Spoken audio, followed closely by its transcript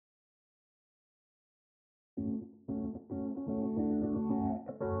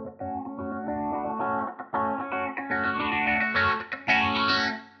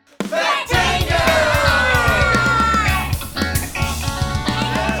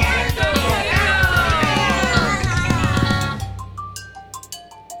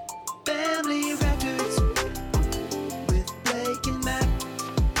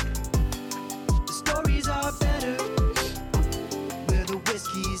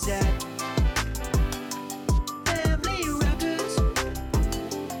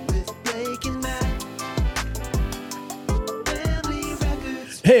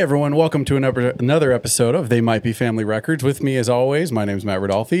Hey everyone, welcome to another episode of They Might Be Family Records. With me as always, my name's Matt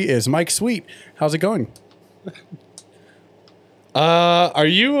Rodolfi, is Mike Sweet. How's it going? Are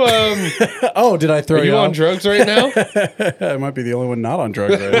you Oh, did I throw are you on off? drugs right now? I might be the only one not on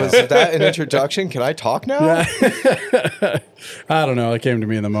drugs right now. Was that an introduction? Can I talk now? I don't know. It came to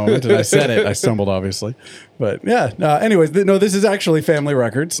me in the moment, and I said it. I stumbled, obviously. But yeah, anyways, no, this is actually Family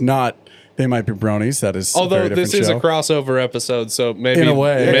Records, not They Might Be Bronies. That is Although a very this different is show. a crossover episode, so maybe In a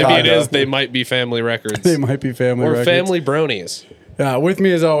way. maybe it Kinda. is They Might Be Family Records. They Might Be Family or Records. Family Bronies. With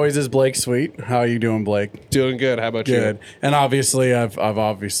me as always is Blake Sweet. How are you doing, Blake? Doing good. How about Good. you? And obviously, I've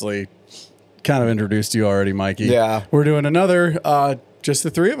obviously kind of introduced you already, Mikey. Yeah. We're doing another just the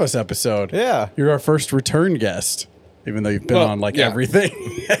three of us episode. Yeah. You're our first return guest, even though you've been Well, on like yeah. everything.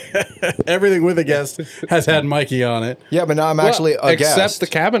 Everything with a guest has had Mikey on it. Yeah, but now I'm actually a except guest. the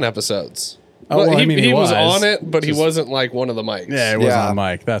cabin episodes. Oh, well, I mean, he was was. on it, but he Just- wasn't like one of the mics. Yeah, it wasn't Yeah. on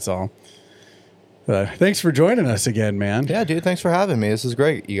Mike. That's all. Thanks for joining us again, man. Yeah, dude, thanks for having me. This is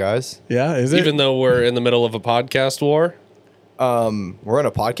great, you guys. Yeah, is it? Even though we're in the middle of a podcast war. We're in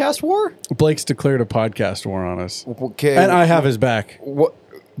a podcast war? Blake's declared a podcast war on us. Okay. And I have his back. What,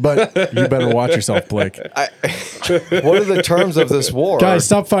 But you better watch yourself, Blake. what are the terms of this war? Guys,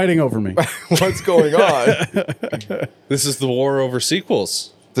 stop fighting over me. What's going on? This is the war over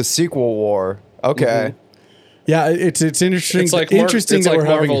sequels. The sequel war. Okay. Yeah, it's interesting. It's like interesting it's that like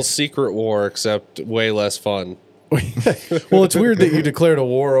we're Marvel's Secret War, except way less fun. Well, it's weird that you declared a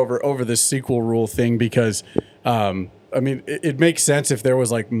war over this sequel rule thing because, I mean, it makes sense if there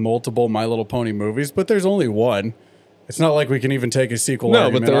was like multiple My Little Pony movies, but there's only one. It's not like we can even take a sequel. No,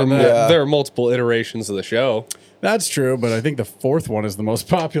 but argument there are on that. Yeah. there are multiple iterations of the show. That's true, but I think the fourth one is the most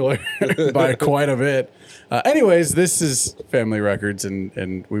popular by quite a bit. Anyways, this is Family Records,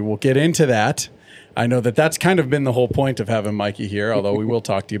 and we will get into that. I know that's kind of been the whole point of having Mikey here, although we will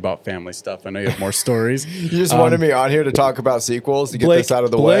talk to you about family stuff. I know you have more stories. You just wanted me on here to talk about sequels to get this out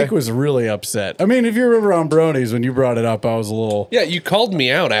of the Blake way? was really upset. I mean, if you remember on Bronies, when you brought it up, I was a little... Yeah, you called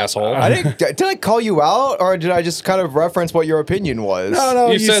me out, asshole. I didn't. Did I call you out, or did I just kind of reference what your opinion was?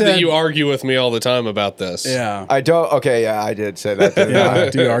 No, you said that you argue with me all the time about this. Yeah. I don't. Okay, yeah, I did say that. Didn't I? Yeah.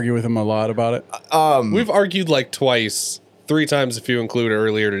 Do you argue with him a lot about it? We've argued like twice, 3 times if you include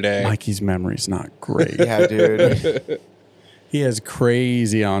earlier today. Mikey's memory's not great. Yeah, dude. He has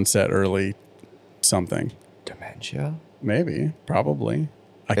crazy onset early something. Dementia. Maybe. Probably.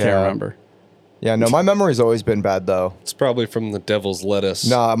 I can't Yeah. remember. Yeah, no, my memory's always been bad though. It's probably from the devil's lettuce.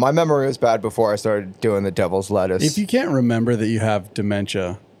 Nah, my memory was bad before I started doing the devil's lettuce. If you can't remember that you have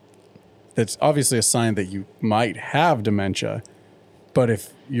dementia, that's obviously a sign that you might have dementia. But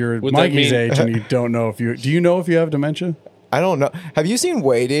if you're Would that Mikey's mean- age and you don't know if you... Do you know if you have dementia? I don't know. Have you seen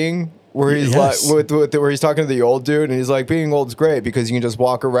Waiting? Where he's Yes. like, where he's talking to the old dude, and he's like, being old's great because you can just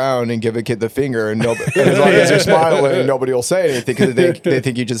walk around and give a kid the finger, and, and as long as you're smiling, nobody will say anything because they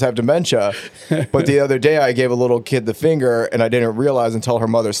think you just have dementia. But the other day, I gave a little kid the finger, and I didn't realize until her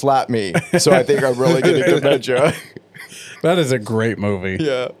mother slapped me. So I think I'm really getting dementia. That is a great movie.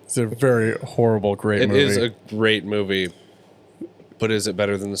 Yeah. It's a very horrible, great It movie. is a great movie. But is it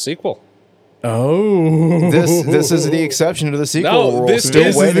better than the sequel? Oh. This is the exception to the sequel No, rule. this Still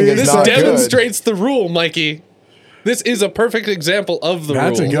is Waiting is this not good. demonstrates the rule, Mikey. This is a perfect example of the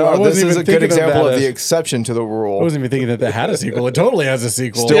That's a rule. good- I No, wasn't this is even a good thinking of example that of the as- exception to the rule. I wasn't even thinking that they had a sequel. It totally has a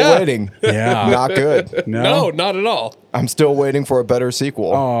sequel. Still Yeah. waiting. Yeah. Not good. No, not at all. I'm still waiting for a better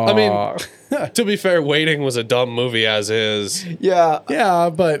sequel. I mean, to be fair, Waiting was a dumb movie as is. Yeah. Yeah,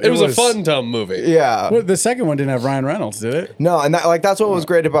 but It was a fun dumb movie. Yeah. Well, the second one didn't have Ryan Reynolds, did it? No, and that's what was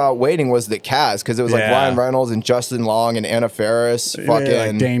great about Waiting was the cast because it was like Yeah. Ryan Reynolds and Justin Long and Anna Faris, fucking Yeah,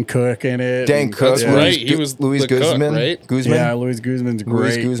 like Dane Cook in it. Dane and- Cook, That's yeah. right. He was Louis the cook, Guzman, right? Guzman, Yeah, Louis Guzman's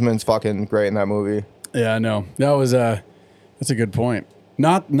great. Louis Guzman's fucking great in that movie. Yeah, no, that was that's a good point.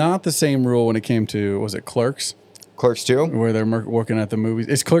 Not the same rule when it came to, was it Clerks, Clerks 2? where they're working at the movies.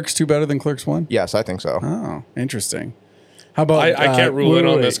 Is Clerks 2 better than Clerks 1? Yes, I think so. Oh, interesting. How about I can't rule wait, in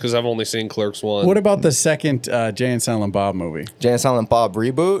on wait. this because I've only seen Clerks 1. What about the second Jay and Silent Bob movie? Jay and Silent Bob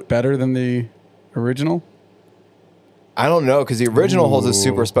reboot? Better than the original? I don't know because the original holds a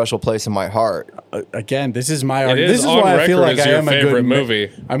super special place in my heart. Again, this is my It argument. is This is on why I feel record like as I your am a favorite good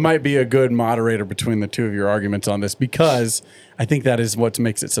movie. I might be a good moderator between the two of your arguments on this because I think that is what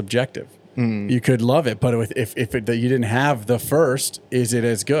makes it subjective. You could love it, but if you didn't have the first, is it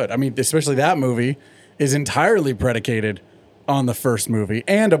as good? I mean, especially that movie is entirely predicated on the first movie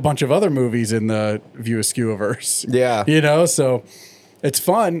and a bunch of other movies in the View Askew-averse. Yeah. You know, so it's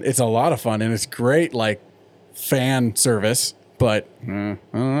fun. It's a lot of fun, and it's great, like, fan service, but I don't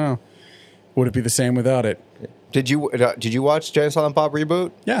know. Would it be the same without it? Did you watch Jay and Silent Bob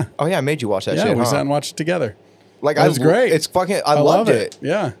Reboot? Yeah. Oh yeah, I made you watch that Yeah, shit. we huh? sat and watched it together. Like It was great. It's fucking. I love loved it.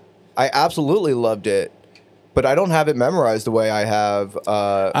 Yeah. I absolutely loved it. But I don't have it memorized the way I have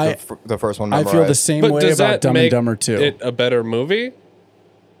the first one I memorized. feel the same But way does about that Dumb make and Dumber 2. it a better movie?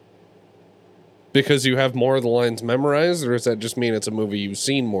 Because you have more of the lines memorized, or does that just mean it's a movie you've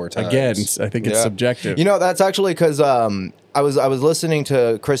seen more times? Again, I think it's Yeah. subjective. You know, that's actually because I was listening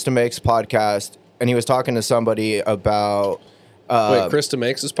to Krista Make's podcast, and he was talking to somebody about. Wait, Krista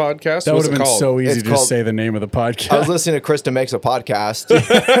makes his podcast? that would What's have it been called? so easy It's to just called- say the name of the I was podcast. listening to Krista Makes a podcast.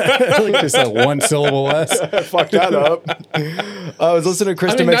 Like just like one syllable less. Fuck that up. I was listening to I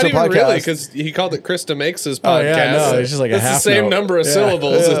Krista mean, Makes not a even really, podcast. because he called it Krista Makes his Oh, podcast. yeah, no, it's just like a it's half the same note. number of Yeah.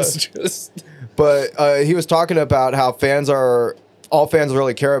 syllables. Yeah. It's just But he was talking about how all fans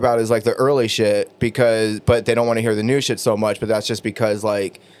really care about is like the early shit but they don't want to hear the new shit so much. But that's just because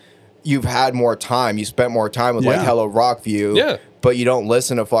like you've had more time, you spent more time with like Yeah. Hello Rockview. Yeah. But you don't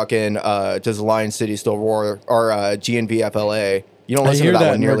listen to fucking Does the Lion City Still Roar or GNVFLA. You don't I listen hear to that that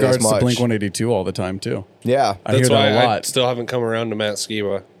one in nearly as regards to much. Blink 182 all the time too. Yeah. I hear that's why that a I lot, still haven't come around to Matt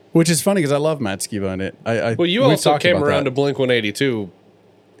Skiba. which is funny because I love Matt Skiba in it. Well, you we've also talked came about around that. to Blink 182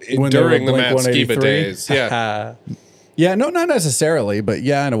 When they were during the Blink Matt Skiba 183. days. Yeah. Yeah, no, not necessarily, but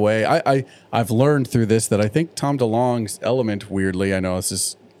yeah, in a way. I've learned through this that I think Tom DeLonge's element, weirdly, I know this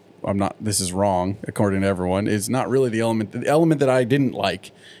is wrong according to everyone, is not really the element that I didn't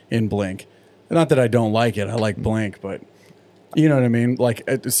like in Blink. Not that I don't like it, I like Blink, but you know what I mean? Like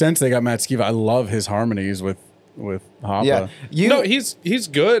since they got Matt Skiba, I love his harmonies with Hoppa. Yeah. No, he's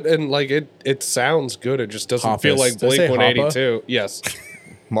good, and like it sounds good. It just doesn't feel Hoppus. like Did I say Blink 182. Yes,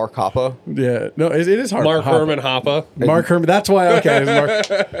 Mark Hoppe. Yeah. No, it is hard. Mark Hoppa. Herman Hoppa. Mark Herman. That's why. Okay. It's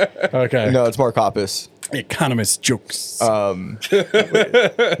Mark, okay. No, it's Mark Hoppus. Economist jokes.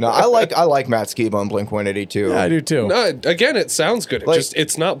 No, I like Matt Skiba on Blink 182. yeah, I do too. No, again, it sounds good. Like-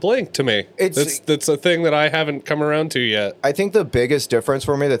 It's not Blink to me. That's a thing that I haven't come around to yet. I think the biggest difference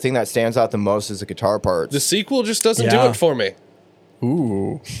for me, the thing that stands out the most, is the guitar parts. The sequel just doesn't do Yeah. it for me.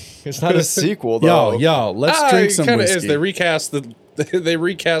 Ooh. It's not a sequel, though. Yo, let's drink some it kinda whiskey. is. They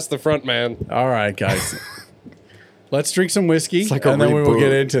recast the front man. All right, guys. Let's drink some whiskey, like a and then we will reboot.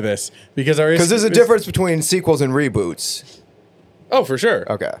 get into this because Because there's a difference between sequels and reboots. Oh, for sure.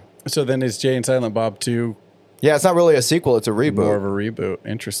 Okay. So then, is Jay and Silent Bob 2 Yeah, it's not really a sequel; it's a reboot. more of a reboot?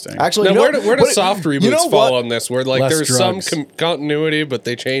 Interesting. Actually, Now, you know, where do what- soft reboots you know fall what? on this? Where like Less there's drugs. some continuity, but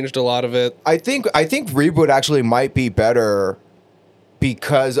they changed a lot of it. I think reboot actually might be better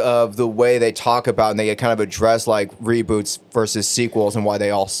because of the way they talk about and they kind of address like reboots versus sequels and why they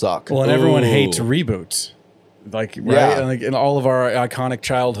all suck. well, and everyone Ooh. hates reboots. Like right, Yeah. and like and all of our iconic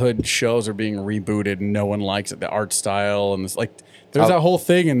childhood shows are being rebooted, and no one likes it. The art style and this, like, there's that whole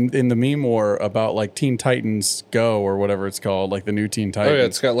thing in the meme war about like Teen Titans Go or whatever it's called, like the new Teen Oh Titans. yeah,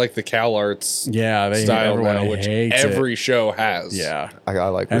 it's got like the Cal Arts yeah, they style everyone now, which hates every it. show has. Yeah. I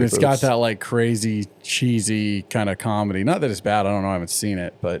like And reboots. it's got that like crazy, cheesy kind of comedy. Not that it's bad. I don't know. I haven't seen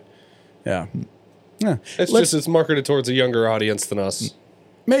it, but yeah. Yeah. It's marketed towards a younger audience than us.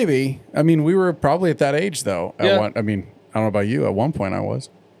 Maybe. I mean, we were probably at that age though. Yeah. I don't know about you. At one point I was.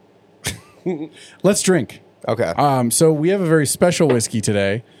 Let's drink. Okay. So we have a very special whiskey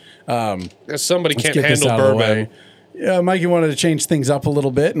today. If somebody Let's can't get this handle out of the bourbon. way. Yeah, Mikey wanted to change things up a little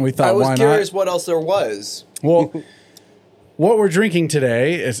bit, and we thought, why not? what else there was. Well, what we're drinking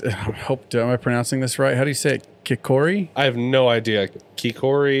today is, am I pronouncing this right? How do you say it? Kikori? I have no idea.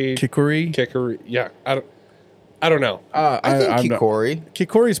 Kikori. Kikori? Yeah, I don't know. I think I'm not- Kikori.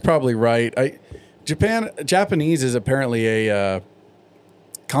 Kikori's probably right. Japanese is apparently a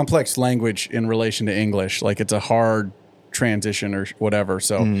complex language in relation to English. Like it's a hard transition or whatever.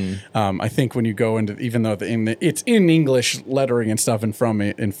 So I think when you go into, even though it's in English lettering and stuff in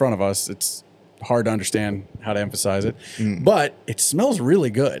front of us, it's hard to understand how to emphasize it. But it smells really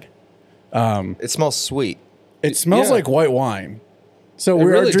good. It smells sweet. It smells Yeah. like white wine. So It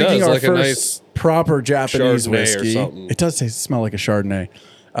we're really drinking does, our like a first nice proper Japanese Chardonnay or whiskey. something. It does smell like a Chardonnay.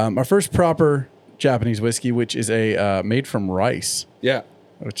 Our first proper Japanese whiskey, which is a made from rice, Yeah.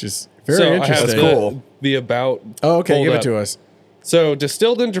 which is very So I interesting. have That's cool. the about. Oh, okay, pulled give up. it to us. So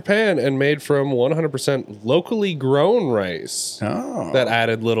distilled in Japan and made from 100% locally grown rice. Oh, That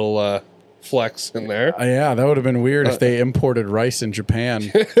added little flex in there. yeah, that would have been weird if they imported rice in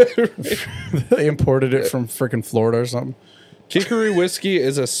Japan. They imported it from freaking Florida or something. Kikori whiskey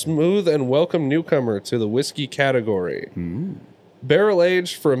is a smooth and welcome newcomer to the whiskey category. Barrel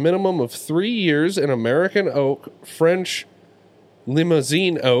aged for a minimum of 3 years in American oak, French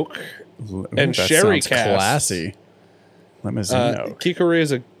Limousin oak, and That sherry sounds casks. classy. Limousin. Kikori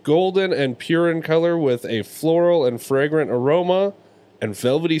is a golden and pure in color with a floral and fragrant aroma and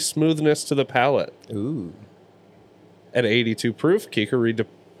velvety smoothness to the palate. Ooh. At 82 proof, Kikori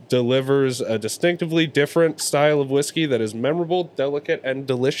delivers a distinctively different style of whiskey that is memorable, delicate, and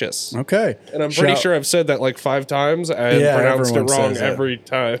delicious. Okay. And I'm pretty sure I've said that like 5 times and Yeah, pronounced it everyone wrong says that. every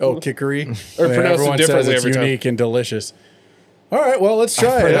time. Oh, Kikori. Or pronounced it Everyone differently says it's every time. unique and delicious. All right, well, let's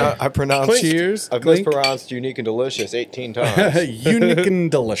try it. I pronounced. Cheers. I've Clink. mispronounced unique and delicious 18 times. Unique and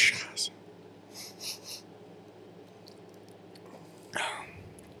delicious.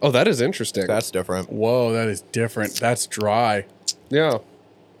 Oh, that is interesting. That's different. Whoa, that is different. That's dry. yeah.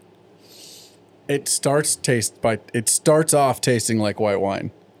 It starts off tasting like white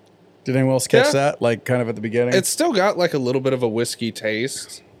wine. Did anyone else catch Yeah. that? Like kind of at the beginning? It's still got like a little bit of a whiskey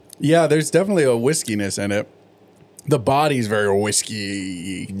taste. Yeah, there's definitely a whiskiness in it. The body's very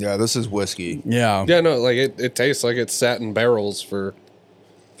whiskey. Yeah, this is whiskey. Yeah. Yeah, no, like it tastes like it's sat in barrels for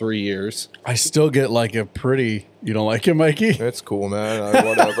 3 years. I still get like a pretty. You don't like it, Mikey? It's cool, man.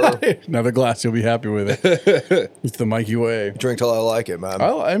 Whatever. Another glass, you'll be happy with it. It's the Mikey way. Drink till I like it,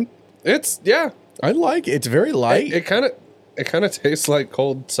 man. It's yeah. I like it. It's very light. It kind of tastes like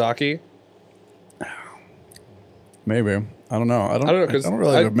cold sake. Maybe. I don't know. I don't know I because don't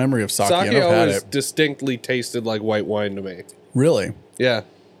really have a memory of sake. Sake I've had always it. distinctly tasted like white wine to me. Really? Yeah.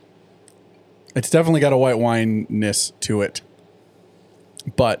 It's definitely got a white wine-ness to it.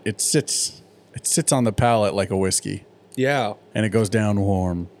 But it sits on the palate like a whiskey. Yeah. And it goes down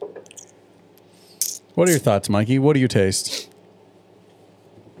warm. What are your thoughts, Mikey? What do you taste?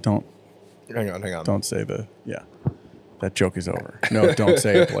 Don't Hang on. don't say that joke is over. No, don't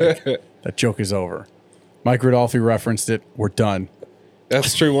say it, Blake. That joke is over. Mike Rodolphe referenced it. We're done.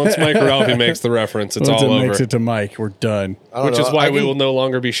 That's true. Once Mike Ralphie makes the reference, it's Once all it over. makes it to Mike, we're done. I don't Which know. is why I we can- will no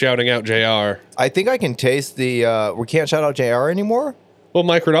longer be shouting out JR. I think I can taste the. We can't shout out JR anymore. Well,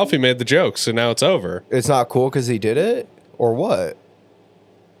 Mike Rodolphe made the joke, so now it's over. It's not cool because he did it, or what?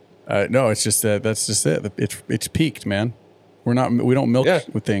 No, it's just that's just it. It's peaked, man. We don't milk Yeah.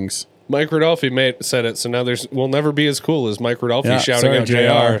 with things. Mike Rodolphe said it, so now we'll never be as cool as Mike Rodolphe Yeah, shouting sorry,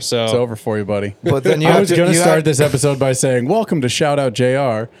 out JR. So it's over for you, buddy. But then you I have was to- going to you start have- this episode by saying, "Welcome to Shout Out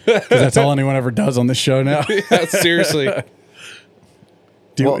JR," because that's all anyone ever does on this show now. yeah, seriously.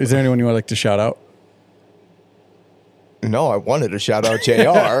 Is there anyone you would like to shout out? No, I wanted to shout out JR.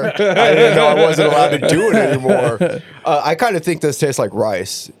 I didn't know I wasn't allowed to do it anymore. I kind of think this tastes like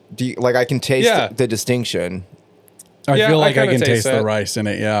rice. I can taste Yeah. the distinction. I Yeah, feel I like I kinda can taste the that. rice in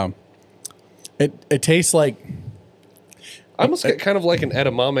it. Yeah, it tastes like I almost get kind of like an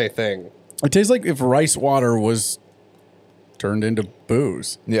edamame thing. it tastes like if rice water was turned into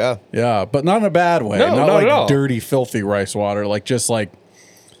booze. Yeah. Yeah, but not in a bad way. No, not not like at all. dirty, filthy rice water. Like just like,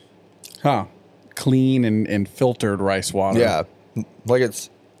 clean and filtered rice water. Yeah. Like it's,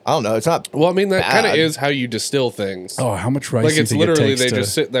 I don't know. It's not. Well, I mean, that kind of Bad. is how you distill things. Oh, how much rice? like do you it's think it literally takes they to-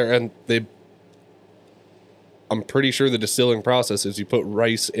 just sit there and I'm pretty sure the distilling process is you put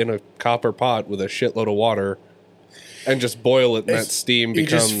rice in a copper pot with a shitload of water and just boil it, and that steam You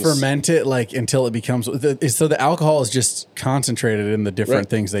becomes. just ferment it like until it becomes. So the alcohol is just concentrated in the different Right.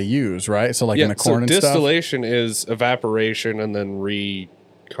 things they use, right? So like Yeah, in the corn so and stuff. distillation is evaporation and then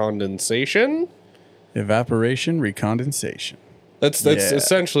recondensation. Evaporation, recondensation. That's Yeah.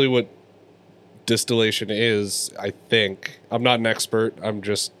 essentially what distillation is. I think I'm not an expert. I'm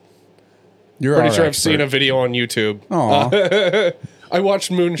just You're pretty our sure I've expert. seen a video on YouTube. Aw. I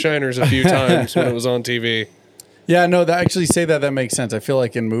watched Moonshiners a few times when it was on TV. Yeah, no, that actually say that makes sense. I feel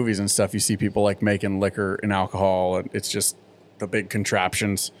like in movies and stuff, you see people like making liquor and alcohol, and it's just the big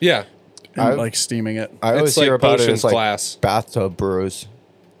contraptions Yeah, and I've- like steaming it. I always it's like hear about it potions as like class. bathtub brews.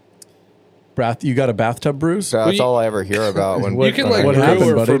 You got a bathtub bruise? That's you- all I ever hear about. When You can, like, what brew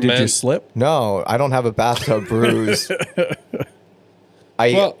happened, or buddy? Did you ferment. slip? No, I don't have a bathtub bruise.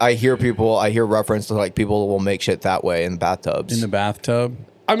 Well- I hear reference to like people will make shit that way in bathtubs. In the bathtub?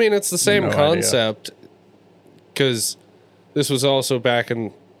 I mean, it's the same No idea. concept because this was also back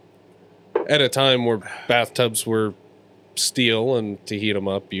at a time where bathtubs were steel, and to heat them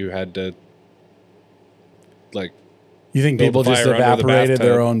up, you had to like You think Build people the just fire under the evaporated their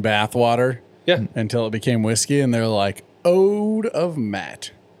bathtub. own bath water yeah. until it became whiskey, and they're like, "Ode of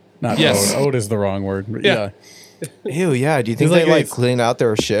Matt." Not Yes. ode. Ode is the wrong word. But Yeah. Ew, yeah. Do you think It's like they like it's- clean out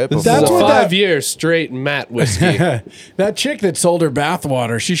their shit? This That's is a what that- 5 year straight matte whiskey. That chick that sold her bath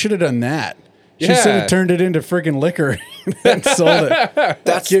water, she should have done that. She should Yeah. have turned it into freaking liquor and sold it.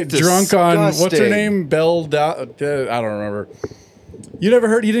 That's Get drunk on what's her disgusting. name? I don't remember. You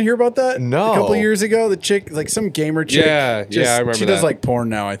didn't hear about that? No. A couple years ago, the chick, like some gamer chick. Yeah, I remember She does that. like porn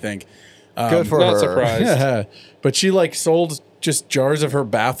now, I think. Good for Not her. surprised. But she like sold just jars of her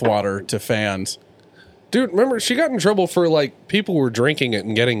bathwater to fans. Dude, remember, she got in trouble for, like, people were drinking it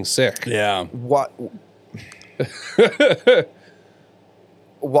and getting sick. Yeah. What?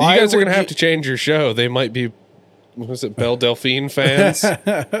 You guys are going to have to change your show. They might be, what was it, Belle Delphine fans?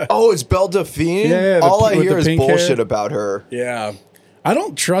 Oh, it's Belle Delphine? Yeah, All I with hear the is pink bullshit hair. about her. Yeah. I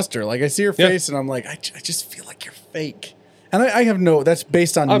don't trust her. Like I see her Yeah. face and I'm like, I just feel like you're fake. And I have no, that's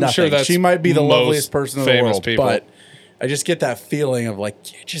based on I'm nothing. sure that's she might be the most loveliest person in the famous world, people. but I just get that feeling of like,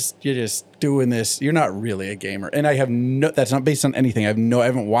 you're just doing this. You're not really a gamer. And I have no, that's not based on anything. I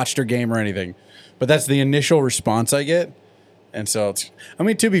haven't watched her game or anything, but that's the initial response I get. And so, I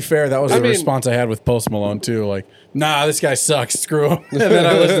mean, to be fair, that was the response I had with Post Malone too. Like, nah, this guy sucks. Screw him. And then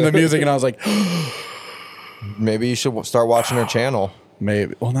I listened to the music and I was like, Maybe you should start watching her channel.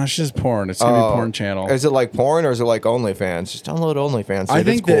 maybe. Well, not just porn. It's gonna be porn channel. Is it like porn or is it like OnlyFans? Just download OnlyFans. I It's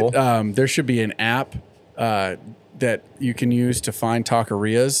think cool. that there should be an app that you can use to find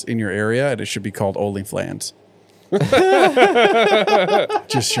taquerias in your area, and it should be called OnlyFlans.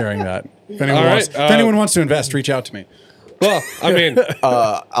 Just sharing that. If anyone, All right, if anyone wants to invest, reach out to me. Well, I mean,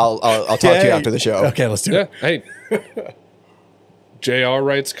 I'll talk to you after the show. Okay, let's do yeah, hey. JR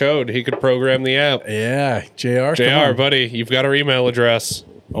writes code. He could program the app. it. Yeah, JR. come JR, on. buddy, you've got our email address.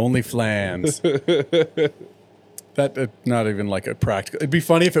 OnlyFlans. That not even like a practical. It'd be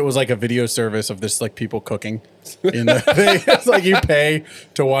funny if it was like a video service of this like people cooking in the thing. It's like you pay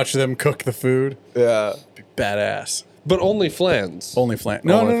to watch them cook the food. Yeah. Badass. But only flans. OnlyFlans.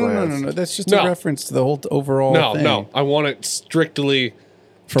 No. OnlyFlans. That's just No. a reference to the whole overall No, thing. no. I want it strictly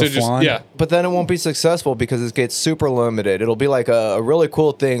For to just, flan? yeah. But then it won't be successful because it gets super limited. It'll be like a really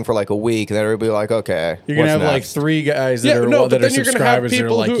cool thing for like a week, and then it'll be like, okay, You're gonna what's have like next? 3 guys that Yeah, are no, but that are then you're gonna have subscribers that are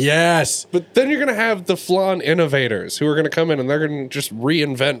people like, who- yes. But then you're going to have the flan innovators who are going to come in and they're going to just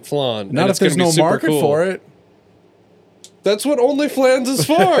reinvent flan. Not if there's no market for it. That's what OnlyFlans is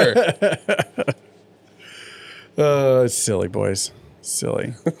for. It's silly, boys.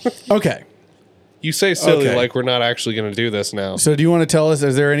 Silly. Okay. You say silly Okay. like we're not actually going to do this now. So do you want to tell us,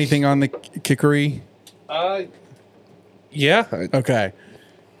 is there anything on the Kickery? Yeah. Okay.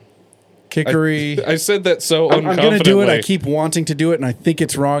 Kickery. I said that so I'm unconfidently. going to do it. I keep wanting to do it, and I think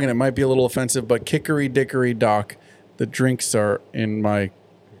it's wrong, and it might be a little offensive, but Kickery Dickory Doc, the drinks are in my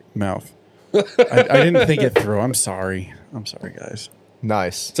mouth. I didn't think it through. I'm sorry. I'm sorry, guys.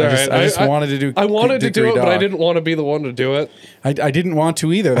 Nice. It's all I just right. wanted to do I wanted to do Dickory it, but I Doc. didn't want to be the one to do it. I didn't want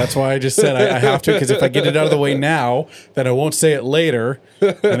to either. That's why I just said I have to, because if I get it out of the way now, then I won't say it later.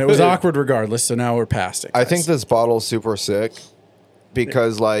 And it was awkward regardless, so now we're past it. I guys. think this bottle's super sick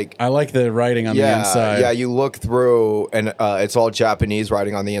because like I like the writing on the inside. yeah, you look through and it's all Japanese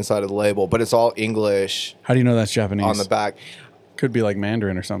writing on the inside of the label, but it's all English How do you know that's Japanese? on the back. Could be like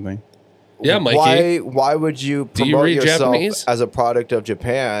Mandarin or something. Yeah, Mikey. Why would you Do you promote read yourself Japanese? as a product of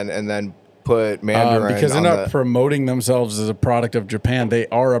Japan and then put Mandarin Because they're on not the, promoting themselves as a product of Japan. They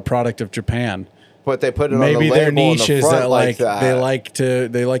are a product of Japan. but they put it Maybe on the their label niche in the is front that like that.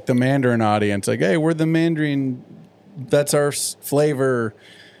 they like the Mandarin audience. Like, hey, we're the Mandarin. That's our flavor.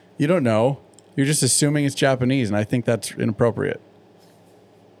 You don't know. You're just assuming it's Japanese, and I think that's inappropriate.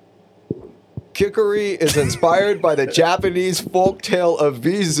 Kickery is inspired by the Japanese folk tale of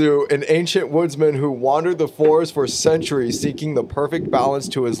Vizu, an ancient woodsman who wandered the forest for centuries seeking the perfect balance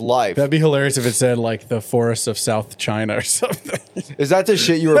to his life. That'd be hilarious if it said like the forests of South China or something. Is that the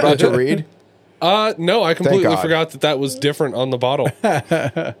shit you were about to read? No, I completely God. forgot that was different on the bottle.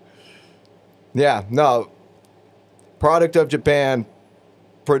 Yeah, no. Product of Japan,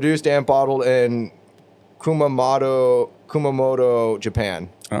 produced and bottled in Kumamoto, Japan.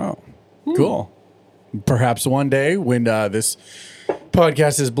 Oh, cool. Perhaps one day when this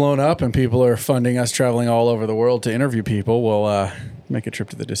podcast is blown up and people are funding us traveling all over the world to interview people, we'll make a trip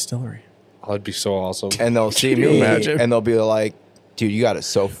to the distillery. That'd be so awesome. And they'll see you me imagine? and they'll be like, dude, you got it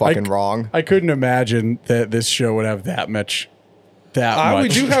so fucking wrong. I couldn't imagine that this show would have that much. We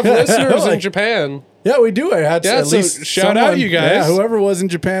do have listeners in Japan. Yeah, we do. I had Yeah, at so least shout out you guys. Yeah, whoever was in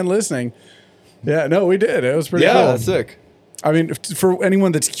Japan listening. Yeah, no, we did. It was pretty Yeah, cool. That's sick. I mean, for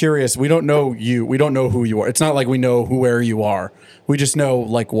anyone that's curious, we don't know you. We don't know who you are. It's not like we know where you are. We just know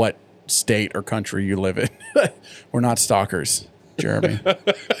like what state or country you live in. We're not stalkers, Jeremy.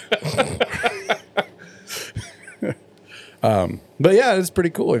 But yeah, it's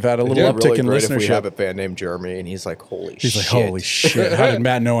pretty cool. We've had a little Yeah, uptick really in great if we have listenership. a fan named Jeremy, and he's like, holy He's shit. like, holy shit! How did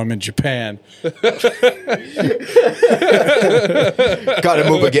Matt know I'm in Japan? Gotta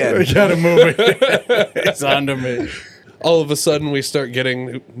move again. Gotta move it. It's on to me. all of a sudden we start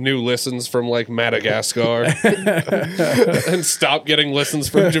getting new listens from like Madagascar and stop getting listens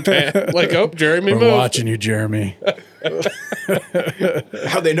from Japan. Like, oh, Jeremy We're moved. watching you, Jeremy.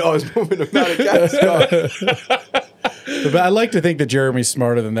 How they know I was moving to Madagascar? But I like to think that Jeremy's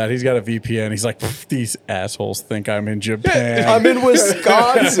smarter than that. He's got a VPN. He's like, these assholes think I'm in Japan. I'm in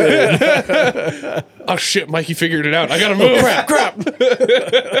Wisconsin. Oh shit, Mikey figured it out. I gotta move. crap.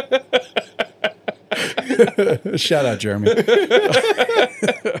 Shout out, Jeremy.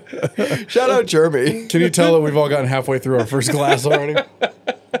 Shout out Jeremy. Can you tell that we've all gotten halfway through our first glass already?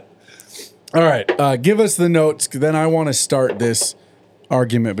 All right. Give us the notes. Then I want to start this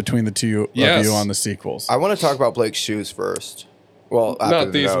argument between the two Yes. of you on the sequels. I want to talk about Blake's shoes first. Well, after Not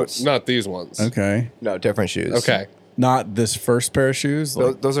the these. notes. Not these ones. Okay. No, different shoes. Okay. Not this first pair of shoes.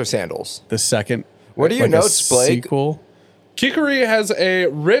 Like Those are sandals. the second. What are your like a notes, Blake? Sequel. Kikori has a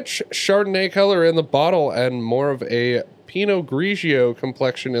rich Chardonnay color in the bottle and more of a Pinot Grigio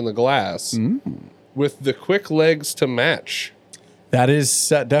complexion in the glass, with the quick legs to match. That is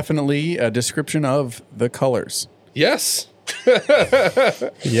definitely a description of the colors. Yes.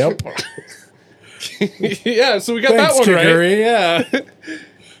 Yep. Yeah, so we got Thanks, that one right. Kikori, yeah.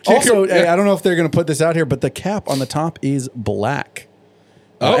 Also, I don't know if they're going to put this out here, but the cap on the top is black.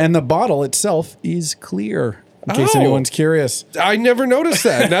 Oh. And the bottle itself is clear, in case Oh. anyone's curious. I never noticed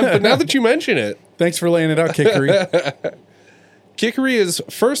that, but now that you mention it. Thanks for laying it out, Kikori. Kikori is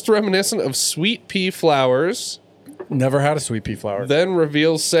first reminiscent of sweet pea flowers, Never had a sweet pea flower. then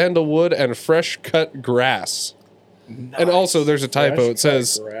reveals sandalwood and fresh cut grass. And also, there's a typo. It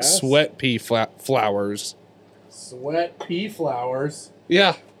says Fresh cut grass? sweat pea flowers. Sweat pea flowers.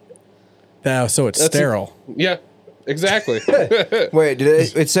 Yeah, So it's That's sterile. yeah, exactly. Wait,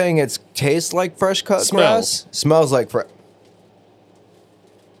 it's saying it tastes like fresh cut Smells. grass? Smells like fresh.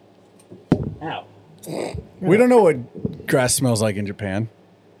 Ow. We don't know what grass smells like in Japan.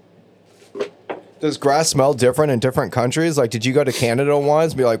 Does grass smell different in different countries? Like, did you go to Canada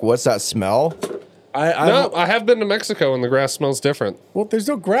once and be like, what's that smell? No, I have been to Mexico and the grass smells different. Well, there's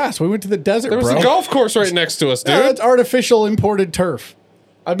no grass. We went to the desert, There was bro. a golf course right next to us, dude. Yeah, that's artificial imported turf.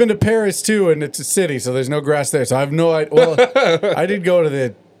 I've been to Paris too, and it's a city, so there's no grass there. So I have no idea. Well, I did go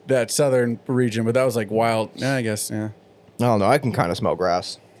to that southern region, but that was like wild. Yeah, I guess. Yeah. I don't know. I can kind of smell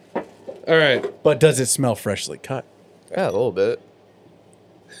grass. All right. But does it smell freshly cut? Yeah, a little bit.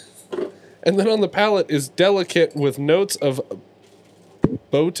 And then on the palate is delicate with notes of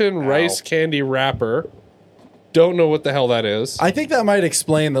Botan rice candy wrapper. Don't know what the hell that is. I think that might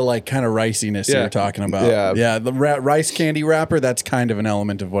explain the like kind of riciness Yeah. you're talking about. Yeah. Yeah. The rice candy wrapper. That's kind of an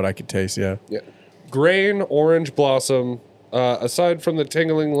element of what I could taste. Yeah. Yeah. Grain, orange blossom. Aside from the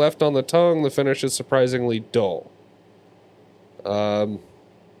tingling left on the tongue, the finish is surprisingly dull.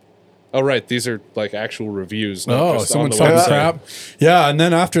 Oh, right. These are like actual reviews. Not Oh, just on someone's the talking website. crap. Yeah, and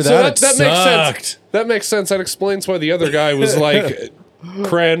then after So that, that it makes sucked. sense. That makes sense. That explains why the other guy was like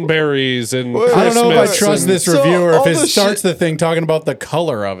cranberries and I don't know if I Christmas trust and- this So reviewer all if the it starts the thing talking about the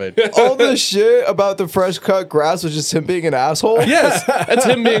color of it. All the shit about the fresh cut grass was just him being an asshole? Yes, that's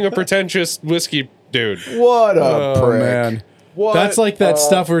him being a pretentious whiskey dude. What a Oh prick. man, What that's like that a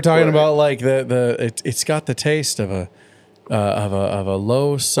stuff we were talking prick. about. Like it's got the taste of a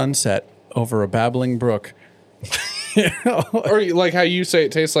low sunset over a babbling brook. Or like how you say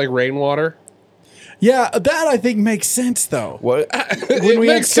it tastes like rainwater. Yeah, that I think makes sense though. What? It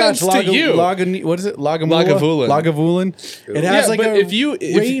makes sense to you. What is it? Lagamula? Lagavulin. Lagavulin. It has Yeah, like but a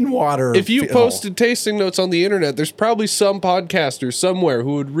if rainwater. If you feel. posted tasting notes on the internet, there's probably some podcaster somewhere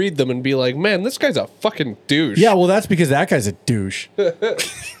who would read them and be like, "Man, this guy's a fucking douche." Yeah, well, that's because that guy's a douche.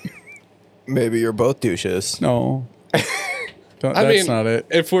 Maybe you're both douches. No. That's I mean, not it.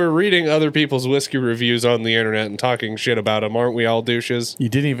 if we're reading other people's whiskey reviews on the internet and talking shit about them, aren't we all douches? You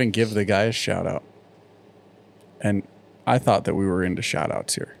didn't even give the guy a shout out. And I thought that we were into shout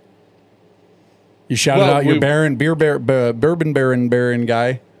outs here. You shouted Well, out your we- bourbon baron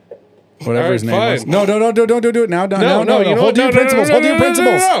guy. Whatever All his right, name was. fine. No, don't do it now. No. you know Hold what? to your principles. Hold to your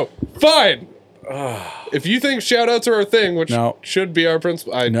principles. No. Fine. If you think shout outs are our thing, which No. should be our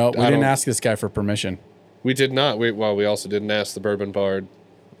principle, No, we didn't ask this guy for permission. We did not. We also didn't ask the bourbon bard,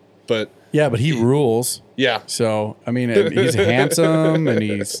 but Yeah, but he rules. yeah, So, I mean, he's handsome and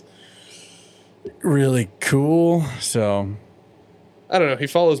he's really cool. So, I don't know. He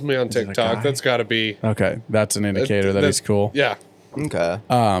follows me on it a TikTok. guy? That's got to be okay, that's an indicator that he's cool. Yeah, Okay.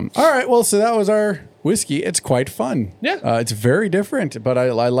 All right, well, so that was our whiskey. It's quite fun. Yeah. It's very different, but I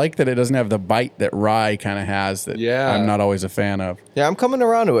like that it doesn't have the bite that rye kind of has that Yeah. I'm not always a fan of. Yeah, I'm coming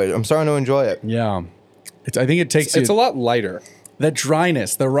around to it. I'm starting to enjoy it. Yeah. I think it takes it's a you, lot lighter. that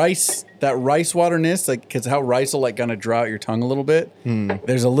dryness, that rice waterness, like because how rice will like kind of draw out your tongue a little bit.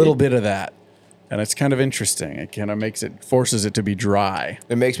 There's a little bit of that, and it's kind of interesting. It kind of forces it to be dry.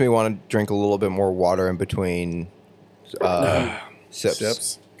 It makes me want to drink a little bit more water in between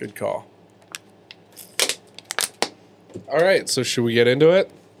sips. Good call. All right, so should we get into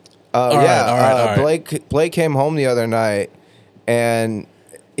it? All right. Blake came home the other night, and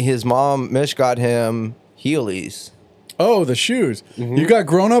his mom Mish got him Heelys. Oh, the shoes. You got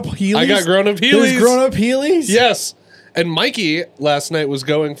grown-up Heelys? I got grown-up Heelys. There's grown-up Heelys? Yes. And Mikey last night was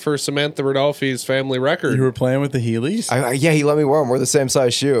going for Samantha Rodolfi's family record. You were playing with the Heelys? Yeah, he let me wear them. We're the same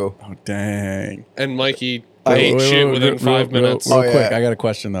size shoe. Oh, dang. And Mikey ate shit within 5 minutes. Real quick, I got a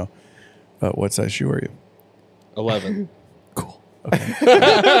question, though. What size shoe are you? 11. Cool. Okay.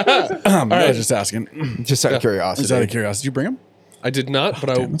 I was just asking. Just out of curiosity. Just out of curiosity. Did you bring them? I did not, but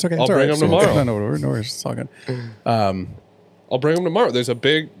That's okay. I'll bring them tomorrow. No worries. It's all good. I'll bring them tomorrow. There's a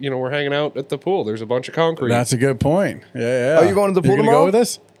big, we're hanging out at the pool. There's a bunch of concrete. That's a good point. Yeah. Are you going to the pool gonna tomorrow? Go with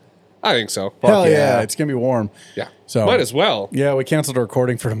us? I think so. Hell yeah. yeah. It's going to be warm. Yeah. So might as well. Yeah, we canceled our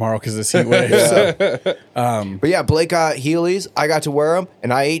recording for tomorrow because of this heat wave. So. But yeah, Blake got Heelys. I got to wear them,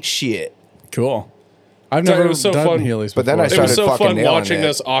 and I ate shit. Cool. I've Sorry, never it was so done fun. Heelys But then before. I It started was so fucking fun nailing watching it.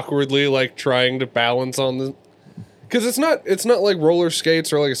 us awkwardly trying to balance on the, because it's not like roller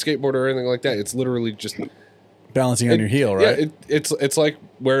skates or like a skateboard or anything like that. It's literally just balancing on your heel, right? Yeah, it's like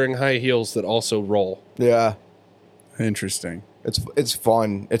wearing high heels that also roll. Yeah, Interesting. it's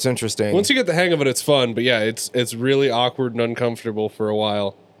fun. It's interesting. Once you get the hang of it, it's fun. But yeah, it's really awkward and uncomfortable for a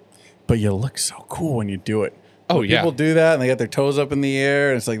while. But you look so cool when you do it. Oh, When yeah. People do that and they got their toes up in the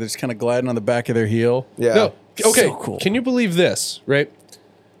air and it's like they're just kind of gliding on the back of their heel. yeah. No, okay. So cool. Can you believe this? Right.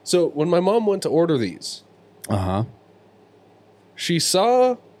 So when my mom went to order these, Uh-huh. she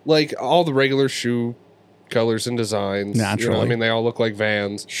saw like all the regular shoe colors and designs. Naturally. I mean, they all look like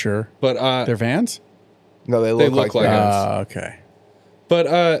Vans. Sure. But They're Vans? No, they look look like like Vans. Okay.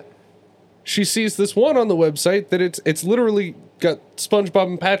 But she sees this one on the website that it's literally got SpongeBob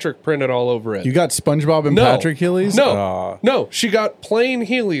and Patrick printed all over it. You got SpongeBob and Patrick Heelys? No, she got plain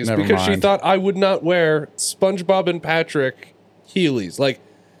Heelys Never because she mind. thought I would not wear SpongeBob and Patrick Heelys. Like,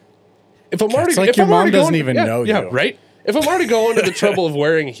 if I'm already, like if your I'm mom already doesn't going, even yeah, know yeah, you. right? If I'm already going to the trouble of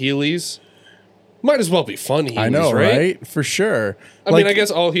wearing Heelys, might as well be fun Heelys, I know, right? For sure. I mean, I guess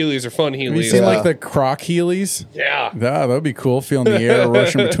all Heelys are fun Have you Heelys. seen Yeah. like the Croc Heelys? Yeah. Yeah, that would be cool. Feeling the air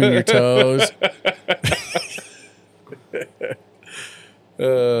rushing between your toes.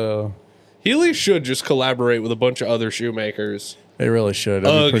 Heelys should just collaborate with a bunch of other shoemakers. They really should.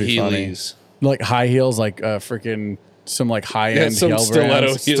 That'd be Ugg pretty funny. Heelys. Like high heels, like freaking some like high Yeah, end some heel stiletto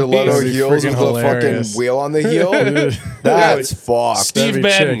brands. heels. stiletto That'd be heels freaking with a hilarious. fucking wheel on the heel. That's fucked. That'd Steve be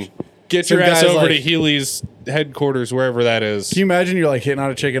Madden, chick. get Some your ass guy's over like- to Heelys headquarters, wherever that is. Can you imagine you're like hitting on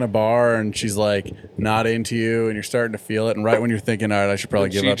a chick in a bar and she's like not into you and you're starting to feel it, and right when you're thinking, all right, I should probably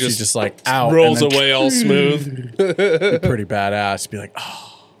give She up, she's just just like out, rolls and then away all smooth. pretty badass. Be like,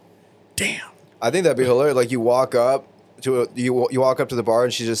 oh, damn. I think that'd be hilarious. Like you walk up to you walk up to the bar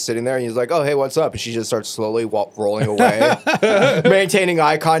and she's just sitting there and he's like, "Oh, hey, what's up?" And she just starts slowly rolling away, maintaining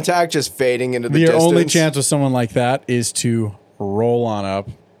eye contact, just fading into the Your distance. only chance with someone like that is to roll on up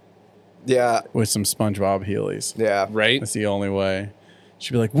Yeah, with some SpongeBob Heelys. yeah. Right? That's the only way.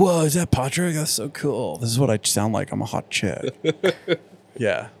 She'd be like, "Whoa, is that Patrick? That's so cool. This is what I sound like. I'm a hot chick."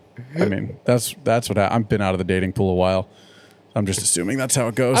 Yeah, I mean that's what I've been out of the dating pool a while. I'm just assuming that's how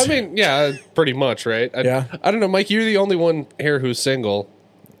it goes. I mean, yeah, pretty much, right? Yeah. I don't know, Mike. You're the only one here who's single.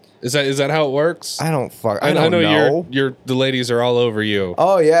 Is that how it works? I don't fuck. I don't know know. the ladies are all over you.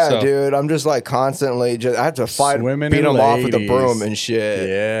 Oh yeah, So- dude. I'm just like constantly. I have to fight, Swimming beat in them off with the ladies. broom and shit.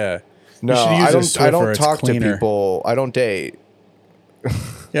 yeah. No, You should use I a don't. I Swiffer, don't it's talk cleaner. to people. I don't date.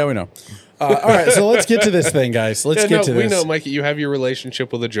 Yeah, we know. All right, so let's get to this thing, guys. Let's Yeah, get no, to we this. know, Mikey. You have your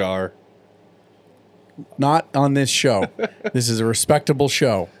relationship with a jar. Not on this show. This is a respectable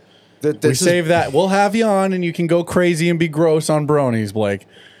show. We This is- save that. We'll have you on, and you can go crazy and be gross on bronies, Blake.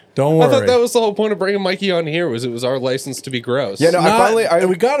 Don't worry. I thought that was the whole point of bringing Mikey on here. Was it was our license to be gross? Yeah, no,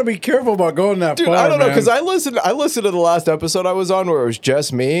 we got to be careful about going that Dude, far. I don't know man. because I listened to the last episode I was on where it was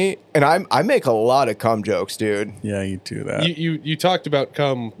just me, and I make a lot of cum jokes, dude. Yeah, you do that. You talked about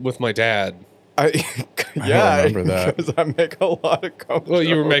cum with my dad. Yeah, remember that. because I make a lot of cum. Well,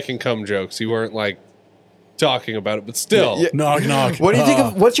 you were jokes. making cum jokes. You weren't like talking about it, but still. Yeah. knock, knock. What do you think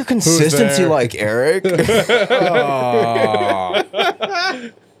of? What's your consistency there? like, Eric?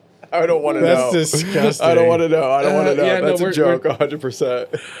 I don't want to know. That's disgusting. I don't want to know. I don't want to know. yeah, no, That's a we're- joke,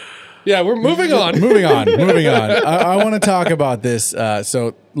 100%. Yeah, we're moving on. moving on. I want to talk about this.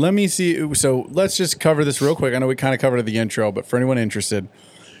 So let me see. So let's just cover this real quick. I know we kind of covered it in the intro, but for anyone interested,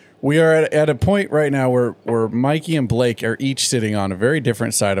 we are at a point right now where Mikey and Blake are each sitting on a very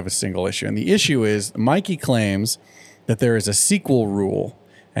different side of a single issue. And the issue is Mikey claims that there is a sequel rule.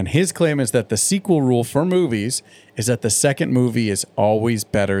 And his claim is that the sequel rule for movies is that the second movie is always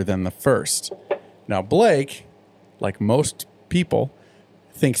better than the first. Now, Blake, like most people,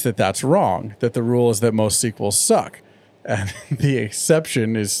 thinks that that's wrong, that the rule is that most sequels suck. And the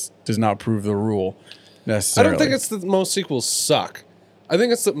exception does not prove the rule I necessarily. don't think it's that most sequels suck. I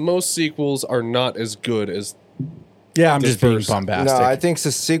think it's that most sequels are not as good as. Yeah, I'm the just being first. bombastic. No, I think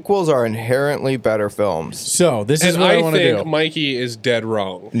the sequels are inherently better films. So this is And what I I want to think do. Mikey is dead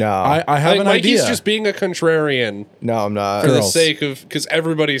wrong. No, I I have think an Mikey's idea. just being a contrarian no, I'm not. for the Girls. sake of because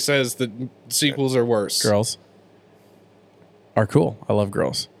everybody says that sequels are worse. Girls are cool. I love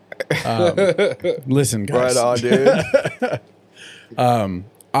girls. Listen, guys. Right on, dude.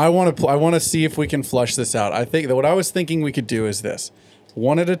 I want to see if we can flush this out. I think that what I was thinking we could do is this.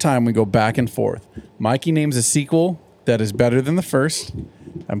 One at a time, we go back and forth. Mikey names a sequel that is better than the first,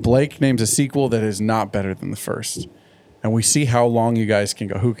 and Blake names a sequel that is not better than the first. And we see how long you guys can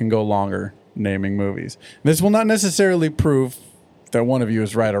go, who can go longer naming movies. This will not necessarily prove that one of you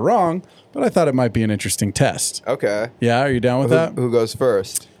is right or wrong, but I thought it might be an interesting test. Okay. Yeah, are you down with that? Who goes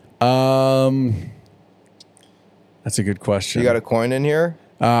first? That's a good question. You got a coin in here?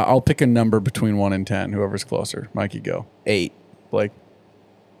 I'll pick a number between 1 and 10, whoever's closer. Mikey, go. 8. Blake.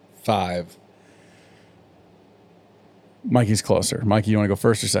 5. Mikey's closer. Mikey, you want to go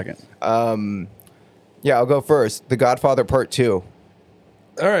first or second? Yeah, I'll go first. The Godfather Part 2.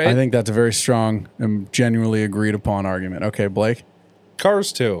 All right. I think that's a very strong and genuinely agreed upon argument. Okay, Blake,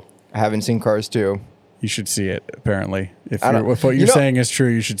 Cars 2. I haven't seen Cars 2. you should see it, apparently. If, I don't- if what you you're know- saying is true,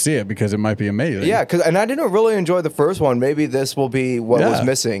 you should see it because it might be amazing. Yeah, and I didn't really enjoy the first one. Maybe this will be what was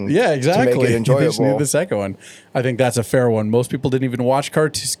missing. Yeah, exactly. To make it You just need enjoyable. the second one. I think that's a fair one. Most people didn't even watch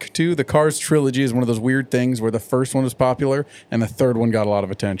Cars 2. The Cars trilogy is one of those weird things where the first one was popular and the third one got a lot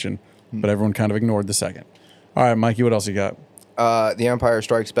of attention, but everyone kind of ignored the second. All right, Mikey, what else you got? The Empire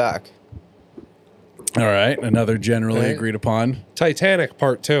Strikes Back. All right, another generally Right. agreed upon. Titanic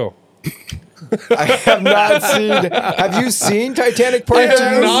Part 2. I have not seen. Have you seen Titanic Part I 2?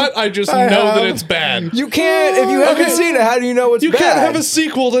 have not. I just know that it's bad. You can't. If you haven't seen it, how do you know it's You bad? can't have a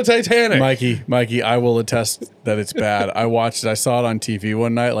sequel to Titanic. Mikey, I will attest that it's bad. I watched it. I saw it on TV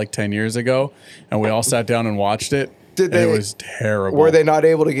one night like 10 years ago, and we all sat down and watched it. Did and they- it was terrible. Were they not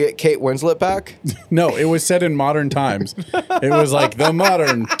able to get Kate Winslet back? No, it was set in modern times. It was like the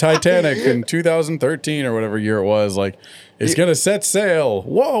modern Titanic in 2013 or whatever year it was. Like, it's going to set sail.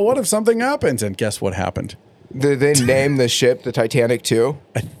 Whoa, what if something happens? And guess what happened? Did they name the ship the Titanic too?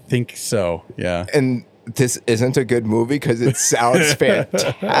 I think so. Yeah. And this isn't a good movie because it sounds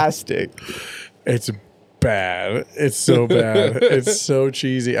fantastic. It's bad. It's so bad. It's so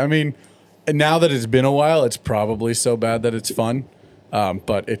cheesy. I mean, now that it's been a while, it's probably so bad that it's fun.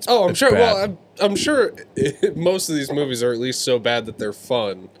 But it's Oh, I'm it's sure. bad. Well, I'm sure most of these movies are at least so bad that they're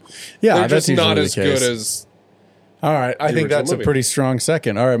fun. yeah, They're that's just not usually as the case. good as. All right, I think original that's movie. a pretty strong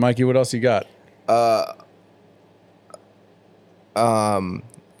second. All right, Mikey, what else you got?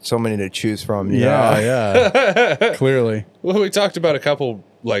 So many to choose from. You know? Yeah. Clearly. Well, we talked about a couple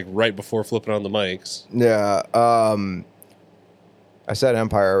like right before flipping on the mics. Yeah. I said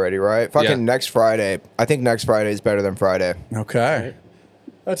Empire already, right? Fucking Yeah. next Friday. I think next Friday is better than Friday. Okay.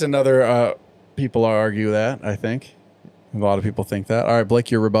 That's another people argue that, I think. A lot of people think that. All right, Blake,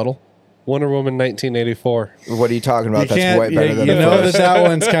 your rebuttal. Wonder Woman 1984. What are you talking about? You That's can't- way better than you the know first. that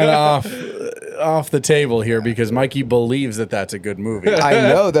one's kind of off the table here because Mikey believes that that's a good movie. I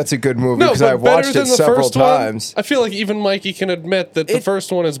know that's a good movie No, because but I've better watched than it the several first one. times. I feel like even Mikey can admit that the It-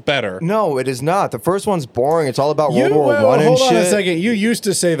 first one is better. No, it is not. The first one's boring. It's all about World War well, One and hold on shit. a second. You used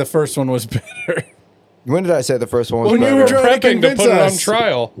to say the first one was better. When did I say the first one was When better? you were trying to prepping to convince put it on us.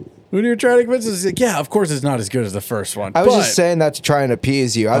 trial. When you were trying to convince us, like, yeah, of course it's not as good as the first one. I was but- just saying that to try and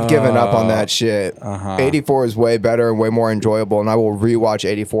appease you. I've given up on that shit. 84 is way better and way more enjoyable, and I will rewatch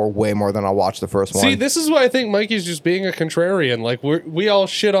 84 way more than I'll watch the first one. See, this is why I think Mikey's just being a contrarian. Like we all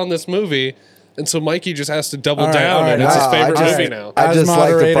shit on this movie, and so Mikey just has to double All right, down, all right. and it's his Nah, favorite I just- movie now. I As just like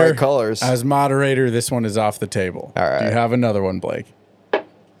the moderator- bright colors. As moderator, this one is off the table. All right. Do you have another one, Blake? All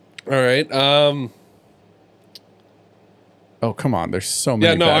right. Oh, come on. There's so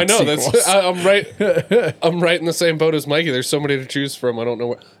Yeah, many. no, I bad know. sequels. That's I'm right. I'm right in the same boat as Mikey. There's so many to choose from. I don't know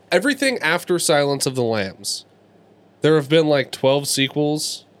what. Everything after Silence of the Lambs. There have been like 12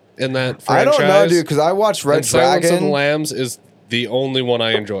 sequels in that I franchise. don't know, dude, because I watched Red and Silence of the Dragon. Lambs is the only one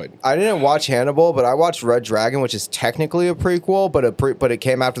I enjoyed. I didn't watch Hannibal, but I watched Red Dragon, which is technically a prequel, but it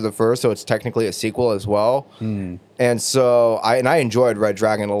came after the first, so it's technically a sequel as well. And so I enjoyed Red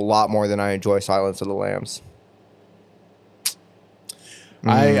Dragon a lot more than I enjoy Silence of the Lambs.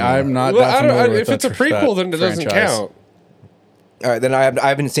 I'm not. Well, that I don't, familiar with if it's a that prequel, then it doesn't franchise. count. All right, then I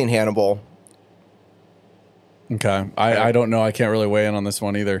haven't seen Hannibal. Okay, I don't know. I can't really weigh in on this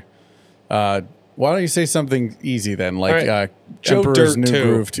one either. Why don't you say something easy then, like All right. Joe Emperor's Dirt New 2.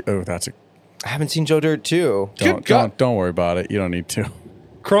 Groove? Oh, that's a I haven't seen Joe Dirt 2. Good God. don't worry about it. You don't need to.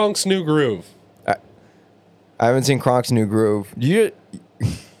 Kronk's New Groove. I haven't seen Kronk's New Groove.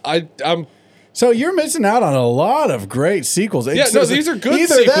 I'm So you're missing out on a lot of great sequels. Yeah, no, these are good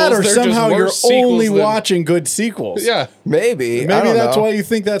Either that sequels, or they're somehow just you're worse sequels only than- watching good sequels. yeah. Maybe. I Maybe don't that's know. why you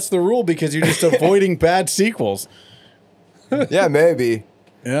think that's the rule, because you're just avoiding bad sequels. Yeah, maybe.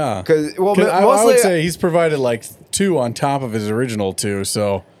 Yeah. 'Cause, well, 'Cause I mostly would say he's provided like 2 on top of his original 2.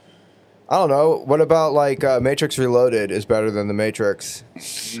 So I don't know. What about like Matrix Reloaded is better than The Matrix?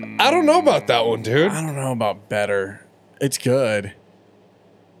 I don't know about that one, dude. I don't know about better. It's good.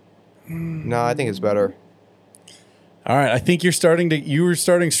 No, I think it's better. All right. I think you were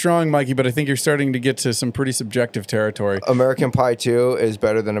starting strong, Mikey, but I think you're starting to get to some pretty subjective territory. American Pie 2 is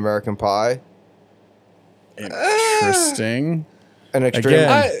better than American Pie. Interesting. An extreme. Again,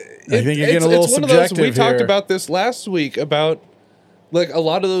 I think you're getting a little it's one of those, we subjective talked here. about this last week about like a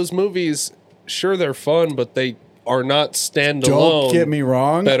lot of those movies. Sure, they're fun, but they are not standalone. Don't get me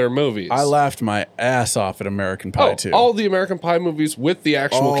wrong. Better movies. I laughed my ass off at American Pie Oh, 2. all the American Pie movies with the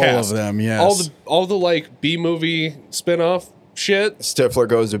actual All of cast. them, yes. All the like B movie spin-off shit. Stifler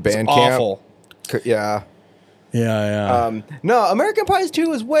goes to band camp. Awful. Yeah. Yeah. No, American Pie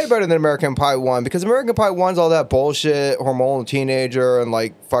 2 is way better than American Pie 1 because American Pie 1's all that bullshit, hormonal teenager and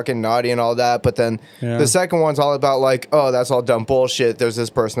like fucking naughty and all that. But then Yeah. the second one's all about like, oh, that's all dumb bullshit. There's this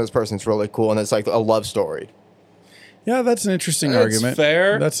person's really cool. And it's like a love story. Yeah, that's an interesting That's argument.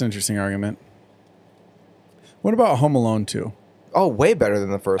 fair. That's an interesting argument. What about Home Alone 2? Oh, way better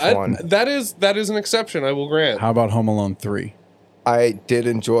than the first one. That is an exception, I will grant. How about Home Alone 3? I did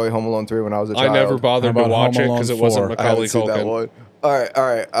enjoy Home Alone 3 when I was a I child. never bothered How to about watch Home it Alone because it wasn't 4? I haven't Macaulay seen that Culkin. one. All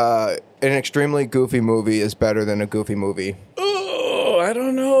right. An extremely goofy movie is better than a goofy movie. Oh, I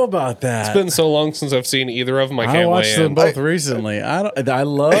don't know about that. It's been so long since I've seen either of them. I I can't watched weigh them in. both recently. I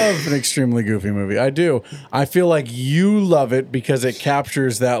love an extremely goofy movie. I do. I feel like you love it because it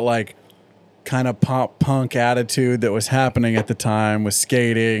captures that like kind of pop punk attitude that was happening at the time with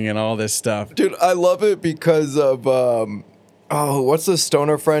skating and all this stuff. Dude, I love it because of what's the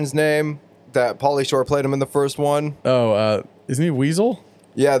stoner friend's name? That Pauly Shore played him in the first one. Oh, isn't he Weasel?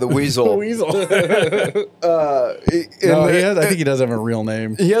 Yeah, the Weasel. Weasel. No, I think he does have a real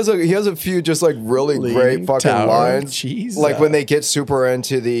name. He has a few just like really Leaning great fucking Tower of lines. Cheese. Like when they get super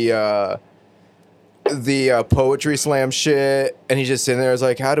into the poetry slam shit, and he's just sitting there. It's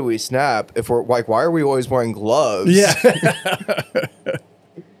like, how do we snap? If we're like, why are we always wearing gloves? Yeah.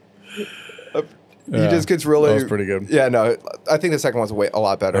 He just gets really. That was pretty good. Yeah, no, I think the second one's a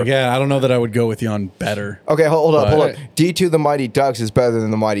lot better. Again, I don't know that I would go with you on better. Okay, hold up. But- D2 the Mighty Ducks is better than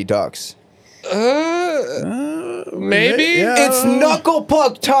the Mighty Ducks. Maybe? Yeah. It's Knuckle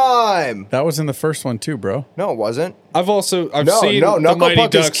Puck time. That was in the first one too, bro. No, it wasn't. I've No, seen no, the Knuckle Mighty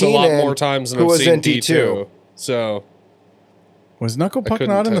Puck is Ducks a lot Keenan, more times than who I've was seen in D2. D2. So Was Knuckle Puck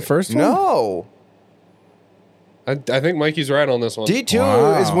couldn't not in the tell- first one? No. I think Mikey's right on this one. D2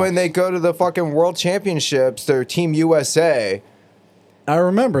 Wow. is when they go to the fucking World Championships. They're Team USA, I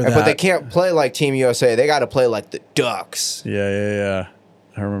remember that. but they can't play like Team USA. They got to play like the Ducks. Yeah.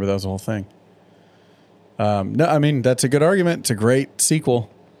 I remember that was the whole thing. No, I mean, that's a good argument. It's a great sequel.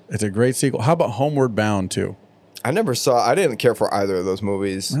 How about Homeward Bound too? I didn't care for either of those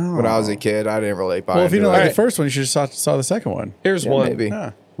movies when I was a kid. I didn't really buy Well, if you into didn't it. like Alright. the first one, you should have saw the second one. Here's Yeah, one. maybe.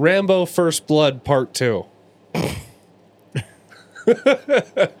 Yeah. Rambo First Blood Part 2.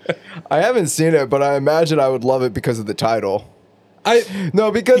 I haven't seen it, but I imagine I would love it because of the title.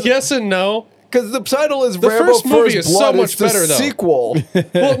 No, because Yes and no. the title is The Rambo first movie is so Blood. much It's the better, though. sequel.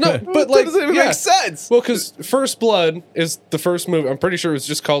 Well, no, but like, doesn't even yeah. make sense. Well, because First Blood is the first movie. I'm pretty sure it was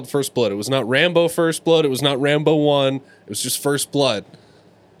just called First Blood. It was not Rambo First Blood. It was not Rambo 1. It was just First Blood.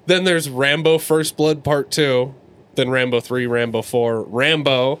 Then there's Rambo First Blood Part 2. Then Rambo 3, Rambo 4,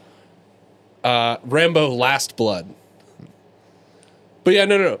 Rambo Last Blood. But yeah,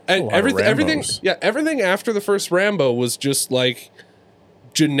 no. And lot of everything Rambos. after the first Rambo was just like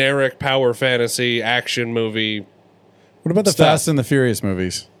generic power fantasy action movie. What about the Stuff. Fast and the Furious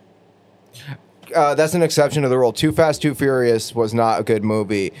movies? that's an exception to the rule. Too Fast, Too Furious was not a good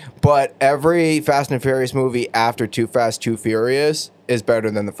movie, but every Fast and Furious movie after Too Fast, Too Furious is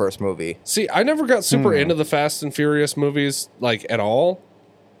better than the first movie. See, I never got super into the Fast and Furious movies, like, at all.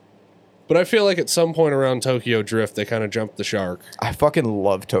 But I feel like at some point around Tokyo Drift, they kind of jumped the shark. I fucking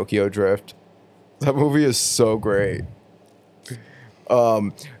love Tokyo Drift. That movie is so great.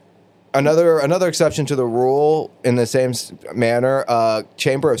 Another exception to the rule in the same manner,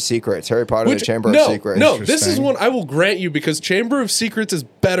 Chamber of Secrets, Harry Potter and the Chamber of Secrets. No, this is one I will grant you because Chamber of Secrets is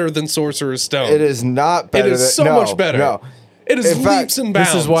better than Sorcerer's Stone. It is not better. It is so much better. No. It is In fact, leaps and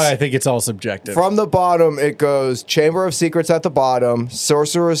bounds. This is why I think it's all subjective. From the bottom, it goes Chamber of Secrets at the bottom,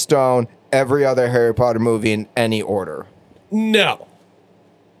 Sorcerer's Stone, every other Harry Potter movie in any order. No.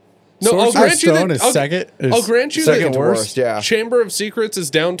 No, Sorcerer's I'll grant you Stone that. is second. I'll grant you second that worst. Yeah. Chamber of Secrets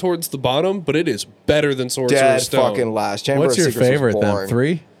is down towards the bottom, but it is better than Sorcerer's Dead Stone. fucking last. Chamber What's of your Secrets favorite was then? boring.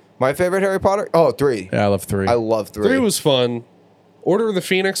 3? My favorite Harry Potter? Oh, 3. Yeah, I love 3. I love 3. 3 was fun. Order of the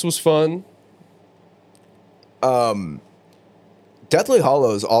Phoenix was fun. Deathly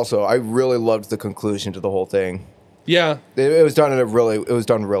Hallows also. I really loved the conclusion to the whole thing. Yeah, It was done really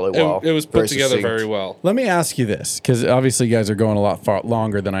well. it was put Very together succinct. very well. Let me ask you this, because obviously you guys are going a lot far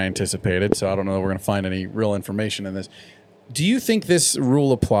longer than I anticipated, so I don't know that we're going to find any real information in this. Do you think this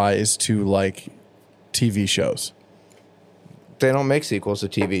rule applies to, like, TV shows? They don't make sequels to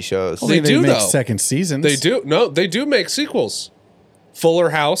TV shows. They do, make though. second seasons. They do. No, they do make sequels.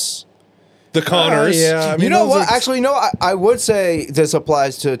 Fuller House, The Connors. yeah. I mean, You know those what? are- Actually, no. I would say this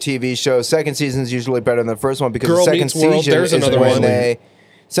applies to TV shows. Second season is usually better than the first one because Girl the second Meets World, season there's is another when one. they.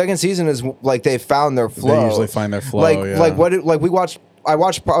 Second season is like they found their flow. usually find their flow, Like yeah. like what? Like we watched.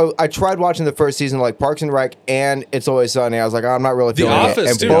 I tried watching the first season, like Parks and Rec and It's Always Sunny. I was like, I'm not really The feeling it. Office,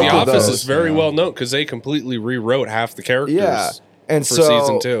 And dude. both The of Office those- is very well known because they completely rewrote half the characters. Yeah. And for so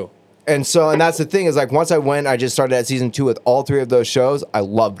season 2. And that's the thing is like once I just started at season 2 with all 3 of those shows. I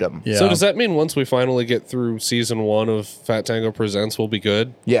loved them. Yeah. So does that mean once we finally get through season 1 of Fat Tango Presents, we'll be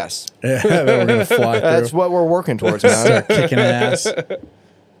good? Yes, Yeah, then we're going to fly that's through. what we're working towards, man. Start kicking ass.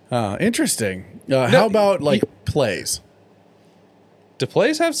 Interesting. How about, like, plays? Do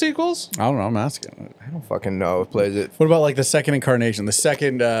plays have sequels? I don't know. I'm asking. I don't fucking know. Who plays it? What about, like, the second incarnation? The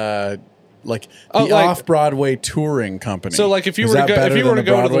second, like, Oh, the like- off-Broadway touring company. So, like, if you Is were to that go, better if you than were to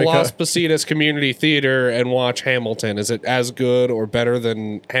go to the Broadway Las cut? Positas Community Theater and watch Hamilton, is it as good or better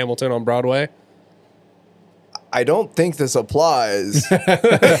than Hamilton on Broadway? I don't think this applies.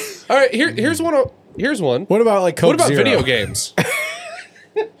 All right, here's one. Here's one. What about, like, Coke What about Zero? video games?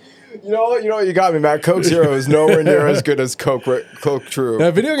 You know what? You got me, Matt. Coke Zero is nowhere near as good as Coke True.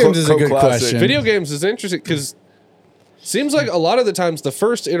 Yeah, video games is a good question. Video games is interesting because seems like a lot of the times the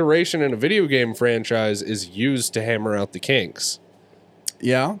first iteration in a video game franchise is used to hammer out the kinks.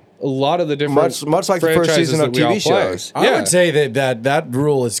 Yeah. A lot of the different Much like the first franchises season of that we all TV play. shows. I Yeah. would say that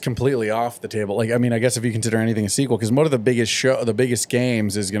rule is completely off the table. Like, I mean, I guess if you consider anything a sequel, because one of the biggest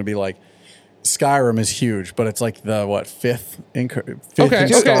games is going to be like Skyrim is huge, but it's like the fifth Okay,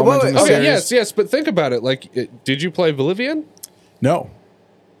 installment in the okay, series. yes, but think about it. Like, did you play Oblivion? No.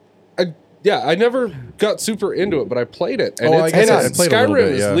 I never got super into it, but I played it. And Oh, I guess I played a little Skyrim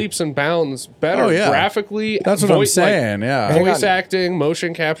bit, yeah. is leaps and bounds better Oh, yeah. graphically. That's what I'm saying, yeah. Hang Voice on. acting,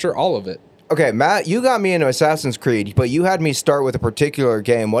 motion capture, all of it. Okay, Matt, you got me into Assassin's Creed, but you had me start with a particular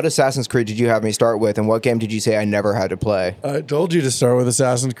game. What Assassin's Creed did you have me start with, and what game did you say I never had to play? I told you to start with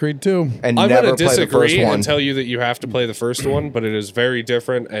Assassin's Creed 2. And I'm never going to play the first disagree one. and tell you that you have to play the first one, but it is very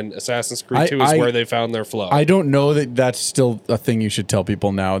different, and Assassin's Creed I- 2 is I- where they found their flow. I don't know that that's still a thing you should tell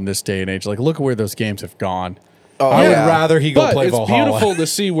people now in this day and age. Like, look at where those games have gone. I would yeah. rather he go but play it's Valhalla. beautiful to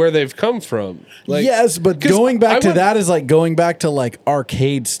see where they've come from. Like, yes, but 'cause going back I to went- that is like going back to like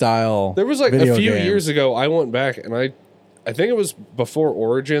arcade style. There was like a video few games. years ago, I went back and I think it was before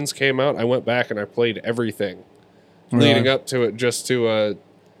Origins came out. I went back and I played everything leading up to it, just to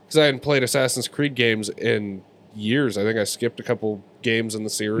because I hadn't played Assassin's Creed games in years. I think I skipped a couple games in the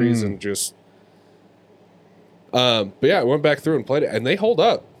series and just. But yeah, I went back through and played it, and they hold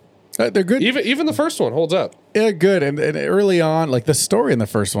up. They're good. Even the first one holds up. Yeah, good. And early on, like the story in the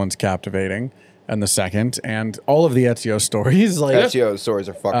first one's captivating, and the second, and all of the Ezio stories, like Ezio's stories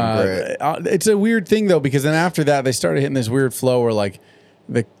are fucking great. it's a weird thing though, because then after that they started hitting this weird flow where like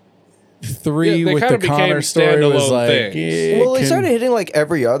the three Yeah, they with kinda the Connor became story was standalone like, things. eh, Well, they can- started hitting like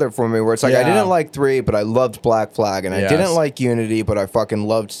every other for me, where it's like I Yeah. didn't like 3, but I loved Black Flag, and I Yes. didn't like Unity, but I fucking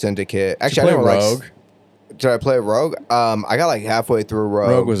loved Syndicate. Did Actually, you I play never Rogue. liked. Did I play Rogue? I got like halfway through Rogue.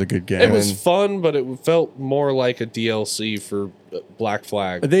 Rogue was a good game. It was fun, but it felt more like a DLC for Black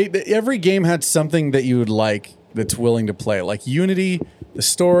Flag. Every game had something that you would like that's willing to play. Like Unity The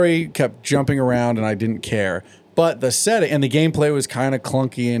story kept jumping around, and I didn't care. But the setting and the gameplay was kind of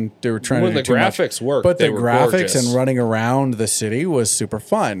clunky, and they were trying When to do the too much. graphics worked, But they the were graphics gorgeous. and running around the city was super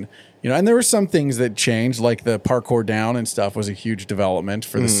fun. And there were some things that changed, like the parkour down and stuff was a huge development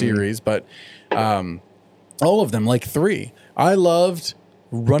for the series. But all of them, like 3, I loved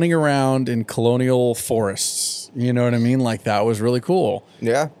running around in colonial forests. You know what I mean? Like that was really cool.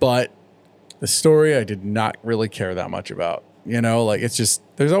 Yeah. But the story, I did not really care that much about. Like it's just,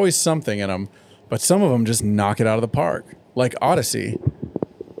 there's always something in them, but some of them just knock it out of the park. Like Odyssey.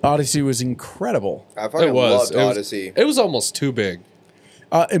 Odyssey was incredible. I fucking loved Odyssey. It was almost too big.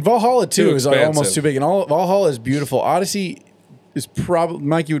 And Valhalla too Too is like almost expansive. too big. And Valhalla is beautiful. Odyssey is probably,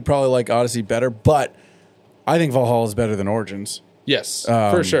 Mikey would probably like Odyssey better, but I think Valhalla is better than Origins. Yes,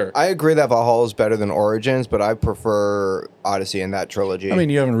 for sure. I agree that Valhalla is better than Origins, but I prefer Odyssey in that trilogy. I mean,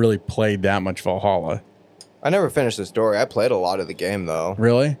 you haven't really played that much Valhalla. I never finished the story. I played a lot of the game though.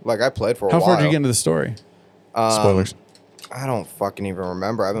 Really? Like I played for a How while. far did you get into the story? Spoilers. I don't fucking even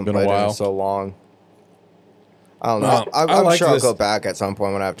remember. I haven't Been a played it while. in so long. I don't know. Well, I'm I like sure this- I'll go back at some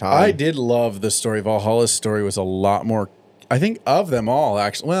point when I have time. I did love the story. Valhalla's story was a lot more, I think, of them all,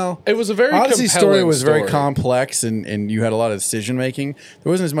 actually. Well, It was a very Odyssey's story compelling was very story. complex, and you had a lot of decision making. There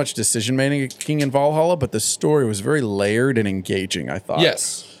wasn't as much decision making in Valhalla, but the story was very layered and engaging, I thought.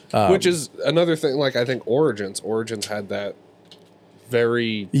 Yes, which is another thing. Like I think Origins had that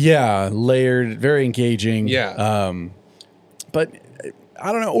very Yeah, layered, very engaging. yeah. But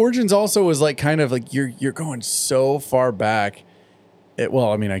I don't know. Origins also was like kind of like you're going so far back.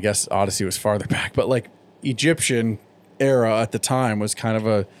 Well, I mean, I guess Odyssey was farther back, but like Egyptian era at the time was kind of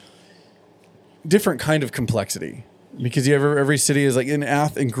a different kind of complexity because you have every city is like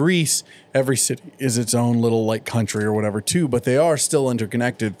in Greece, every city is its own little like country or whatever too, but they are still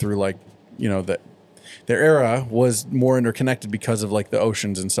interconnected through like that. Their era was more interconnected because of like the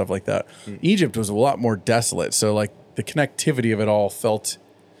oceans and stuff like that. Egypt was a lot more desolate, so like the connectivity of it all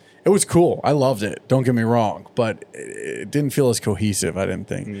it was cool. I loved it. Don't get me wrong, but it didn't feel as cohesive. I didn't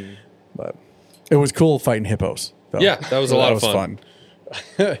think, but it was cool fighting hippos. Though. Yeah, that was a lot of fun.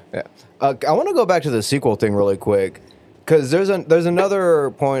 Yeah. I want to go back to the sequel thing really quick because there's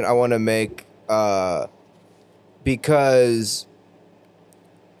another point I want to make because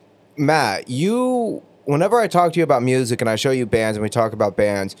Matt, whenever I talk to you about music and I show you bands and we talk about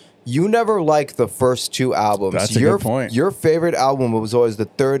bands, you never like the first 2 albums. That's a good point. Your favorite album was always the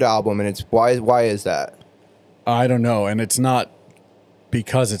 3rd album, and it's why is that? I don't know, and it's not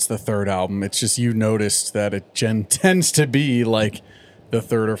because it's the 3rd album. It's just you noticed that it tends to be like the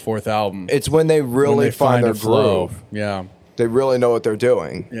 3rd or 4th album. It's when they really when they find their a flow. groove. Yeah. They really know what they're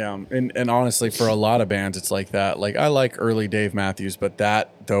doing. Yeah, and honestly, for a lot of bands, it's like that. Like I like early Dave Matthews, but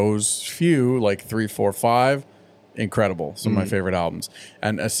those few, like 3, 4, 5, incredible. Some of my favorite albums.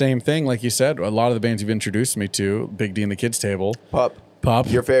 And same thing, like you said, a lot of the bands you've introduced me to, Big D and the Kids Table, Pup. Pup.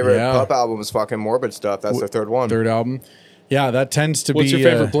 Your favorite yeah. Pup album is fucking Morbid Stuff. That's their 3rd one. 3rd album. Yeah, that tends to What's be.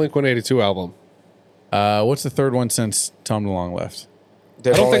 your favorite Blink 182 album? What's the 3rd one since Tom DeLonge left?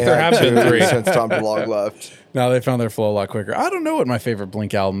 They've I don't only think there had have been 2 3. since Tom DeLonge left. No, they found their flow a lot quicker. I don't know what my favorite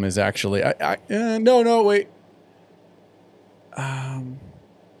Blink album is actually. No, wait. I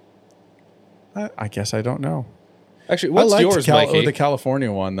guess I don't know. Actually, what's yours, Mikey? the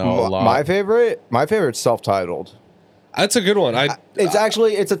California one though a lot. My favorite's self-titled. That's a good one.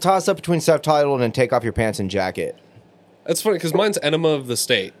 It's a toss-up between self-titled and Take Off Your Pants and Jacket. That's funny because mine's Enema of the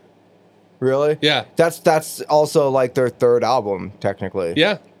State. Really? Yeah. That's also like their 3rd album, technically.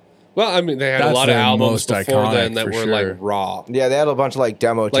 Yeah. Well, I mean, they had a That's lot of their albums most before iconic, then that for were sure. like raw, Yeah, they had a bunch of like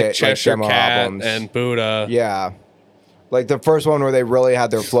demo like Cheshire demo Cat albums. and Buddha. Yeah. Like the first one where they really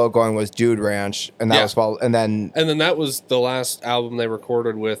had their flow going was Dude Ranch, and that Yeah. was followed, and then And then that was the last album they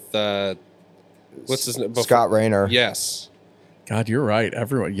recorded with what's his name? Before- Scott Rayner. Yes. God, you're right.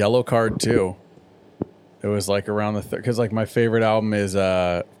 Everyone, Yellow Card too. It was like around the because like my favorite album is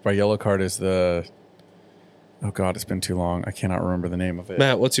by Yellow Card is the. Oh God, it's been too long. I cannot remember the name of it.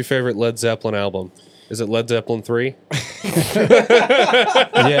 Matt, what's your favorite Led Zeppelin album? Is it Led Zeppelin 3?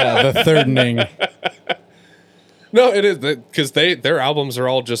 Yeah, the thirding. No, it is because their albums are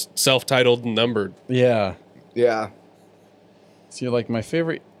all just self-titled and numbered. Yeah. Yeah. See, like my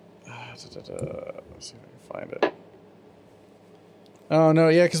favorite. Let's see if I can find it. Oh no,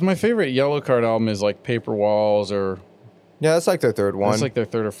 yeah, because my favorite Yellow Card album is like Paper Walls, or Yeah, that's like their 3rd one. it's like their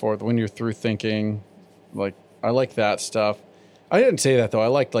 3rd or 4th. When You're Through Thinking, like I like that stuff. I didn't say that though. I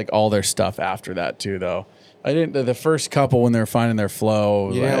liked like all their stuff after that too, though. I didn't. The first couple when they were finding their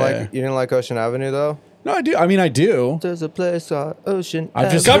flow. you didn't like Ocean Avenue though? No, I do. I mean, I do. There's a place on Ocean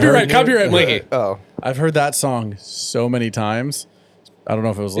I've just Avenue. heard- Copyright, Mikey. Oh. I've heard that song so many times. I don't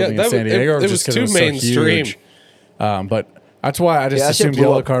know if it was Yeah, living in that San was- Diego or it just was because it was too so mainstream. huge. But that's why I just Yeah, that shit assumed blew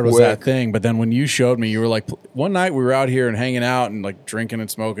Yellow up Card was that quick. thing. But then when you showed me, you were like, one night we were out here and hanging out and like drinking and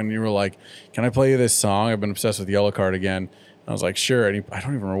smoking. And you were like, "Can I play you this song? I've been obsessed with Yellow Card again." And I was like, "Sure." And I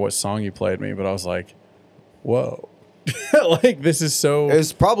don't even remember what song you played me, but I was like, "Whoa." Like this is so It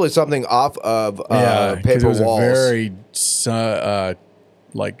was probably something off of 'cause Paper it was Walls. a very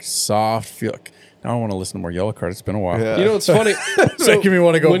like soft feel. Now I want to listen to more Yellow Card. It's been a while. Yeah. You know, it's funny. Making me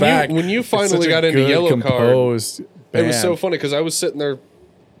want to go back. When you It's such finally a got into good, Yellow Card, composed it was so band. funny because I was sitting there,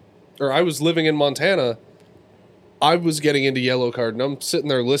 or I was living in Montana. I was getting into Yellow Card, and I'm sitting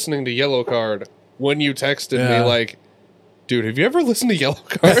there listening to Yellow Card when you texted me Yeah. like, "Dude, have you ever listened to Yellow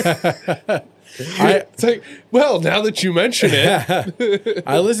Card?" It's like, well, now that you mention it,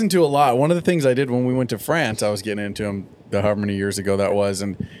 I listened to a lot. One of the things I did when we went to France, I was getting into them however many years ago that was.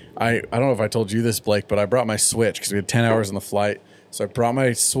 And I don't know if I told you this, Blake, but I brought my Switch because we had 10 hours on the flight. So I brought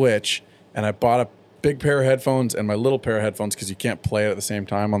my Switch and I bought a big pair of headphones and my little pair of headphones because you can't play it at the same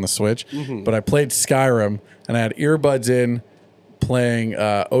time on the Switch. But I played Skyrim and I had earbuds in playing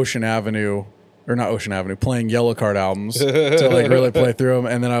Ocean Avenue. Or not Ocean Avenue, playing Yellow Card albums to like really play through them.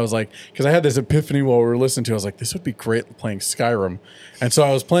 And then I was like, because I had this epiphany while we were listening to it, I was like, this would be great playing Skyrim. And so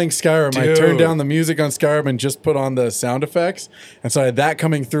I was playing Skyrim. I turned Dude. down the music on Skyrim and just put on the sound effects. And so I had that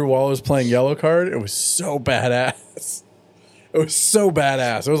coming through while I was playing Yellow Card. It was so badass. It was so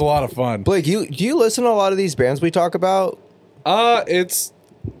badass. It was a lot of fun. Blake, do you listen to a lot of these bands we talk about? it's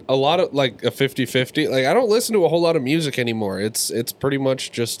a lot of like a 50-50. Like I don't listen to a whole lot of music anymore. It's pretty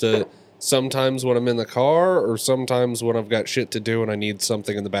much just sometimes when I'm in the car or sometimes when I've got shit to do and I need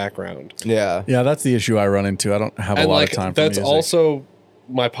something in the background. Yeah. Yeah, that's the issue I run into. I don't have a And lot like of time for that's music. also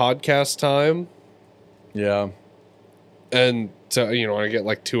my podcast time. Yeah. And so, I get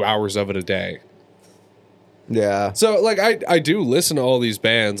like 2 hours of it a day. Yeah. So like I do listen to all these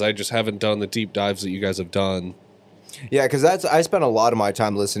bands. I just haven't done the deep dives that you guys have done. Yeah, because I spend a lot of my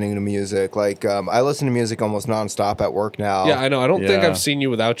time listening to music. Like, I listen to music almost nonstop at work now. Yeah, I know. I don't think Yeah. I've seen you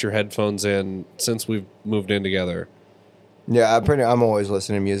without your headphones in since we've moved in together. Yeah, I'm always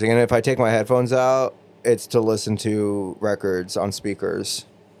listening to music. And if I take my headphones out, it's to listen to records on speakers.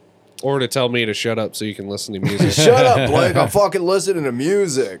 Or to tell me to shut up so you can listen to music. Shut up, Blake. I'm fucking listening to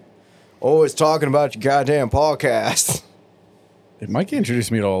music. Always talking about your goddamn podcast. Mikey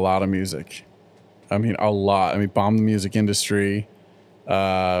introduced me to a lot of music. I mean, a lot. I mean, Bomb the Music Industry,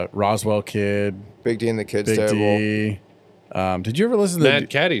 Roswell Kid, Big D and the Kids Big Table. D. Did you ever listen to Mad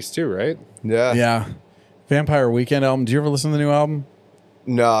Caddies too, right? Yeah. Yeah. Vampire Weekend album? Did you ever listen to the new album?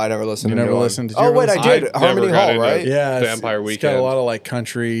 No, I never listened You to never the new listened? one. Did you Oh, ever wait, I listen? did. I Harmony never got Hall, into right? Yeah. Vampire It's Weekend. got a lot of like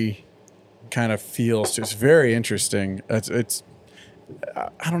country kind of feels to it. It's very interesting. It's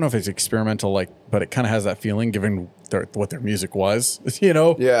I don't know if it's experimental, like, but it kind of has that feeling given what their music was,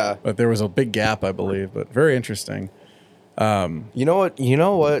 Yeah. But there was a big gap, I believe, but very interesting. You know what? You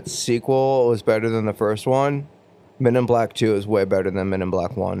know what sequel was better than the first one? Men in Black 2 is way better than Men in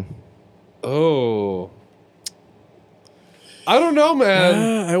Black 1. Oh. I don't know,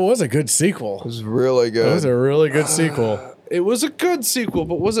 man. It was a good sequel. It was really It was good. a really good sequel. It was a good sequel,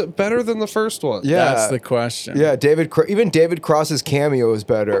 but was it better than the first one? Yeah. That's the question. Yeah, even David Cross's cameo is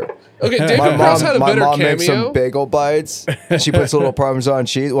better. Okay, David My Cross mom, had a my better mom cameo. makes some bagel bites. She puts a little Parmesan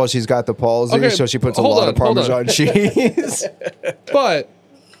cheese. Well, she's got the palsy, Okay, so she puts a hold lot on, of hold on. Parmesan cheese. But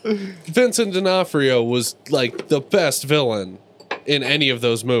Vincent D'Onofrio was like the best villain in any of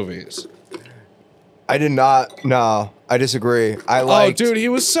those movies. I did not. No, I disagree. I Oh, liked. dude, he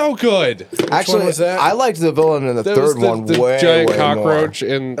was so good. actually, one was that? I liked the villain in the That was third one the way, giant way cockroach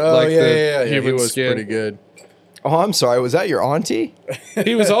in Oh, like yeah, the yeah. He human was skin. pretty good. more. Oh, I'm sorry. Was that your auntie?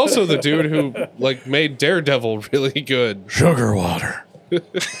 He was also the dude who like made Daredevil really good Sugar water.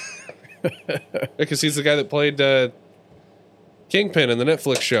 because he's the guy that played Kingpin in the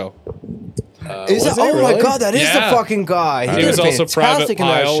Netflix show. Is was that, he oh my really? god, that is Yeah. the fucking guy. He did was also Private fantastic in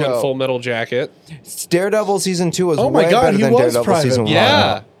that Pile in show. Full Metal Jacket. Daredevil season 2 was Oh my way God, better he than was Daredevil Private season 1.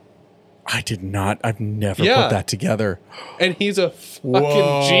 Yeah. I did not. I've never Yeah. put that together. And he's a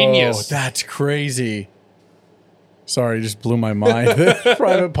fucking genius. That's crazy. Sorry, it just blew my mind.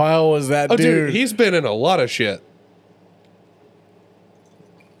 Private Pile was that Oh, dude. dude, he's been in a lot of shit.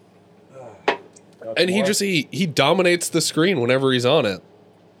 And he dominates the screen whenever he's on it.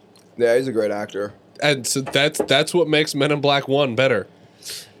 Yeah, he's a great actor. And so that's what makes Men in Black 1 better.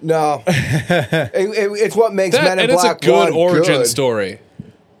 No, it's what makes Men in and it's a Black good 1 origin good. story.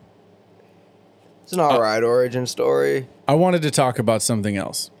 It's an alright origin story. I wanted to talk about something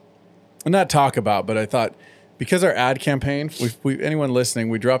else. Not talk about, but I thought because our ad campaign, anyone listening,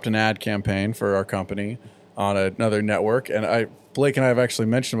 we dropped an ad campaign for our company on another network, and Blake and I have actually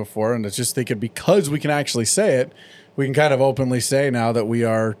mentioned it before, and it's just thinking because we can actually say it, we can kind of openly say now that we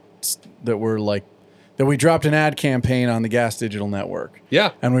dropped an ad campaign on the Gas Digital Network.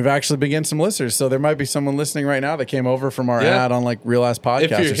 Yeah. And we've actually been getting some listeners. So there might be someone listening right now that came over from our ad on like Real Ass Podcast. If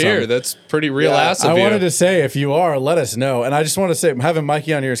you're or something. here, that's pretty real ass of I you. wanted to say, if you are, let us know. And I just want to say, having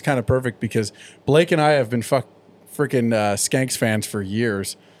Mikey on here is kind of perfect because Blake and I have been freaking Skanks fans for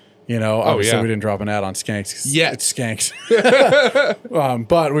years. You know, obviously we didn't drop an ad on Skanks. Yet. It's Skanks.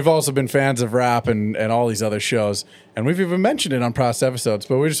 But we've also been fans of rap and all these other shows. And we've even mentioned it on past episodes.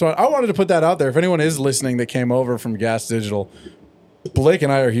 But I wanted to put that out there. If anyone is listening that came over from Gas Digital, Blake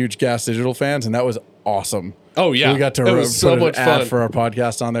and I are huge Gas Digital fans, and that was awesome. Oh, yeah. We got to It was put so an much ad fun. for our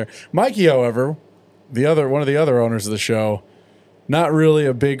podcast on there. Mikey, however, one of the other owners of the show, not really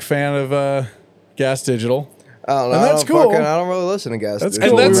a big fan of Gas Digital. I don't know. And that's cool. I don't really listen to Gas. That's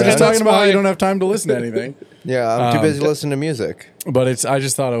Digital, cool. We were that's- just and talking that's about how why- you don't have time to listen to anything. Yeah, I'm too busy listening to music. But I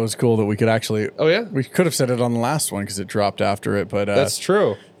just thought it was cool that we could actually. Oh, yeah? We could have said it on the last one because it dropped after it. But That's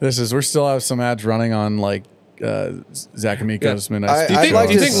true. we still have some ads running on like Zach Amico's Midnight. Do you I'd think, like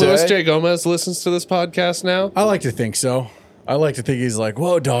do you to think say- Luis J. Gomez listens to this podcast now? I like to think so. I like to think he's like,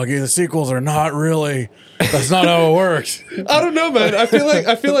 whoa, doggy, the sequels are not really. That's not how it works. I don't know, man. I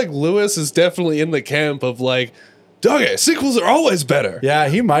feel like Luis is definitely in the camp of like, doggy, sequels are always better. Yeah,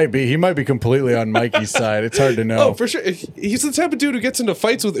 he might be. He might be completely on Mikey's side. It's hard to know. Oh, for sure. He's the type of dude who gets into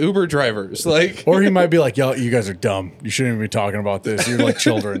fights with Uber drivers. Like, Or he might be like, yo, you guys are dumb. You shouldn't even be talking about this. You're like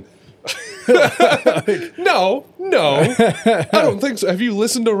children. no, I don't think so. Have you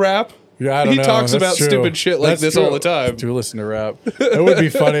listened to rap? Yeah, I don't He know. talks That's about true. stupid shit like That's this true. all the time. Do listen to rap. It would be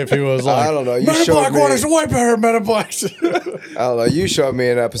funny if he was like, I don't know. You Men in showed Black me- One is way better than Men in Black. I don't know. You showed me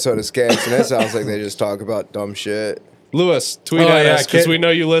an episode of Skanks, and it sounds like they just talk about dumb shit. Luis, tweet Oh, at yeah, us because kid- we know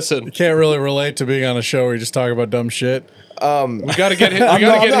you listen. Can't really relate to being on a show where you just talk about dumb shit. We got to get his, I'm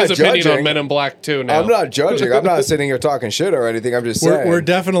not his opinion judging. on Men in Black 2 now. I'm not judging. I'm not sitting here talking shit or anything. I'm just saying. We're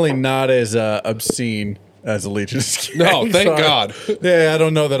definitely not as obscene as Allegiance. No, thank Sorry. God. Yeah, I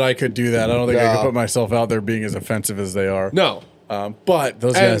don't know that I could do that. I don't think I No. could put myself out there being as offensive as they are. No. But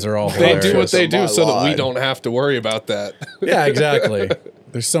those And guys are all they hilarious. do what they do My so that we line. don't have to worry about that. Yeah, exactly.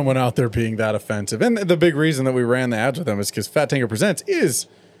 There's someone out there being that offensive. And the big reason that we ran the ads with them is because Fat Tango Presents is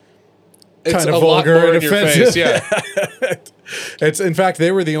It's kind of a lot vulgar more and in your offensive. face. Yeah. It's in fact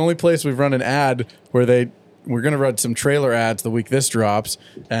they were the only place we've run an ad where we're going to run some trailer ads the week this drops,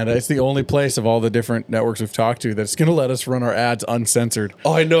 and it's the only place of all the different networks we've talked to that's going to let us run our ads uncensored.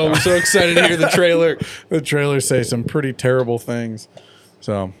 Oh, I know. I'm so excited to hear the trailer. The trailers say some pretty terrible things.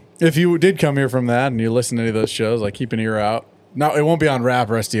 So if you did come here from that and you listen to any of those shows, like keep an ear out. No, it won't be on Rap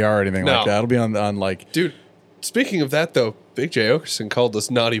or SDR or anything No. like that. It'll be on like. Dude, speaking of that, though, Big J. Okerson called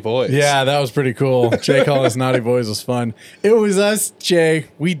us naughty boys. Yeah, that was pretty cool. Jay calling us naughty boys was fun. It was us, Jay.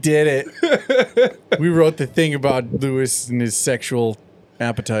 We did it. We wrote the thing about Lewis and his sexual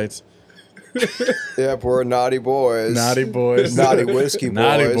appetites. Yep, we're naughty boys. Naughty boys. Naughty whiskey boys.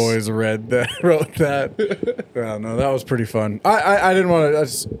 Naughty boys wrote that. Yeah, no, that was pretty fun. I didn't want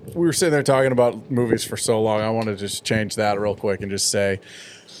to. We were sitting there talking about movies for so long. I wanted to just change that real quick and just say,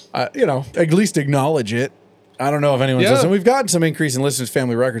 at least acknowledge it. I don't know if anyone's Yeah. listening. We've gotten some increase in listeners to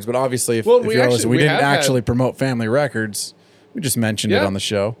Family Records, but obviously, if Well, we you're actually- listening, we we didn't have had- actually promote Family Records. We just mentioned it Yeah. on the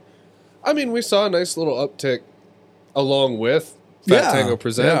show. I mean, we saw a nice little uptick along with Fat Yeah, Tango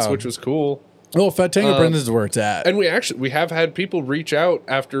Presents, yeah. which was cool. Well, Fat Tango Presents is where it's at. And we have had people reach out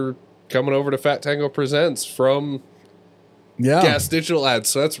after coming over to Fat Tango Presents from yeah. Gas Digital ads.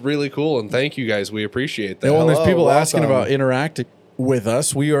 So that's really cool. And thank you guys. We appreciate that. Yeah, well, and there's Hello, people asking welcome. about interacting with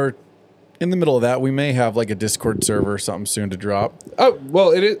us. We are in the middle of that. We may have like a Discord server or something soon to drop. Oh,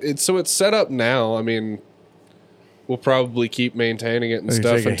 well, it's set up now. I mean, we'll probably keep maintaining it and Like,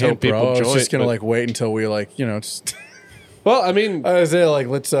 stuff take a until hint, bro. people I was join. just gonna but- like wait until we just. well, I mean, I was there like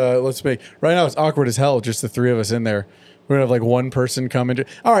let's make right now it's awkward as hell. Just the three of us in there. We're gonna have like one person come into.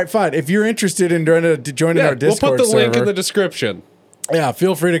 All right, fine. If you're interested in joining yeah, our Discord we'll put the link in server, the description. yeah,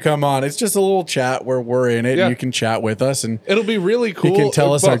 feel free to come on. It's just a little chat where we're in it. Yeah. And you can chat with us and. It'll be really cool. You can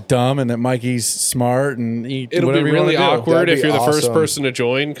tell us but our dumb and that Mikey's smart and It'll be whatever you wanna really do. awkward That'd if be you're the first awesome. person to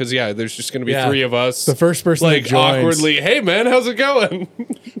join because there's just going to be Yeah. three of us. The first person that like joins- awkwardly, hey man, how's it going?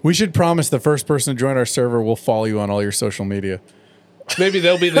 We should promise the first person to join our server will follow you on all your social media. Maybe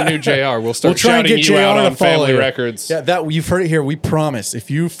they'll be the new JR. We'll start We'll try and shouting get you JR out to on follow Family you. Records. Yeah, that you've heard it here. We promise. If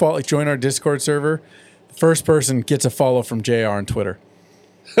you join our Discord server, the first person gets a follow from JR on Twitter.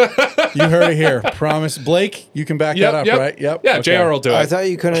 You heard it here. Promise. Blake, you can back that up, right? Yep. Yeah, Okay. JR will do I it. thought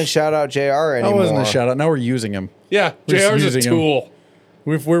you couldn't shout out JR That anymore. wasn't a shout out. Now we're using him. Yeah, We're just JR's a using him. tool.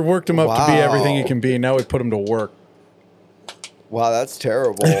 We've worked him up to be everything he Wow. can be, and now we put him to work. Wow, that's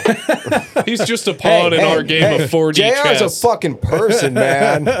terrible. He's just a pawn in our game of 4D JR's chess. a fucking person,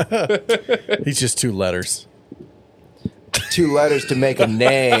 man. He's just 2 letters. 2 letters to make a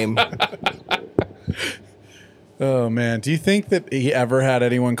name. Oh man, do you think that he ever had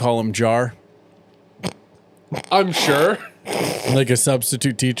anyone call him Jar, I'm sure. like a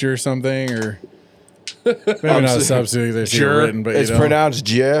substitute teacher or something, or maybe not a substitute? They see it Sure. written, but It's pronounced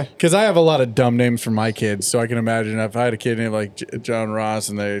J. because I have a lot of dumb names for my kids, so I can imagine if I had a kid named like John Ross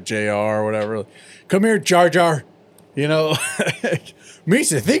and they JR or whatever, like, come here, Jar Jar. You know,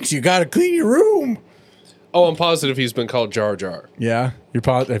 Misa thinks you got to clean your room. Oh, I'm positive he's been called Jar Jar. Yeah, you're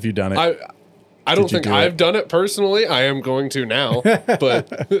positive. Have you done it? I don't Did you think do I've it? done it personally. I am going to now, but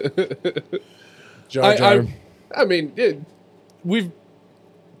Jar Jar. I mean, we've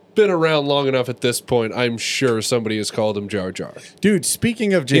been around long enough at this point. I'm sure somebody has called him Jar Jar. Dude,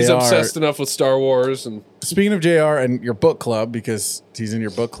 speaking of JR, He's obsessed enough with Star Wars, and speaking of JR and your book club, because he's in your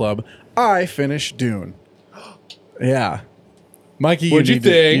book club, I finished Dune. Yeah. Mikey, What'd you you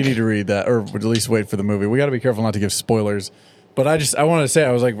think? need to read that, or at least wait for the movie. We got to be careful not to give spoilers. But I wanted to say,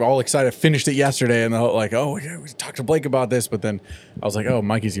 I was like all excited. I finished it yesterday, and the whole, like, oh, yeah, we talked to Blake about this. But then I was like, oh,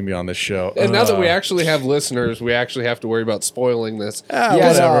 Mikey's gonna be on this show. and now that we actually have listeners, we actually have to worry about spoiling this. Yeah, Yeah,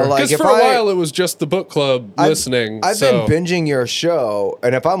 whatever. no, like, Because if for a I- while it was just the book club listening. I've so been binging your show,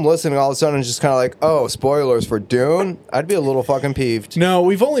 and if I'm listening all of a sudden and just kind of like, oh, spoilers for Dune, I'd be a little fucking peeved. No,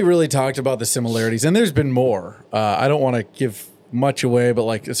 we've only really talked about the similarities, and there's been more. I don't want to give much away, but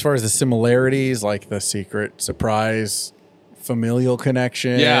like as far as the similarities, like the secret surprise, familial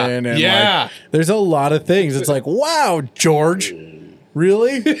connection, Yeah. and Yeah. like, there's a lot of things. It's like, wow, George,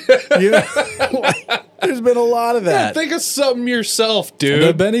 really? You know, there's been a lot of that. think of something yourself, The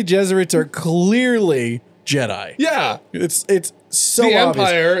dude. Bene Gesserits are clearly Jedi. Yeah. It's so The obvious.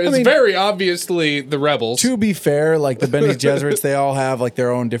 Empire is I mean, very obviously the rebels. to be fair, like the Bene Gesserits, they all have like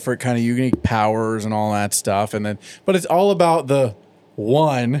their own different kind of unique powers and all that stuff. And then, but it's all about the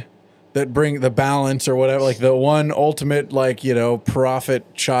one that bring the balance or whatever, like the one ultimate, like, you know,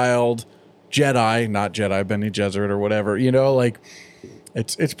 prophet child Jedi, not Jedi, Bene Gesserit or whatever, you know, like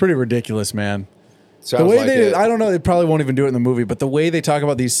it's pretty ridiculous, man. Sounds The way like they, it. I don't know, they probably won't even do it in the movie, but the way they talk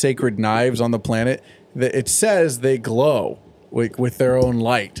about these sacred knives on the planet, that it says they glow with their own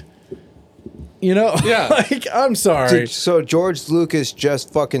light. You know, Yeah. like I'm sorry. So George Lucas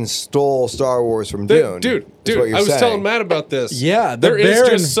just fucking stole Star Wars from Dune. Dude, is what you're I was saying. telling Matt about this. Yeah, the there is Baron-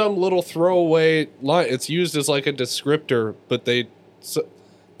 just some little throwaway line. It's used as like a descriptor, but they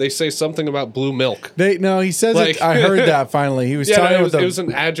say something about blue milk. He says Like- it. I heard that finally. He was Yeah, talking no, about it was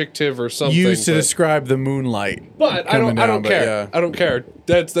an adjective or something. used to but- describe the moonlight. But I coming don't down, but care. yeah. I don't care.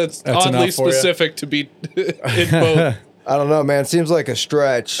 That's That's oddly enough for ya? specific to be in both. I don't know, man. Seems like a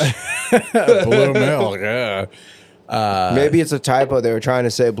stretch. Blue milk. Yeah, Maybe it's a typo. They were trying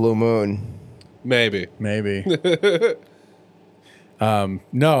to say Blue Moon. Maybe. maybe.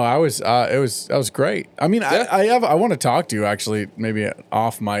 No, I was. That was great. I mean, Yeah. I want to talk to you actually, maybe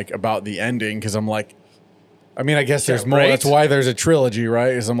off mic about the ending because I'm like, I mean, I guess there's more. right? That's why there's a trilogy,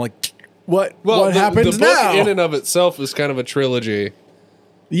 right? Is I'm like, what Well, happens the book now? in and of itself is kind of a trilogy.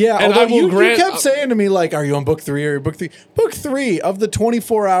 Yeah, And although I will you grant- kept saying to me, like, are you on book 3 or book 3? Book 3 of the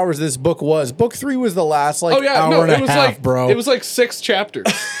 24 hours this book was. Book 3 was the last, like, Oh yeah, hour no, and it a was half, like bro. It was like 6 chapters.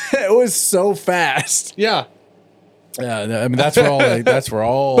 It was so fast. Yeah. Yeah, I mean, that's where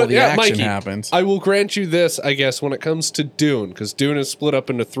all But the yeah, action Mikey, happens. I will grant you this, I guess, when it comes to Dune, because Dune is split up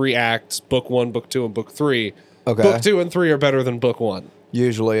into 3 acts: Book 1, Book 2, and Book 3. Okay. Book 2 and 3 are better than Book 1.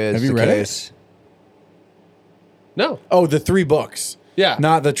 Usually is Have you the read it? case. No. Oh, the 3 books. Yeah.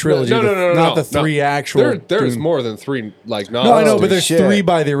 Not the trilogy. No. Not the 3 actual. There's Dune- more than 3 like No, I know, novels. but there's shit. 3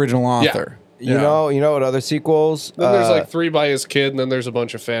 by the original author. You know what other sequels? Then there's like 3 by his kid, and then there's a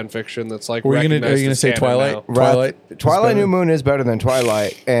bunch of fan fiction that's like. Are you recognized gonna as say canon Twilight? now. Twilight. Twilight New Moon is better than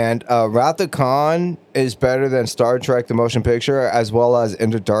Twilight, and Wrath of Khan is better than Star Trek: The Motion Picture, as well as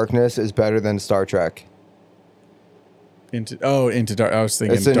Into Darkness is better than Star Trek. Into Dark. I was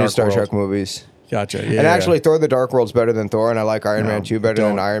thinking It's the Dark new Star World. Trek movies. Gotcha. Yeah, And yeah. actually, Thor: The Dark World's better than Thor, and I like Iron Man 2 better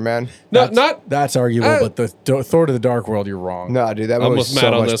don't. than Iron Man. No, not That's arguable, but the Thor to the Dark World, you're wrong. No, dude, that I'm movie's with so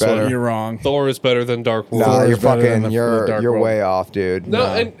Matt on much this one. better. You're wrong. Thor is better than Dark World. Nah, Thor you're is better than fucking, the you're Dark you're World. way off, dude. No,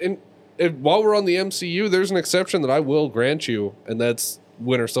 and while we're on the MCU, there's an exception that I will grant you, and that's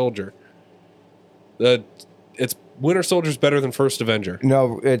Winter Soldier. It's Winter Soldier's better than First Avenger.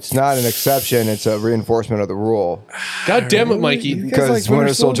 No, it's not an exception. It's a reinforcement of the rule. God damn it, Mikey! You guys Because like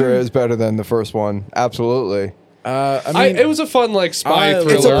Winter Soldier is better than the first one. Absolutely. I mean, it was a fun like spy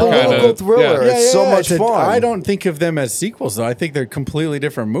thriller. It's a political kinda. thriller. Yeah. It's so much fun. I don't think of them as sequels, though. I think they're completely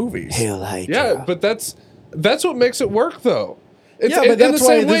different movies. Yeah, but that's what makes it work, though. It's, Yeah, but in that's the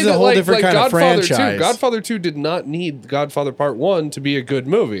why same this way is a that, whole different kind of Godfather franchise. 2, Godfather 2 did not need Godfather Part 1 to be a good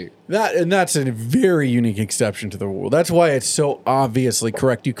movie. That's a very unique exception to the rule. That's why it's so obviously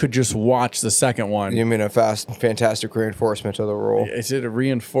correct. You could just watch the second one. You mean a fantastic reinforcement of the rule? Is it a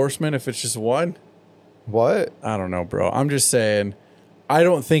reinforcement if it's just one? What? I don't know, bro. I'm just saying. I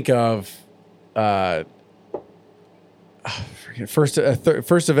don't think of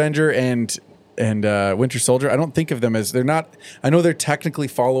first Avenger and Winter Soldier. I don't think of them as they're not. I know they're technically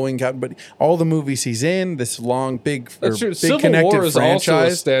following, but all the movies he's in, this long, big, That's true. big Civil connected War is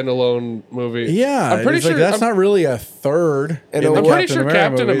franchise. also a standalone movie. Yeah, I'm pretty it's sure like that's not really a third. And in the I'm pretty sure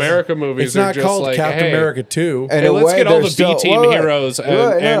Captain movies. America movies It's are not just called like, Captain hey, America 2. And Hey, in a let's way, get all they're the still- B-team wait, wait. heroes and,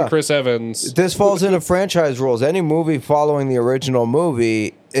 Right, yeah. and Chris Evans. This falls into franchise rules. Any movie following the original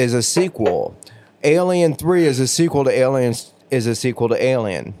movie is a sequel. Alien 3 is a sequel to Aliens. Is a sequel to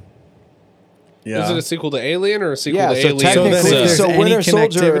Alien. Yeah. Is it a sequel to Alien or a sequel Yeah, to so Alien? technically, So then if so there's Winter any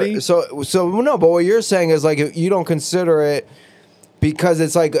Soldier. connectivity- So no, but what you're saying is like if you don't consider it because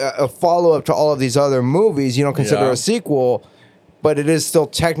it's like a follow up to all of these other movies. You don't consider Yeah. a sequel, but it is still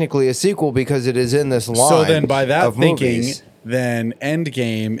technically a sequel because it is in this line. So then, by that of thinking, movies. then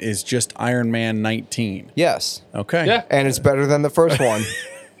Endgame is just Iron Man 19. Yes, Okay. Yeah. and it's better than the first one.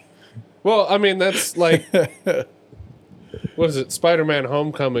 Well, I mean, that's like, what is it? Spider-Man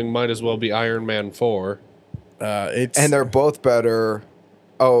Homecoming might as well be Iron Man 4. It's And they're both better.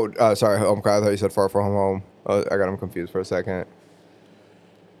 Oh, sorry, I thought you said Far From Home. Oh, I got them confused for a second.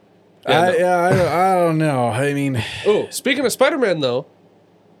 Yeah, I don't know. I mean, Oh, speaking of Spider-Man, though,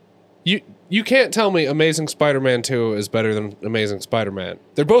 you can't tell me Amazing Spider-Man 2 is better than Amazing Spider-Man.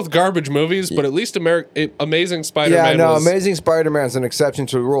 They're both garbage movies, but at least Amazing Spider-Man was... Amazing Spider-Man is an exception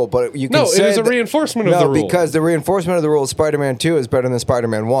to the rule, but you can No, say it is a that- reinforcement of the rule. because the reinforcement of the rule is Spider-Man 2 is better than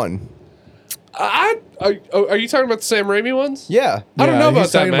Spider-Man 1. Are you talking about the Sam Raimi ones? Yeah. I don't know about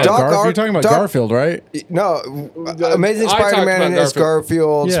he's that, talking man. about Doc You're talking about Doc- Garfield, right? No, Amazing I talked Spider-Man about is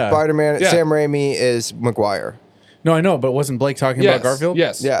Garfield. Yeah. Spider-Man, Yeah. Sam Raimi is Maguire. No, I know, but wasn't Blake talking about Garfield?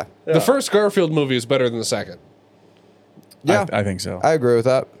 Yes. Yeah. The first Garfield movie is better than the second. Yeah, I think so. I agree with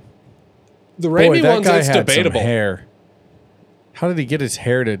that. The Boy, Raimi that ones, guy it's had debatable. some hair. How did he get his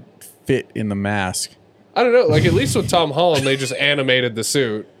hair to fit in the mask? I don't know. Like, at least with Tom Holland, they just animated the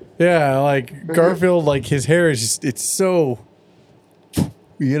suit. Yeah, like Garfield, like his hair is just, it's so,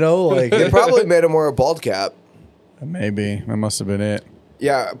 like, They probably made him wear a bald cap. maybe. That must have been it.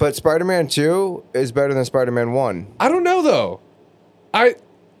 Yeah, but Spider-Man 2 is better than Spider-Man 1. I don't know, though.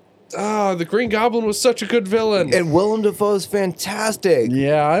 The Green Goblin was such a good villain. And Willem Dafoe's fantastic.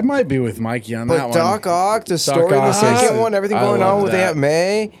 Yeah, I might be with Mikey on that But one. Doc Ock, the story of the Ock second is- one, everything I going love on with that. Aunt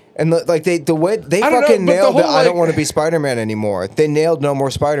May, and the way they I don't know, fucking but the nailed it. whole, I don't like- want to be Spider-Man anymore. They nailed no more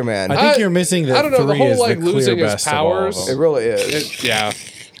Spider-Man. I think you're missing that I don't know, the 3 whole, is like, the clear losing his best of all of powers. them. It really is. Yeah.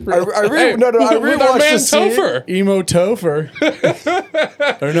 I really, Hey, I with our rewatched man the scene. Topher. Emo Topher.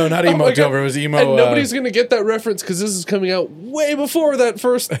 Or no, not Emo my God. Topher. It was Emo. And nobody's going to get that reference because this is coming out way before that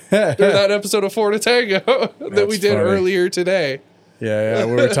first, or that episode of Four to Tango that we That's did funny. earlier today. Yeah,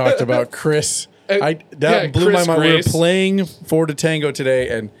 we were talking about Chris. That yeah, blew my Chris mind. We were Grace. playing Four to Tango today,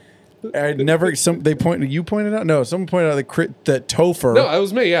 and I never. You pointed out. No, someone pointed out that Topher No, that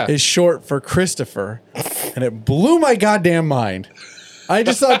was me, yeah. is short for Christopher, and it blew my goddamn mind. I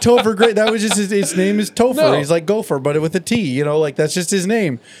just thought Topher great. That was just his name is Topher. No. He's like Gopher, but with a T. Like that's just his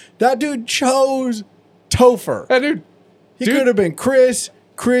name. That dude chose Topher. Hey, dude, He could have been Chris,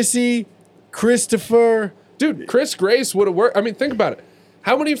 Chrissy, Christopher. Chris Grace would have worked. I mean, think about it.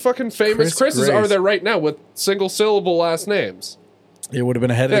 How many fucking famous Chris Chris's Grace. are there right now with single syllable last names? It would have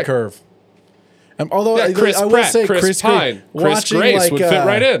been ahead of Yeah. the curve. Although Yeah, Chris I will Pratt, say Chris Pine, Chris watching, Grace would fit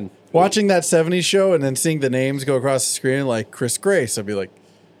right in. Watching that 70s show and then seeing the names go across the screen like Chris Grace, I'd be like,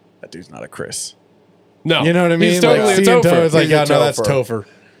 that dude's not a Chris. No. You know what I mean? He's totally a seeing Topher. it's like, He's a yeah, no, that's Topher. Topher.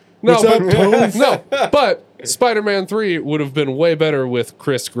 No, What's up, Toph? no, but Spider-Man 3 would have been way better with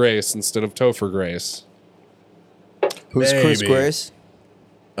Chris Grace instead of Topher Grace. Who's Chris Maybe. Grace?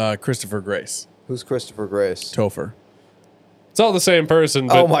 Christopher Grace. Who's Christopher Grace? Topher. It's all the same person,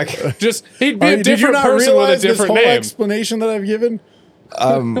 but Oh my God. just he'd be a Did you different not person with a realize this different whole name. explanation that I've given?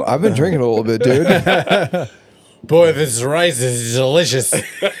 I've been drinking a little bit, dude. Boy, this rice is delicious.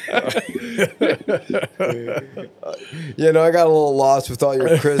 You know, I got a little lost with all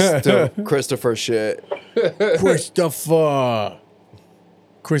your Christopher shit.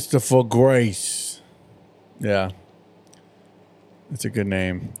 Christopher Grace. Yeah. That's a good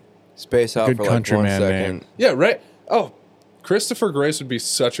name. Space out Good for like country 1 man second. name. Yeah, right. Oh, Christopher Grace would be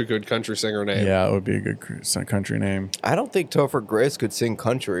such a good country singer name. Yeah, it would be a good country name. I don't think Topher Grace could sing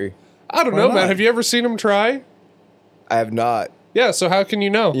country. I don't Why know, not? man. Have you ever seen him try? I have not. Yeah, so how can you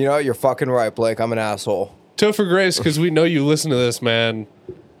know? You know, you're fucking right, Blake. I'm an asshole. Topher Grace, because we know you listen to this, man.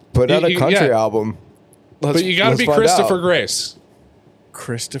 Put out a country yeah. album. But you got to let's be find Christopher out. Grace.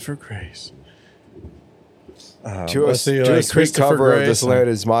 Christopher Grace. Do a, Let's see, do like a sweet Christopher cover of Grace This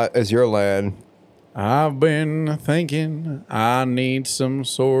Land is Your Land. I've been thinking I need some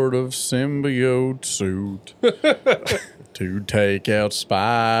sort of symbiote suit to take out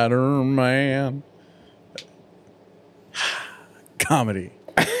Spider-Man. Comedy.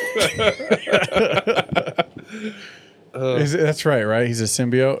 That's right? He's a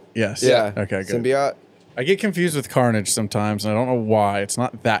symbiote? Yes. Yeah. Okay, good. Symbiote. I get confused with Carnage sometimes, and I don't know why. It's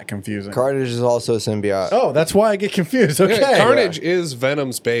not that confusing. Carnage is also a symbiote. Oh, that's why I get confused. Okay. Yeah, Carnage is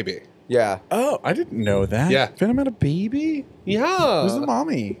Venom's baby. Yeah. Oh, I didn't know that. Yeah. Venom had a baby? Yeah. Who's the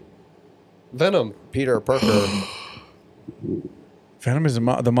mommy? Venom. Peter Parker. Venom is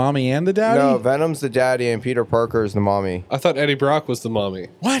the mommy and the daddy? No, Venom's the daddy and Peter Parker is the mommy. I thought Eddie Brock was the mommy.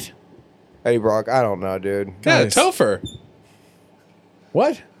 What? Eddie Brock, I don't know, dude. Yeah, Guys. Topher.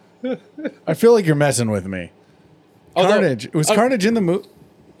 What? I feel like you're messing with me. Although- Carnage. Was Carnage in the movie?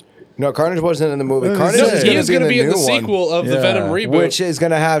 No, Carnage wasn't in the movie. No, Carnage no, is he is going to be in the new one, sequel of the Yeah. Venom reboot, which is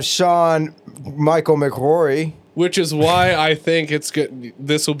going to have Michael McRory. which is why I think it's good.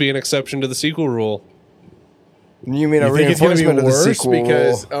 This will be an exception to the sequel rule. You mean a You think it's going to be reinforcement of the worse sequel?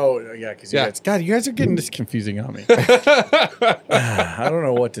 because yeah, because Yeah. God, you guys are getting this confusing on me. I don't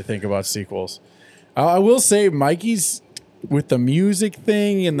know what to think about sequels. I will say Mikey's with the music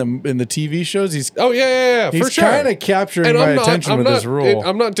thing in the TV shows. He's Oh yeah, for he's sure. kind of capturing And my attention with this rule.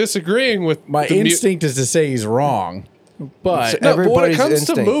 I'm not disagreeing with My the instinct is to say he's wrong, but No, but when it Everybody's comes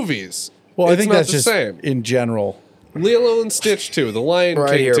instinct. to movies, well, I it's think not that's the just same. in general. Lilo and Stitch 2, The Lion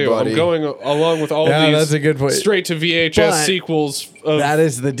Right King here, 2. buddy. I'm going along with all Yeah, these that's a good point. straight to VHS But sequels of That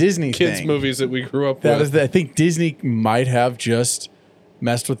is the Disney kids thing. movies that we grew up That with. is I think Disney might have just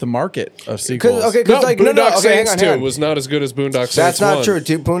messed with the market of sequels. Okay, no, because like Boondock no, okay, hang Saints on, 2 hang on. was not as good as Boondock Saints That's not 1. true.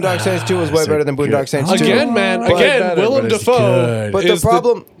 Boondock Saints 2 was way It's better than good. Boondock Saints 2. Again, man, But- again, better, Willem but it's Dafoe good. But the is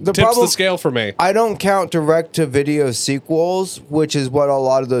problem- tips the scale for me. I don't count direct-to-video sequels, which is what a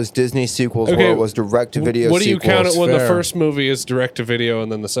lot of those Disney sequels Okay, were, was direct-to-video What do you sequels. count it when the Fair. first movie is direct to video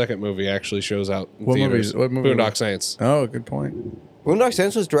and then the second movie actually shows out in What theaters? movies- what movie? Boondock Saints. Oh, good point. Boondock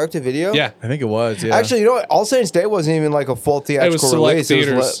Saints was direct-to-video? Yeah. I think it was. Yeah. Actually, you know what? All Saints Day wasn't even like a full theatrical select release.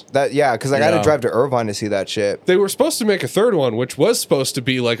 theaters. Because I got Yeah. to drive to Irvine to see that shit. They were supposed to make a third one, which was supposed to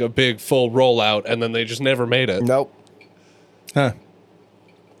be like a big full rollout, and then they just never made it. Nope. Huh.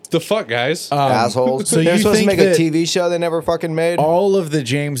 The fuck, guys? Assholes. so They were you supposed to think make a that TV show they never fucking made. all of the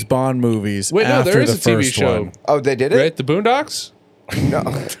James Bond movies. Wait, no, after there is the a TV first show. one. Oh, they did it? Right? The Boondocks? No.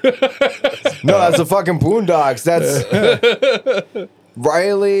 No, that's the fucking Boondocks. That's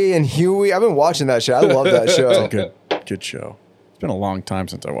Riley and Huey. I've been watching that shit. I love that show. Good show. It's been a long time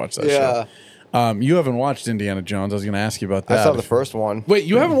since I watched that Yeah. show. You haven't watched Indiana Jones. I was going to ask you about that. I saw the first one. Wait,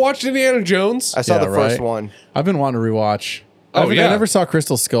 you haven't watched Indiana Jones? I saw Yeah, the first right? one. I've been wanting to rewatch. Oh, I yeah. never saw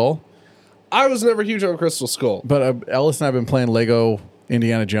Crystal Skull, I was never huge on Crystal Skull. but Ellis and I have been playing Lego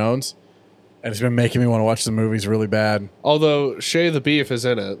Indiana Jones, and it's been making me want to watch the movies really bad. Although Shay the Beef is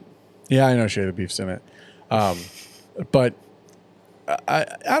in it. Yeah, I know Shea the Beef's in it. But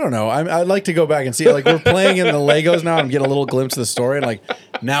I don't know. I'd like to go back and see it. Like, we're playing in the Legos now. I'm getting a little glimpse of the story. And, like,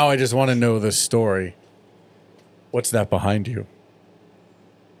 now I just want to know the story. What's that behind you?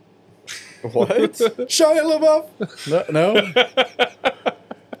 What? Shia LaBeouf? No?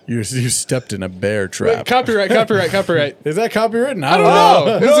 You stepped in a bear trap. Copyright. Is that copywritten? I I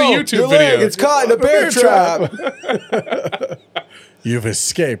don't know. It's a YouTube your video. leg, it's caught in a bear trap. You've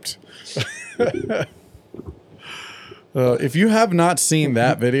escaped. If you have not seen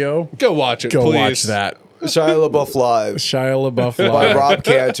that video, Go watch it, go please. watch that. Shia LaBeouf Live Shia LaBeouf by live. Rob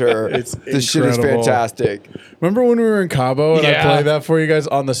Cantor. It's This shit is incredible. fantastic. Remember when we were in Cabo and I Yeah. played that for you guys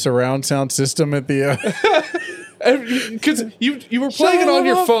on the surround sound system at the Because you were playing it on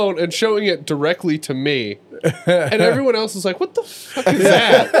your phone and showing it directly to me, and everyone else is like, "What the fuck is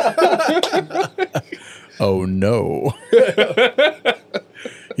that?" Oh no.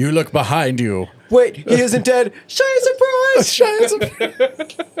 You look behind you. Wait, he isn't dead. Shia surprise.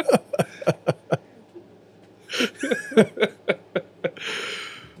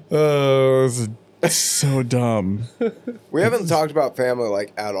 Oh, this is so dumb. We haven't talked about family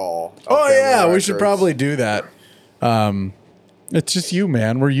like at all. Oh Family yeah, we should Records. probably do that. It's just you,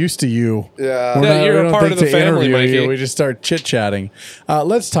 man. We're used to you. Yeah. We're Yeah, you're we a don't part think of the to family, interview you. Mikey. We just start chit-chatting.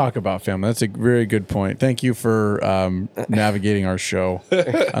 Let's talk about family. That's a very good point. Thank you for navigating our show.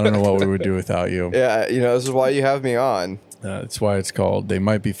 I don't know what we would do without you. Yeah, this is why you have me on. That's why it's called They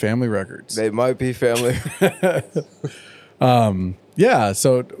Might Be Family Records. They might be family. Yeah,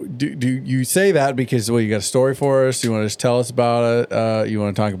 so do you say that because, you got a story for us? You want to just tell us about it? You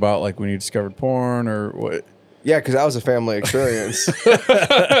want to talk about, like, when you discovered porn or what? Yeah, because that was a family experience.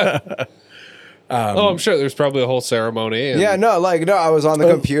 I'm sure there's probably a whole ceremony. And Yeah, no, I was on the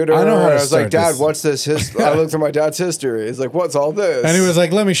computer. I know how and to I was like, start Dad, this." what's this? I looked through my dad's history. He's like, what's all this? And he was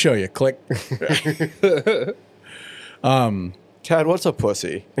like, let me show you. Click. Dad, what's a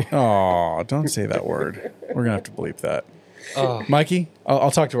pussy? Oh, don't say that word. We're going to have to bleep that. Mikey,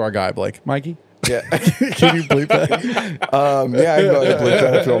 I'll talk to our guy, Blake. Mikey, Yeah. can you bleep that? Yeah, I can go ahead and bleep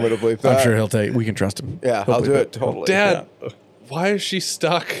that if you want me to bleep that. I'm sure he'll take. We can trust him. Yeah, He'll I'll bleep do it totally. Dad, why is she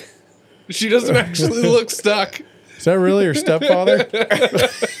stuck? She doesn't actually look stuck. Is that really your stepfather?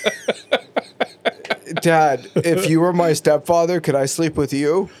 Dad, if you were my stepfather, could I sleep with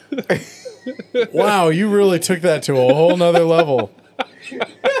you? Wow, you really took that to a whole nother level.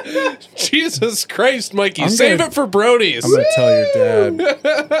 Jesus Christ, Mikey, I'm save gonna- it for Brody's. I'm going to tell your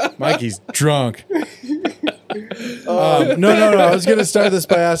dad. Mikey's drunk. No. I was going to start this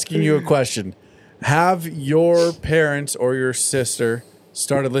by asking you a question. Have your parents or your sister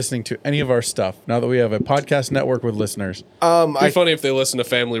started listening to any of our stuff now that we have a podcast network with listeners? It'd be funny if they listen to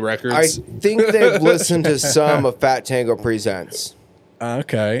Family I Records. think they've listened to some of Fat Tango Presents.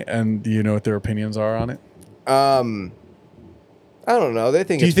 Okay. And do you know what their opinions are on it? I don't know. They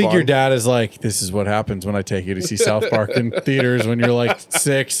think Do you it's think fun. your dad is like, this is what happens when I take you to see South Park in theaters when you're like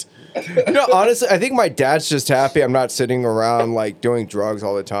 6? No, honestly, I think my dad's just happy I'm not sitting around like doing drugs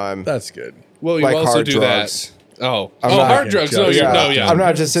all the time. That's good. Well, you like also hard do drugs. that. Oh, I'm not- hard drugs. No, Yeah. I'm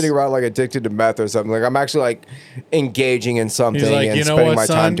not just sitting around like addicted to meth or something. Like I'm actually like engaging in something like, and "You know spending what, my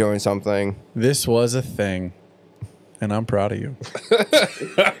son? time doing something. This was a thing. And I'm proud of you.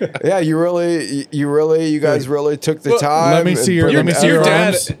 Yeah, you guys really took the Well, time. Let me see your, and let me see your your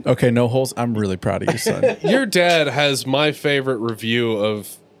dad- arms. Okay, no holes. I'm really proud of you, son. Your dad has my favorite review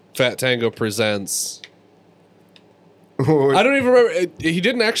of Fat Tango Presents. I don't even remember. He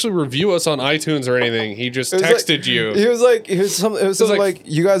didn't actually review us on iTunes or anything. He just It was texted like- you. It was something like- like,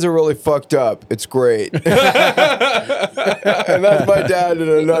 you guys are really fucked up. It's great. And that's my dad in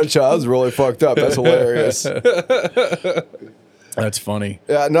a nutshell. I was really fucked up. That's hilarious. That's funny.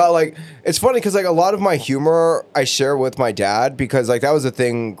 Yeah, no, like it's funny because like a lot of my humor I share with my dad because like that was the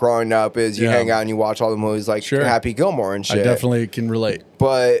thing growing up is you Yeah. hang out and you watch all the movies like Sure. Happy Gilmore and I shit. definitely can relate.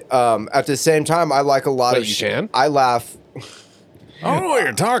 But at the same time, I like a lot Wait, of you shit. can? I laugh. I don't know what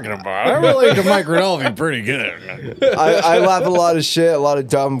you're talking about. I relate to Mike Rodolphe pretty good. I laugh a lot of shit, a lot of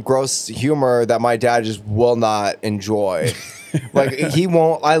dumb, gross humor that my dad just will not enjoy. Like he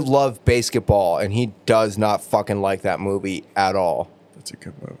won't. I love basketball, and he does not fucking like that movie at all. That's a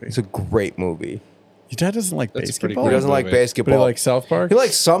good movie. It's a great movie. Your dad doesn't like That's a pretty basketball? He great doesn't like movie. But basketball. he likes South Park? He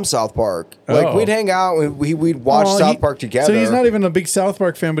likes some South Park. Like Oh. we'd hang out, and we'd watch Oh, South Park together. So he's not even a big South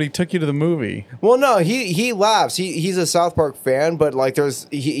Park fan, but he took you to the movie. Well, no, he laughs. He's a South Park fan, but like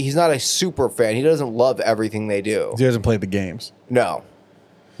he's not a super fan. He doesn't love everything they do. He hasn't played the games. No,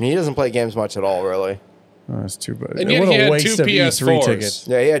 he doesn't play games much at all, really. Oh, that's too bad. And yet what he a had waste two of E3 PS4s. tickets.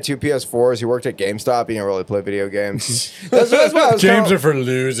 Yeah, he had 2 PS4s. He worked at GameStop. He didn't really play video games. that's why I was Games kinda- are for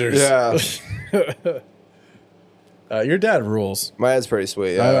losers. Yeah, Your dad rules. my dad's pretty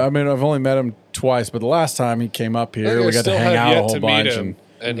sweet. Yeah. I mean, I've only met him twice, but the last time he came up I here, think we I got to still hang have out a yet whole to meet bunch. him,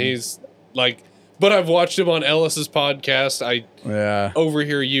 and he's like, but I've watched him on Ellis's podcast. I Yeah.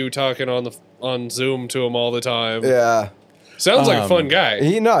 overhear you talking on Zoom to him all the time. yeah. Sounds like a fun guy.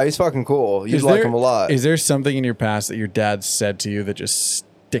 He's fucking cool. You'd like him a lot. Is there something in your past that your dad said to you that just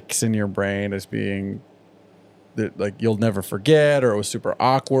sticks in your brain as being that like you'll never forget, or it was super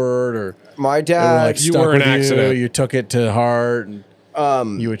awkward, or My it dad, like you stuck were an with accident. you took it to heart,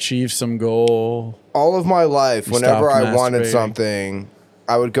 and you achieved some goal? all of my life, You whenever stopped I wanted masturbating. something,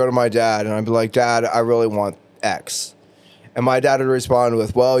 I would go to my dad and I'd be like, Dad, I really want X. And my dad would respond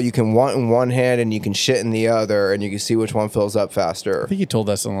with, well, you can want in one hand and you can shit in the other, and you can see which one fills up faster. I think you told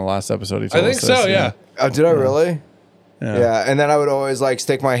us on the last episode. He I told think us so. this, Yeah. Oh, did I really? Yeah. Yeah. And then I would always like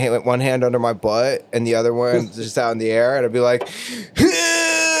stick my hand, one hand under my butt and the other one just out in the air, and I'd be like,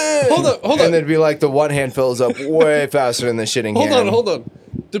 Hold on. And it'd be like the one hand fills up way faster than the shitting hand. Hold on.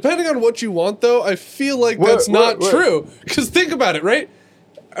 Depending on what you want, though, I feel like that's What? not true. Because think about it, right?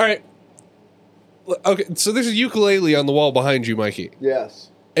 All right. Okay, so there's a ukulele on the wall behind you, Mikey. Yes.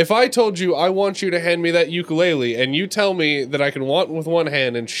 if I told you I want you to hand me that ukulele and you tell me that I can want with one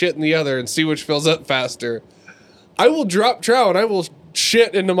hand and shit in the other and see which fills up faster, I will drop trow and I will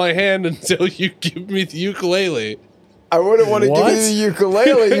shit into my hand until you give me the ukulele. I wouldn't want to give What? you the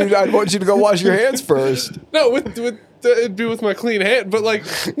ukulele. I'd want you to go wash your hands first. No, it'd be with my clean hand. But like,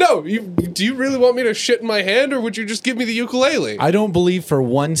 no, do you really want me to shit in my hand or would you just give me the ukulele? I don't believe for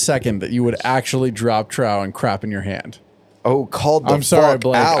 1 second that you would actually drop trow and crap in your hand. Oh, called the I'm sorry, fuck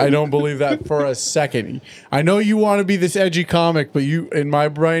Blake. out. I don't believe that for a second. I know you want to be this edgy comic, but you, in my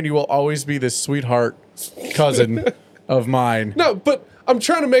brain, you will always be this sweetheart cousin of mine. No, but I'm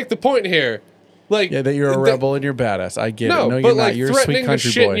trying to make the point here. Like, Yeah, that you're a rebel and you're badass. I get it. No, No, but you're like not. You're a threatening sweet to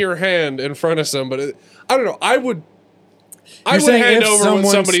country shit boy. in your hand in front of somebody. I don't know. I would saying hand if over what someone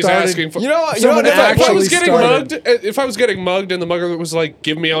somebody's started- asking for. You know what? Someone if I actually was getting started- mugged, if I was getting mugged and the mugger was like,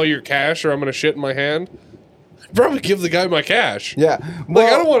 "Give me all your cash, or I'm gonna shit in my hand," I'd probably give the guy my cash. Yeah. Like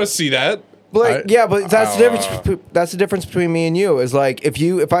I don't want to see that. But but that's the difference. Uh, That's the difference between me and you. Is like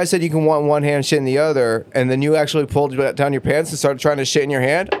if I said you can want one hand, shit in the other, and then you actually pulled down your pants and started trying to shit in your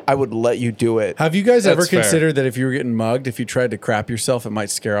hand, I would let you do it. Have you guys ever That's fair. considered that if you were getting mugged, if you tried to crap yourself, it might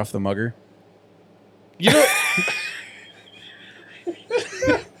scare off the mugger? You know,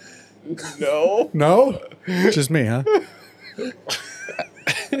 No. No? Just me, huh?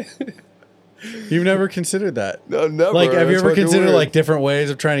 You've never considered that? No, never. Like, have you That's ever fucking considered weird. like different ways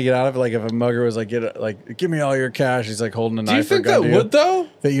of trying to get out of it? Like, if a mugger was like, give me all your cash. He's like holding a do you knife or a think gun that to you, would though?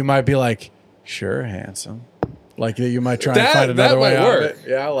 that you might be like, sure, handsome. Like that you might try and That- find that another way might out work. of it.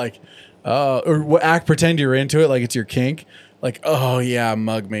 Yeah, like, pretend you're into it, like it's your kink. Like, oh yeah,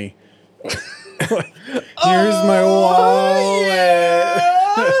 mug me. Here's my wallet.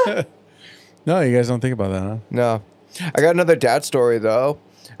 No, you guys don't think about that, huh? No. I got another dad story though.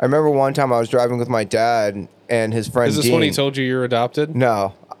 I remember one time I was driving with my dad and his friend Is this Dean. when he told you you're adopted?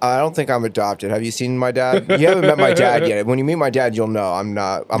 No, I don't think I'm adopted. Have you seen my dad? You haven't met my dad yet. When you meet my dad, you'll know I'm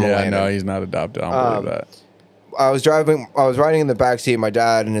not. I'm a Yeah, Landon. no, he's not adopted. I don't believe that. I was riding in the backseat, my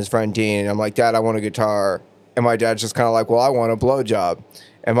dad and his friend Dean, and I'm like, Dad, I want a guitar. And my dad's just kind of like, well, I want a blowjob.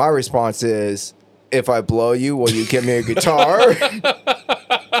 And my response is, if I blow you, will you give me a guitar?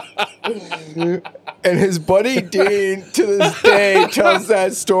 And his buddy Dean, to this day, tells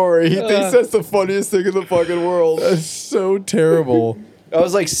that story. He thinks that's the funniest thing in the fucking world. That's so terrible. I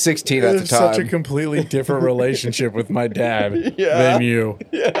was like 16 at the It's time. such a completely different relationship with my dad Yeah. than you.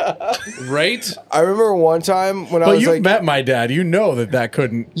 Right? I remember one time when I But was you've like, met my dad. You know that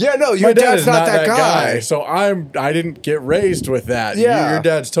couldn't. yeah, no, My your dad dad's is not that guy. So I didn't get raised with that. Yeah. Your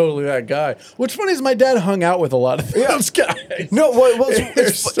dad's totally that guy. What's funny is my dad hung out with a lot of those guys. No, well Their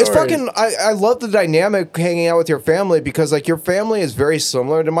it's stories. fucking. I love the dynamic hanging out with your family because like your family is very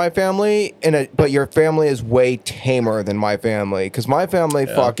similar to my family, but your family is way tamer than my family because my family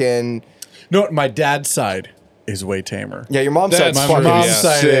fucking. No, my dad's side is way tamer. Yeah, your mom's That's side's My fucking mom's yeah.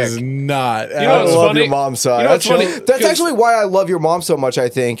 side sick. is not. know I what's love funny? your mom's side. You know what's funny? That's 'Cause- actually why I love your mom so much. I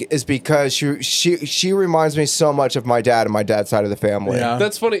think is because she reminds me so much of my dad and my dad's side of the family. Yeah.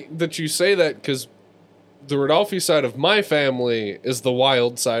 That's funny that you say that because the Rodolfi side of my family is the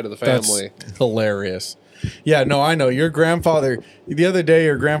wild side of the family. That's hilarious. Yeah, no, I know. Your grandfather, the other day,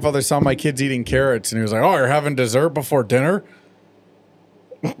 your grandfather saw my kids eating carrots and he was like, oh, you're having dessert before dinner?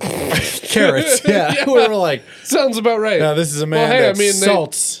 Carrots, yeah. Yeah. We were like, Sounds about right. no, this is a man Well, hey, that I mean,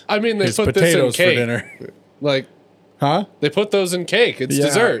 salts they his put this in potatoes for cake. dinner. Like Huh? they put those in cake. It's Yeah,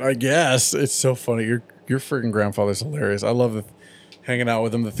 dessert. I guess. It's so funny. Your freaking grandfather's hilarious. I love hanging out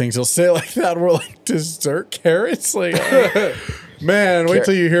with him, the things he'll say like that. We're like, dessert carrots? Like, man, wait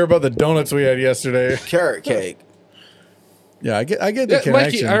till you hear about the donuts we had yesterday. Carrot cake. Yeah, I get the Yeah,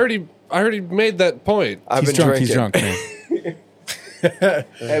 connection. Mikey, I already made that point. I've He's been drunk. drinking. He's drunk, man.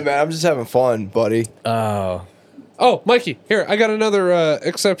 Hey man, I'm just having fun, buddy. Oh. Oh, Mikey, here I got another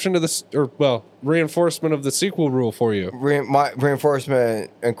exception to this, reinforcement of the sequel rule for you. My reinforcement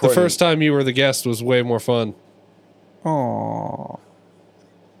and The Courtney. first time you were the guest was way more fun. Oh.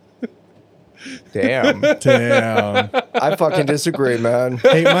 Damn. Damn. I fucking disagree, man.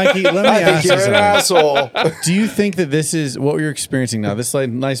 Hey, Mikey, let me I think ask you you're an something. asshole. Do you think that this is what you're experiencing now? This like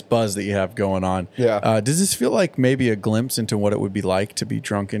nice buzz that you have going on. Yeah. Does this feel like maybe a glimpse into what it would be like to be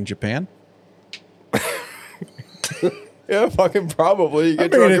drunk in Japan? Yeah, fucking probably. You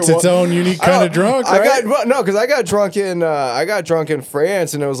get I mean, drunk it's in its one- own unique kind of drunk, right? because I got drunk in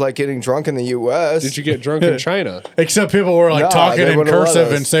France, and it was like getting drunk in the U.S. Did you get drunk in China? Except people were like No, talking they in wouldn't let cursive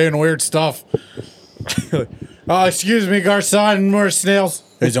us. and saying weird stuff. Oh, excuse me, garçon, more snails.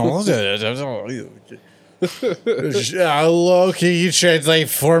 Hello, can you translate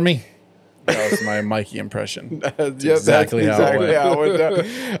for me? That was my Mikey impression. Yep, that's exactly how it went. how it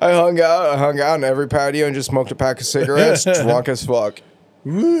went. I hung out in every patio and just smoked a pack of cigarettes, drunk as fuck.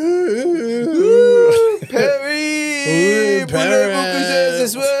 Woo! Perry,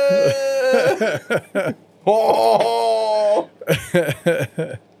 Paris. Oh.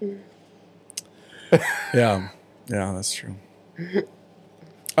 Yeah, that's true.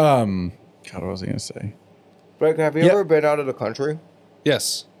 God, what was I gonna say? Greg, have you Yeah. ever been out of the country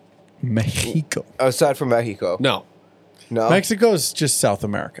Yes. Mexico. aside from Mexico? No. No. Mexico is just South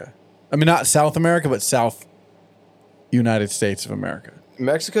America. I mean, not South America, but South United States of America.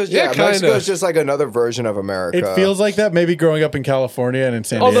 Mexico's Yeah, kinda. Mexico's just like another version of America. It feels like that. Maybe growing up in California and in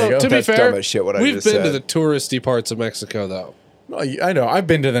San Although, Diego. to be That's fair, dumb as shit what I we've just been to said. the touristy parts of Mexico, though. Well, I know. I've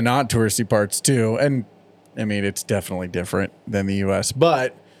been to the non-touristy parts too, and I mean, it's definitely different than the U.S.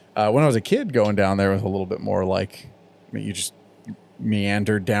 But when I was a kid, going down there was a little bit more like, I mean, you just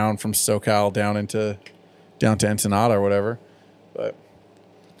meandered down from SoCal down to Ensenada or whatever. But,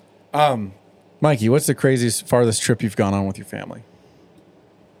 Mikey, what's the craziest, farthest trip you've gone on with your family,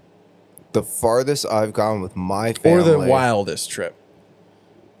 The farthest I've gone with my family. or the wildest trip,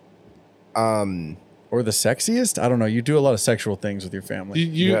 or the sexiest? I don't know. You do a lot of sexual things with your family.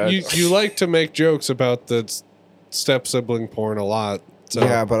 You like to make jokes about the step sibling porn a lot. So,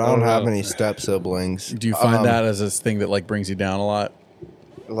 Yeah, but I don't have know. any step siblings. Do you find that as a thing that like brings you down a lot?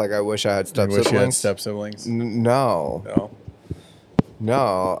 Like, I wish I had You step wish you had siblings. step siblings. No.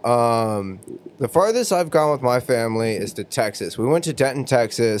 No. The farthest I've gone with my family is to Texas. We went to Denton,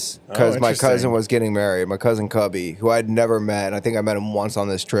 Texas, because my interesting. cousin was getting married. My cousin Cubby, who I'd never met. And I think I met him once on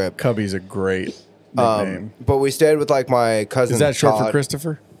this trip. Cubby's a great nickname. But we stayed with like my cousin. Is that short Todd. for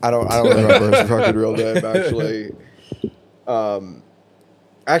Christopher? I don't remember his fucking real name actually.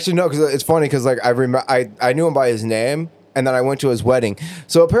 Actually no, because it's funny because like I knew him by his name, and then I went to his wedding.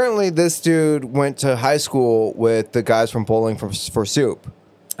 So apparently this dude went to high school with the guys from Bowling for Soup.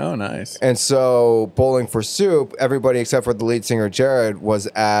 Oh, nice. And so Bowling for Soup, everybody except for the lead singer Jared was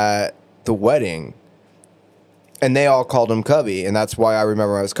at the wedding. And they all called him Cubby, and that's why I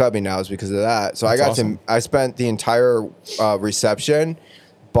remember him as Cubby now, is because of that. So That's I got awesome. I spent the entire reception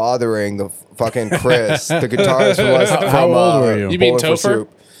bothering the fucking Chris, the guitarist from How old were you? You mean Bowling for Topher?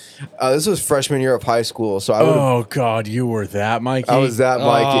 Soup. This was freshman year of high school, so I would. Oh God, you were that Mikey. I was that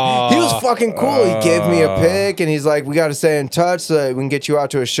Mikey. He was fucking cool. He gave me a pic, and he's like, "We got to stay in touch so that we can get you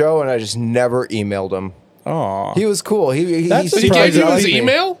out to a show." And I just never emailed him. Oh, He was cool. He That's He gave surprising. you his me.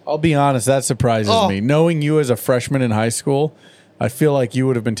 email? I'll be honest. That surprises Oh. me. Knowing you as a freshman in high school, I feel like you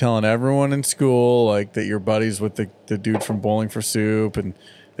would have been telling everyone in school like that you're buddies with the dude from Bowling for Soup, and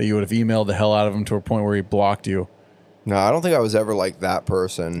that you would have emailed the hell out of him to a point where he blocked you. No, I don't think I was ever like that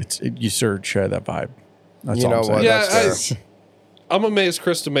person. You sort of share that vibe. That's You all know I'm saying. what? Yeah, That's I'm amazed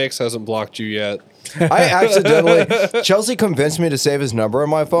Krista Makes hasn't blocked you yet. I accidentally Chelsea convinced me to save his number on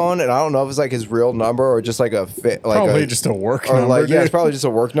my phone, and I don't know if it's like his real number or just like Probably just a work or number. like yeah, dude. it's probably just a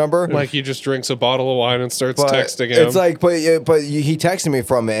work number. Like he just drinks a bottle of wine and starts But texting him. it's like, but he texted me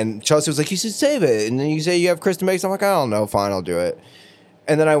from it, and Chelsea was like, "You should save it." And then you say you have Krista Makes. I'm like, I don't know. Fine, I'll do it.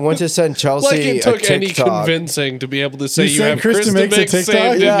 And then I went to send Chelsea like it took a any TikTok. convincing to be able to say You you, sent have Krista Krista Makes a Makes TikTok?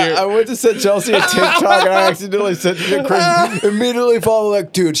 saved in Yeah, your... I went to send Chelsea a TikTok and I accidentally sent it to Chris. Immediately followed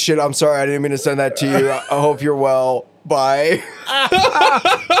like, dude, shit, I'm sorry. I didn't mean to send that to you. I hope you're well. Bye.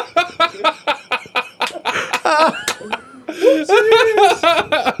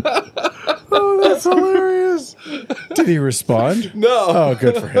 That's hilarious. Did he respond? No. Oh,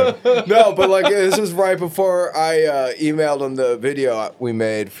 good for him. No, but like this was right before I emailed him the video we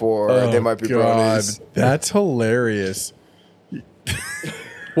made for They Might Be Bronies. That's hilarious.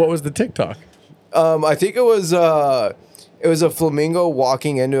 What was the TikTok? I think it was a flamingo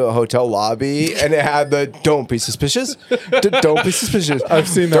walking into a hotel lobby, and it had the "Don't be suspicious, don't be suspicious." I've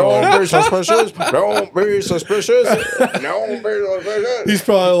seen that Don't one. be suspicious. Don't be suspicious. Don't be suspicious. He's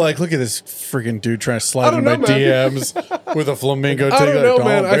probably like, look at this freaking dude trying to slide I in don't my know, man. DMs with a flamingo. I don't know,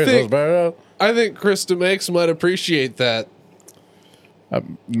 man. I be think- suspicious." I think Krista Makes might appreciate that.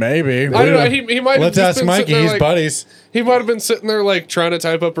 Maybe. I don't know. He might have Let's just ask been Mikey. sitting there He's like- buddies. He might have been sitting there like trying to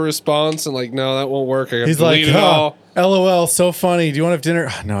type up a response and like, no, that won't work. I got to He's like, delete it all. LOL, so funny. Do you want to have dinner?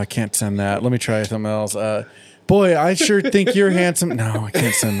 No, I can't send that. Let me try something else. Boy, I sure think you're handsome. No, I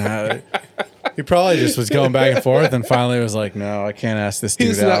can't send that. He probably just was going back and forth, and finally was like, "No, I can't ask this dude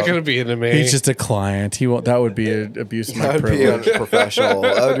He's out. not going to be into me. He's just a client. He won't. That would be an abuse of my That would be privilege. unprofessional.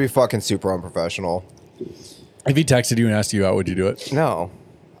 That would be fucking super unprofessional. If he texted you and asked you out, would you do it? No,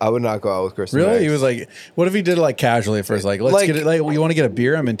 I would not go out with Kristen. Really? Makes. He was like, "What if he did it like casually at first? Like, let's Like- get it. Like, you want to get a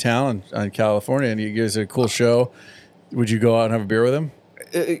beer? I'm in town in California, and you guys a cool show. Would you go out and have a beer with him?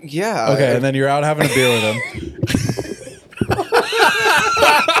 Yeah. Okay, and then you're out having a beer with him.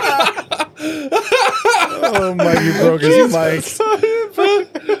 Oh, Mikey broke his mic.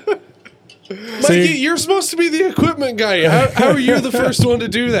 Mikey, you're supposed to be the equipment guy. How are you the first one to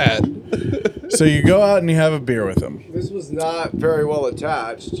do that? So you go out and you have a beer with him. This was not very well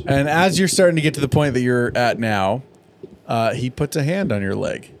attached. And as you're starting to get to the point that you're at now, he puts a hand on your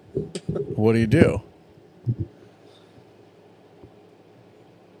leg. What do you do?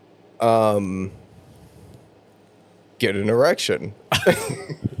 Get an erection.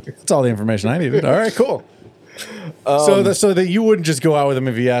 That's all the information I needed. All right, cool. So that you wouldn't just go out with him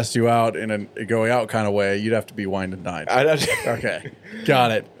if he asked you out in a going out kind of way. You'd have to be wined and dined. Okay,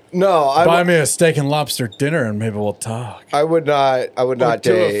 got it. No, Buy me a steak and lobster dinner and maybe we'll talk. I would not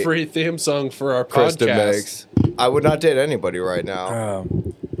Do date a free theme song for our Kristen podcast. Meigs. I would not date anybody right now.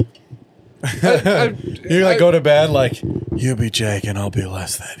 You like go to bed like, you be Jake and I'll be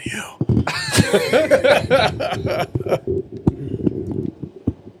less than you.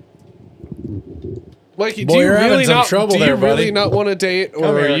 Mikey, Boy, do you you're having really some not trouble do you there, really buddy. not want to date, or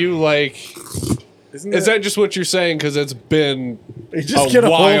Come are here. you like? Is that just what you're saying? Because it's been You just a get a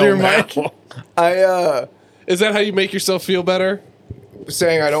hold while of your now. mic. I Is that how you make yourself feel better?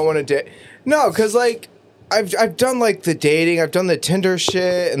 saying I don't want to date. No, because like I've done like the dating, I've done the Tinder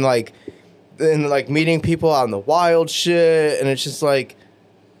shit, and like meeting people out in the wild shit, and it's just like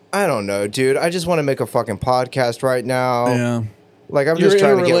I don't know, dude. I just want to make a fucking podcast right now. Yeah, Like I'm You're just in a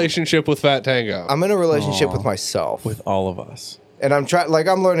trying to get. relationship with Fat Tango. I'm in a relationship Aw. with myself, with all of us. and I'm trying. Like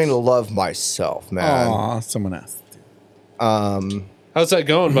I'm learning to love myself, man. Aw, someone asked. How's that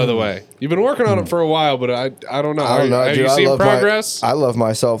going, by the way? You've been working on it for a while, but I don't know. I don't know, Have dude. you seen I love progress? I love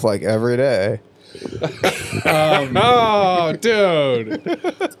myself like every day. Oh, dude.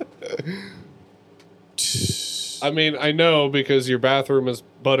 I mean, I know because your bathroom is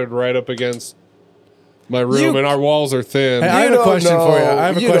butted right up against my room, You- and our walls are thin. Hey, I have a question for you. I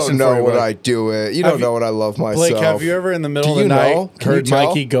have a you question don't know for you, what bud. I do it. You Have don't you- know what I love myself. Blake, have you ever in the middle Do of the you night know? Can you heard tell?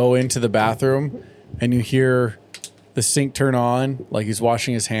 Mikey go into the bathroom and you hear the sink turn on like he's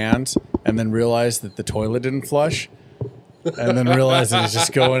washing his hands and then realize that the toilet didn't flush and then realize that he's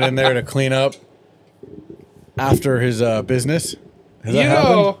just going in there to clean up after his business? Has that You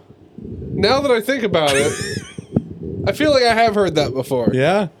happened? know, now that I think about it, I feel like I have heard that before.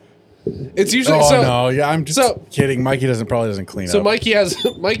 Yeah? It's usually Oh, so. no. Yeah, I'm just so- kidding. Mikey probably doesn't clean So up. Mikey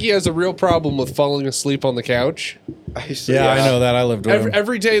has a real problem with falling asleep on the couch. Yeah, I know that. I lived with him.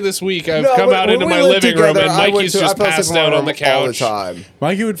 Every day this week, I've No, come when- out when into we my lived living room, together, and I went Mikey's to- just I fell asleep passed in my out on the room all the couch. time.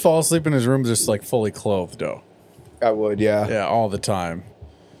 Mikey would fall asleep in his room just like fully clothed, though. I would, yeah. Yeah, all the time.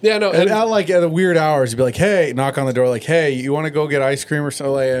 Yeah, no, And and at like at the weird hours, he'd be like, "Hey," knock on the door, like, "Hey, you want to go get ice cream or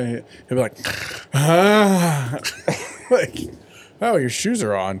something?" And he'd be like, "Ah," like, "Oh, your shoes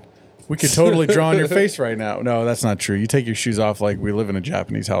are on. We could totally draw on your face right now." No, that's not true. You take your shoes off like we live in a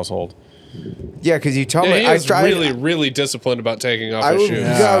Japanese household. Yeah, because you tell yeah, me he I is tried. really, really disciplined about taking off I his would shoes.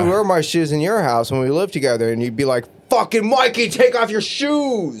 yeah, wear my shoes in your house when we lived together, and you'd be like, "Fucking Mikey, take off your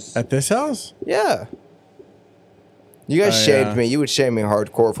shoes." At this house, Yeah. You guys Oh, shamed yeah. me. You would shame me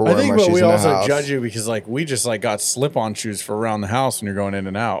hardcore for I wearing think, my but shoes we in the also house. judge you because like we just like got slip-on shoes for around the house when you're going in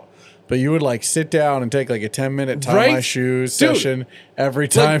and out. But you would like sit down and take like a 10-minute tie Right? my shoes Dude. session every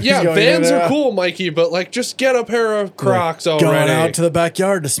time. Like, he's yeah, going in Vans and are out. cool, Mikey, but like, just get a pair of Crocs Going already. out to the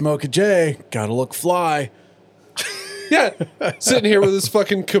backyard to smoke a J. Gotta look fly. Yeah, sitting here with his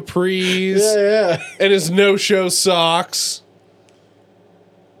fucking capris yeah. and his no-show socks.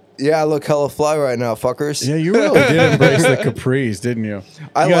 Yeah, I look hella fly right now, fuckers. Yeah, you really did embrace the capris, didn't you?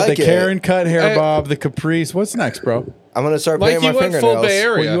 I You got like the it. Karen cut hair I- bob, the capris. What's next, bro? I'm gonna start Mikey painting my went full fingernails. Bay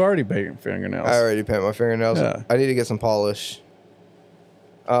Area. Well, you already painted fingernails. I already painted my fingernails. Yeah. I need to get some polish.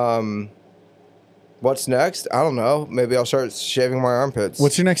 What's next? I don't know. Maybe I'll start shaving my armpits.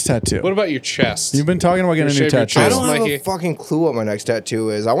 What's your next tattoo? What about your chest? You've been talking about getting a new Shave your tattoo. I chest. don't have Mikey. a fucking clue what my next tattoo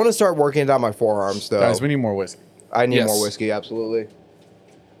is. I want to start working down my forearms though. Guys, we need more whiskey. I need Yes. more whiskey, absolutely.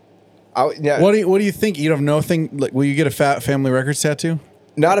 What do you think? You have nothing. Like, will you get a Fat Family Records tattoo?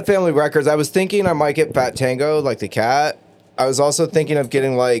 Not a Family Records. I was thinking I might get Fat Tango, like the cat. I was also thinking of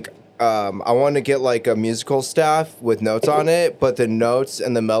getting like, I want to get like a musical staff with notes on it, but the notes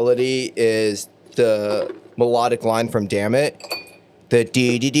and the melody is the melodic line from Damn It. The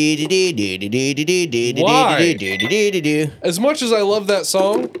dee dee dee dee dee dee dee dee dee dee dee Why? dee dee dee dee dee dee. As much as I love that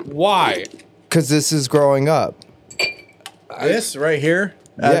song, why? Because this is growing up. This right here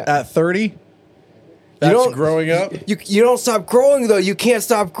Yeah. at 30. That's don't- growing up. You don't stop growing though. You can't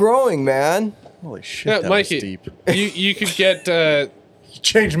stop growing, man. Holy shit, Yeah, that Mikey, was deep. you could get You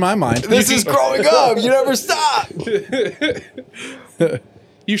changed my mind. This is growing up. You never stop.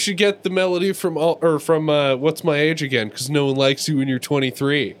 You should get the melody from What's My Age Again? Because no one likes you when you're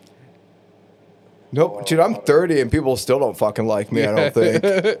 23. Nope, dude, I'm 30 and people still don't fucking like me. I don't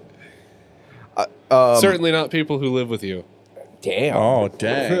think. Certainly not people who live with you. Damn. Oh,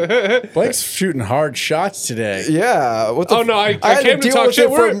 dang. Blake's shooting hard shots today. Yeah. What the Oh, no, I had came to deal talk with shit.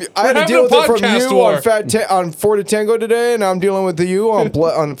 it We're I had to having deal a with it from podcast you war. on Four to Tango today, and I'm dealing with you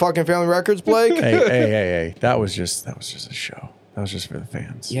on fucking Family Records, Blake. Hey. That was just a show. That was just for the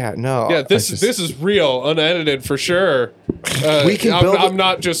fans. Yeah, no. Yeah, this is real, unedited for sure. We can build I'm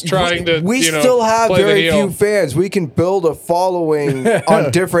not just trying to. We still have play the very heel. few fans. We can build a following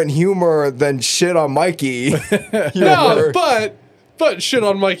on different humor than shit on Mikey. No, but shit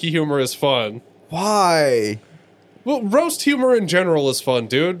on Mikey humor is fun. Why? Well, roast humor in general is fun,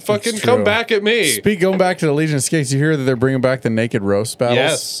 dude. Fucking come true. back at me. Going back to the Legion of Skates, you hear that they're bringing back the naked roast battles?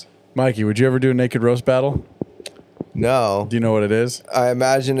 Yes. Mikey, would you ever do a naked roast battle? No. Do you know what it is? I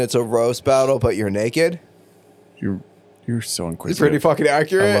imagine it's a roast battle, but you're naked. You're so inquisitive. It's pretty fucking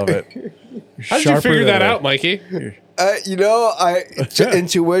accurate. I love it. How did you figure that out, Mikey?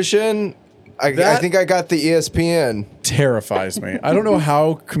 Intuition. I think I got the ESPN. Terrifies me. I don't know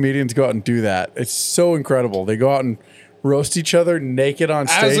how comedians go out and do that. It's so incredible. They go out and roast each other naked on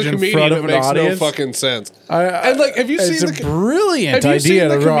As stage a in comedian, front it of an makes audience. no fucking sense. And have you seen it's a brilliant Have you seen idea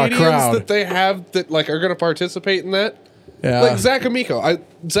the to draw a comedians crowd? that they have that like are going to participate in that? Yeah. Like Zach Amico.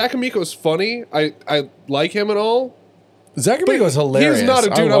 Zach Amico's funny. I like him and all. Zach But Amigo's hilarious. He's not a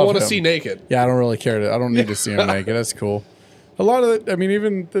dude I love want to him. see naked. Yeah, I don't really care. I don't need to see him naked. That's cool. A lot of it, I mean,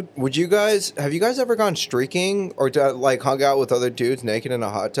 even the Have you guys ever gone streaking or like hung out with other dudes naked in a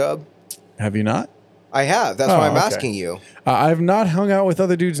hot tub? have you not? I have. That's why I'm okay. asking you. I've not hung out with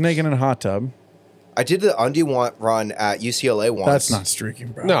other dudes naked in a hot tub. I did the undie run at UCLA once. That's not streaking,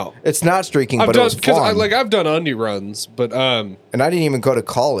 bro. No. It's not streaking, I've but done it was fun. I've done undie runs, but and I didn't even go to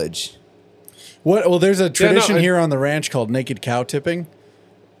college. What? Well, there's a tradition I- here on the ranch called naked cow tipping.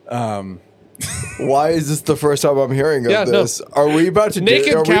 Why is this the first time I'm hearing of Yeah, no. this? Are we about to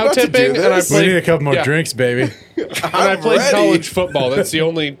Naked are we cow about to do tipping, and I this? We played- need a couple more yeah. drinks, baby. and I played ready. college football. That's the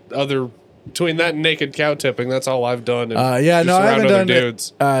only other between that and naked cow tipping. That's all I've done. And Yeah, just no, I around haven't other done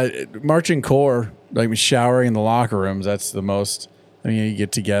dudes. marching corps, like showering in the locker rooms. That's the most. I mean, you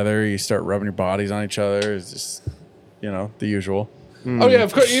get together, you start rubbing your bodies on each other. It's just, the usual. Oh yeah,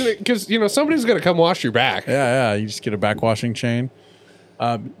 of course, because somebody's gonna come wash your back. Yeah. You just get a backwashing chain.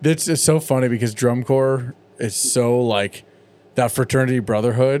 It's so funny because drum corps is so like that fraternity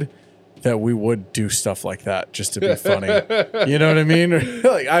brotherhood that we would do stuff like that just to be funny. You know what I mean?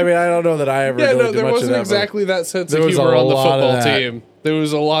 Like, I don't know that I ever. Yeah, really no, did there much of wasn't that, but exactly that sense there of was humor a on the lot of football that. team. There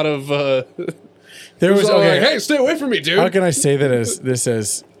was a lot of. There was okay. okay. Like, hey, stay away from me, dude. How can I say that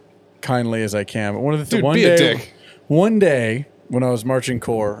as kindly as I can? But one of the Dude, one be a day, dick. one day when I was marching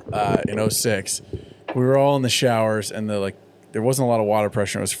corps in 06, we were all in the showers and there wasn't a lot of water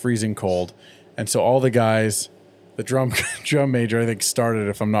pressure. It was freezing cold, and so all the guys, the drum major, I think started,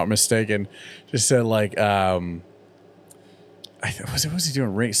 if I'm not mistaken, just said like, what was he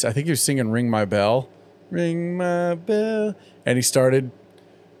doing? I think he was singing "Ring My Bell," "Ring My Bell," and he started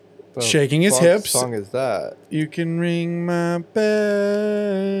shaking his hips. What song is that? You can ring my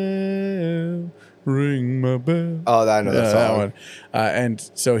bell, ring my bell. Oh, I know that song. one.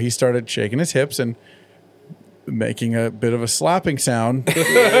 And so he started shaking his hips and making a bit of a slapping sound naked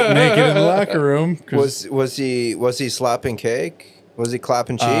in the locker room. Was he slapping cake? Was he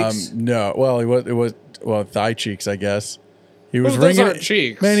clapping cheeks? No, well, it was thigh cheeks, I guess. He was Well, those ringing aren't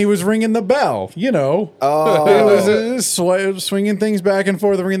cheeks. Man, he was ringing the bell. Oh, It was swinging things back and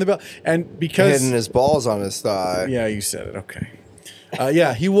forth, ringing the bell, and because hitting his balls on his thigh. yeah, you said it. Okay.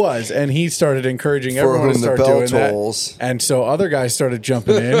 Yeah, he was, and he started encouraging For everyone to whom the start bell doing tolls. that. And so other guys started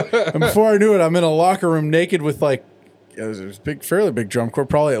jumping in, and before I knew it, I'm in a locker room naked with it was fairly big drum corps,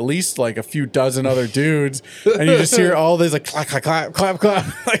 probably at least like a few dozen other dudes, and you just hear all these like clap, clap, clap, clap,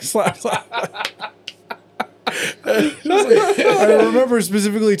 clap, like slap, slap. I remember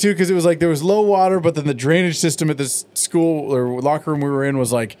specifically too because it was like there was low water, but then the drainage system at this school or locker room we were in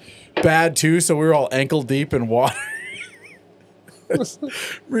was like bad too, so we were all ankle deep in water.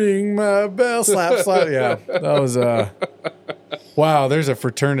 Ring my bell, slap, slap. Yeah, that was wow. There's a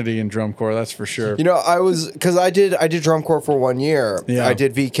fraternity in drum corps, that's for sure. Because I did drum corps for 1 year. Yeah. I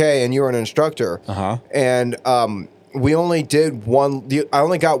did VK, and you were an instructor. And we only did I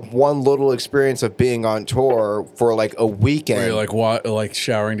only got one little experience of being on tour for like a weekend. Were you like what, like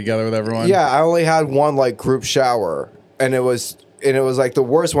showering together with everyone? Yeah, I only had one like group shower, and it was like the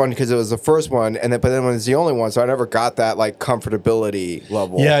worst one because it was the first one, but then it was the only one, so I never got that like comfortability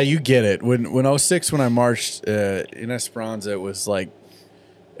level. Yeah, you get it. When 06, when I marched in Esperanza, it was like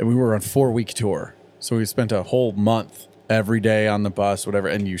and we were on 4-week tour. So we spent a whole month every day on the bus, whatever.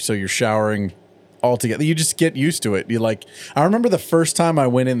 And you're showering all together. You just get used to it. I remember the first time I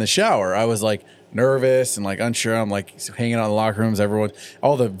went in the shower, I was like nervous and like unsure. I'm like hanging out in the locker rooms.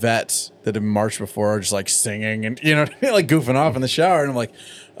 All the vets that had marched before are just like singing and, you know what I mean? Like goofing off in the shower. And I'm like,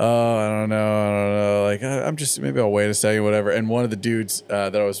 oh, I don't know. Like, I'm just, maybe I'll wait a second, whatever. And one of the dudes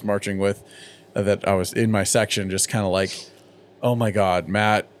that I was marching with, that I was in my section, just kind of like, oh my God,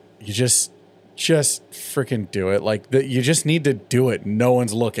 Matt, you just freaking do it. Like you just need to do it. No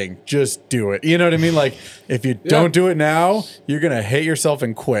one's looking. Just do it. You know what I mean? Like if you don't do it now, you're going to hate yourself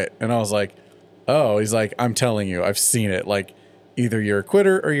and quit. And I was like, oh, he's like, I'm telling you, I've seen it. Like either you're a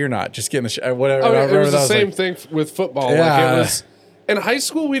quitter or you're not. Just get in the whatever. Oh, it was the same thing with football. Yeah. Like it was in high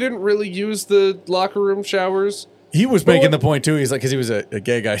school. We didn't really use the locker room showers. He was making the point too. He's like, because he was a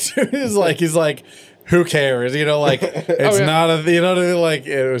gay guy too. he's like, who cares? You know, like it's not a, you know what I mean? Like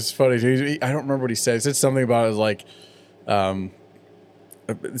it was funny too. I don't remember what he said. He said something about it was like,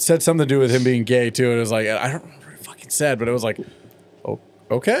 it said something to do with him being gay too. And it was like, I don't remember what it fucking said, but it was like, oh,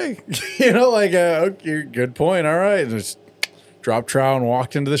 okay, you know, like okay, good point. All right, and just dropped trowel and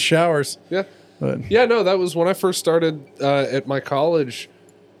walked into the showers. Yeah, no, that was when I first started at my college.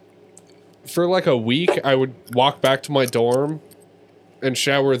 For like a week, I would walk back to my dorm and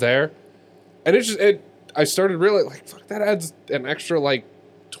shower there. And I started realizing, like, fuck, that adds an extra, like,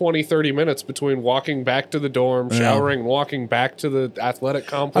 20, 30 minutes between walking back to the dorm, showering, and walking back to the athletic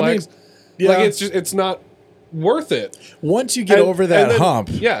complex. I mean, like, it's not worth it. Once you get over that hump,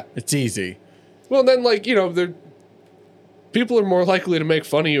 yeah, it's easy. Well, then, like, you know, people are more likely to make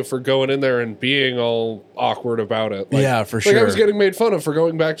fun of you for going in there and being all awkward about it. Like, yeah, for sure. Like, I was getting made fun of for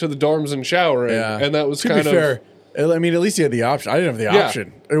going back to the dorms and showering, and that was kind of... fair, I mean, at least you had the option. I didn't have the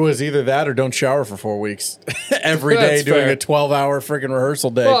option. It was either that or don't shower for 4 weeks every day doing a 12-hour freaking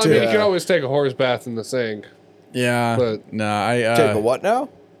rehearsal day, well, too. I mean, you can always take a horse bath in the sink. Yeah. But take a what now?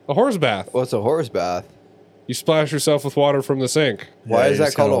 A horse bath. What's a horse bath? You splash yourself with water from the sink. Why is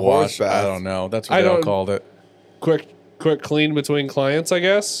that called a horse bath? I don't know. That's what they all called it. Quick clean between clients, I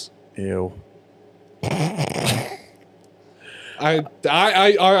guess. Ew. I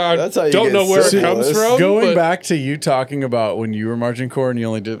That's how you don't get know where it syphilis. comes from. Going back to you talking about when you were marching corps and you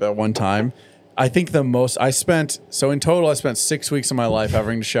only did that one time, I think the most I spent, so in total, I spent 6 weeks of my life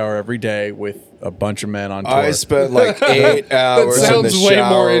having to shower every day with a bunch of men on tour. I spent like 8 hours in the sounds way shower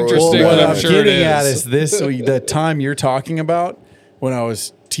more with interesting What than I'm sure it getting at is. is this: the time you're talking about when I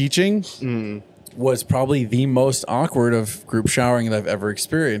was teaching was probably the most awkward of group showering that I've ever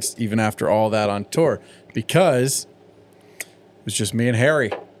experienced, even after all that on tour, because it was just me and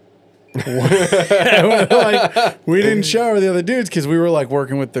Harry. Like, we didn't shower the other dudes because we were like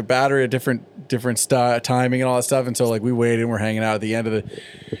working with the battery at different timing and all that stuff, and so like we waited and we're hanging out at the end of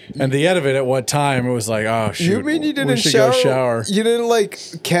it at one time it was like, oh shoot, You mean you didn't we should go shower? You didn't like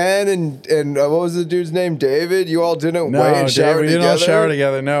Ken and what was the dude's name? David? You all didn't wait and shower we together? didn't all shower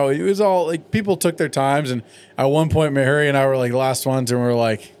together. No, it was all like people took their times, and at one point Harry and I were like the last ones, and we were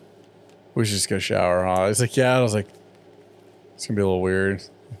like, we should just go shower, huh? I was like, yeah. I was like, it's gonna be a little weird.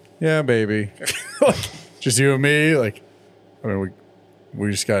 Yeah, baby. Like, just you and me. Like, I mean, we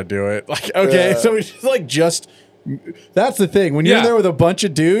just gotta do it. Like, okay, so we just that's the thing. When you're in there with a bunch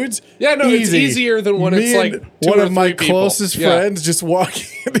of dudes, Yeah, no, it's easier than when it's like two one or of my three people. closest Yeah. friends just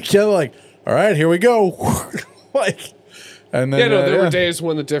walking together. Like, all right, here we go. Like, and then Yeah, no, there were days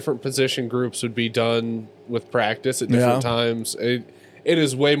when the different position groups would be done with practice at different times. It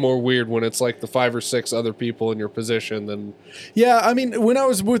is way more weird when it's like the 5 or 6 other people in your position than... Yeah, I mean, when I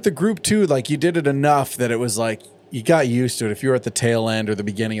was with the group too, like you did it enough that it was like you got used to it. If you were at the tail end or the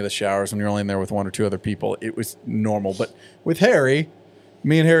beginning of the showers when you're only in there with 1 or 2 other people, it was normal. But with Harry,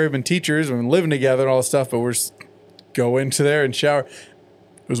 me and Harry have been teachers, we've been living together and all this stuff, but we're just go into there and shower.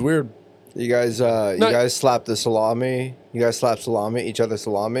 It was weird. You guys slapped the salami? You guys slap salami, each other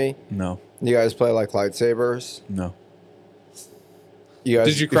salami? No. You guys play like lightsabers? No. You guys,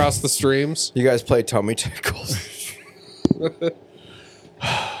 Did you cross the streams? You guys play tummy tickles?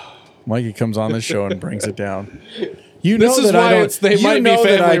 Mikey comes on this show and brings it down. You know This is that why I don't. it's- they you might be know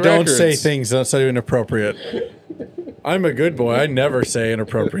that family I don't say records. things that's not inappropriate. I'm a good boy. I never say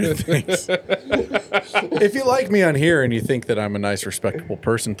inappropriate things. If you like me on here and you think that I'm a nice, respectable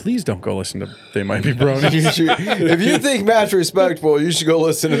person, please don't go listen to They Might Be Bronies. If you think Matt's respectable, you should go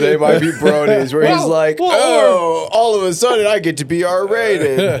listen to They Might Be Bronies, where he's like, well, all of a sudden I get to be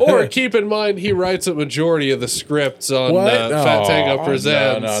R-rated. Or keep in mind, he writes a majority of the scripts on What? Fat Tango Oh,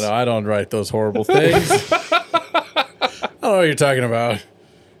 Presents. No. I don't write those horrible things. I don't know what you're talking about.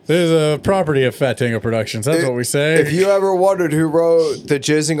 There's a property of Fat Tango Productions. That's what we say. If you ever wondered who wrote the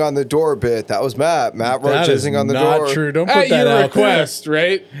jizzing on the door bit, that was Matt. Matt wrote that is jizzing on the not door. true. Don't put At that your out request,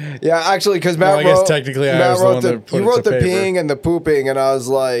 right? Yeah, actually, because Matt Well, I guess wrote. technically I Matt was the wrote one that put you it wrote to the paper. peeing and the pooping, and I was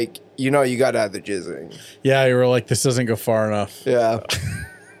like, you got to add the jizzing. there. Yeah, you were like, this doesn't go far enough. Yeah.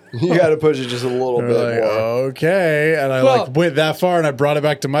 You got to push it just a little We're bit like, more. okay. And I Well- like went that far and I brought it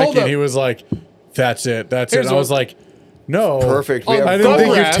back to Mikey Hold and up. he was like, that's it. That's it. Here's And I was what- like, no. Perfect. Oh, I didn't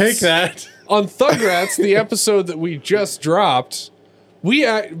think you'd Rugrats. take that. On Thugrats, the episode that we just dropped,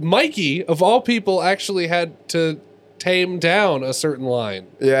 Mikey of all people actually had to tame down a certain line.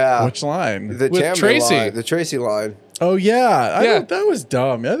 Yeah. Which line? The with Tammy Tracy. line, the Tracy line. Oh yeah, Yeah. that was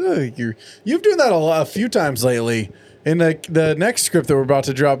dumb. I don't think you've done that a few times lately. In the next script that we're about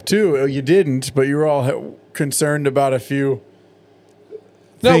to drop too, you didn't, but you were all concerned about a few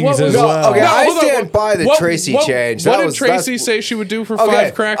things as well. Okay, I hold on. stand by the Tracy change. What That did was- Tracy that's- say she would do for Okay,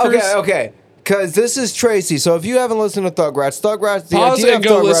 5 crackers? Okay. Because this is Tracy. So if you haven't listened to Thugrats, the Pause idea and of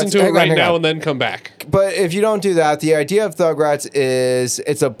go Thugrats, listen to it hang on, right hang now on. and then come back. But if you don't do that, the idea of Thugrats is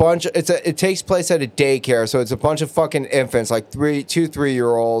it takes place at a daycare, so it's a bunch of fucking infants, like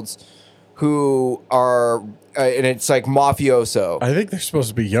 2-3-year-olds, who are and it's like mafioso. I think they're supposed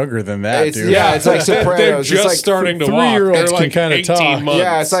to be younger than that, It's- dude. yeah, it's like Sopranos. They're It's just like starting to walk. 3-year-olds They're can like kinda 18 talk. months.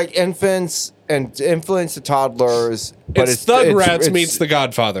 Yeah, it's like infants and infants to toddlers. But It's Thugrats meets The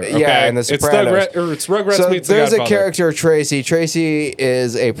Godfather. Okay? Yeah, and The it's Sopranos. It's Rugrats So meets The there's Godfather. a character, Tracy. Tracy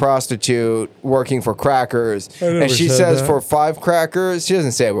is a prostitute working for crackers, never and she said says that. for 5 crackers, she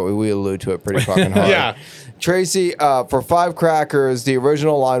doesn't say it, but we allude to it pretty fucking hard. Yeah. Tracy, for 5 crackers, the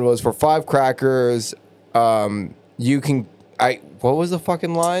original line was for 5 crackers, you can. What was the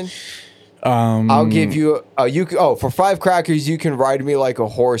fucking line? I'll give you. For 5 crackers, you can ride me like a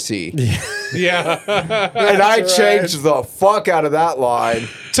horsey. Yeah. And I changed the fuck out of that line.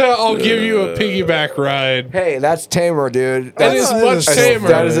 I'll give you a piggyback ride. Hey, that's tamer, dude. That is much tamer.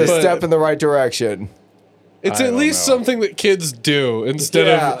 That is a but step in the right direction. It's I at don't least know. something that kids do instead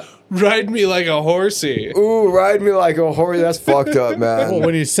Yeah. of ride me like a horsey. Ooh, ride me like a horsey. That's fucked up, Well, man.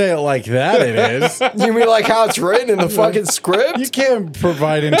 when you say it like that, it is. You mean like how it's written in the fucking script? You can't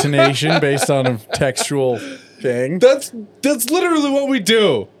provide intonation based on a textual thing. That's literally what we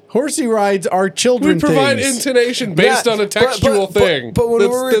do. Horsey rides are We children provide things. intonation based Yeah, on a textual thing. But when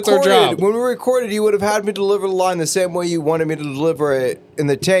that's our job. when we recorded, you would have had me deliver the line the same way you wanted me to deliver it in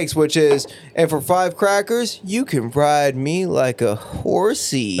the takes, which is, and for 5 crackers, you can ride me like a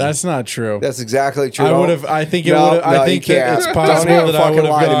horsey. That's not true. That's exactly true. I would have. I think it would have. I think that it's possible Don't even that I would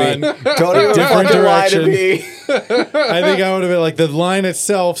fucking lie to have me. gone. Don't even different fucking lie to direction. me. I think I would have been like the line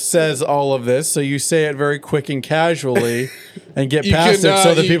itself says all of this, so you say it very quick and casually, and get You past can, it,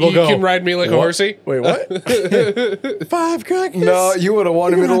 so that people you go. can ride me like a "What? horsey. Wait, what? 5 crackers? No, you would have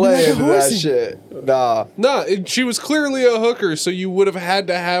wanted me to ride me lay like a into that horsey. shit. Nah. No, she was clearly a hooker, so you would have had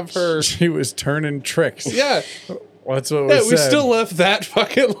to have her. She was turning tricks. Yeah, That's what we yeah. said. We still left that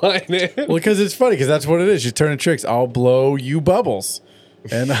fucking line in. Well, because it's funny, because that's what it is. She's turning tricks. I'll blow you bubbles,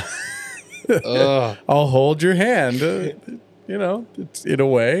 and I'll hold your hand. It's in a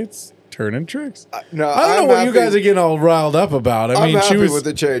way, it's turning tricks. No, I don't know what you guys are getting all riled up about. I I'm mean, happy she was with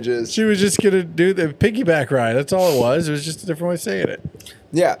the changes. she was just gonna do the piggyback ride. That's all it was. It was just a different way of saying it.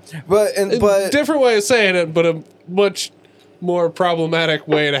 Yeah, but Different way of saying it, but a much more problematic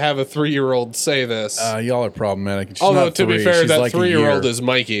way to have a 3-year-old say this. Y'all are problematic. She's Although not to be 3, fair, she's that like a 3-year-old year. is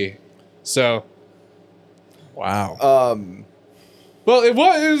Mikey. So, Wow. well, it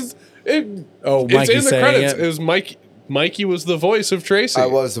was. It's Mikey in the saying credits. it? It was Mike. Mikey was the voice of Tracy. I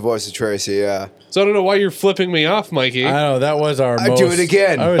was the voice of Tracy. Yeah, So I don't know why you're flipping me off, Mikey. I know that was our. I'd do most, it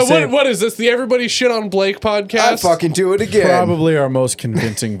again. I would say What is this? The Everybody Shit on Blake podcast? I'd fucking do it again. probably our most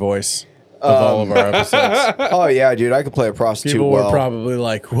convincing voice of all of our episodes. Oh yeah, dude, I could play a prostitute People well. were probably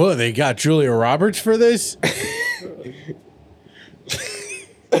like, "Whoa, they got Julia Roberts for this."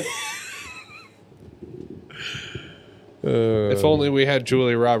 If only we had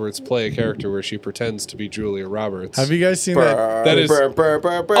Julia Roberts play a character where she pretends to be Julia Roberts. Have you guys seen that? That is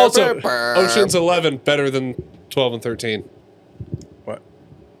also Ocean's 11 better than 12 and 13. What?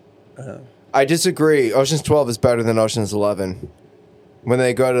 I disagree. Ocean's 12 is better than Ocean's 11. When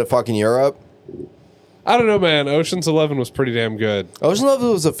they go to fucking Europe, I don't know, man. Ocean's 11 was pretty damn good. Ocean's 11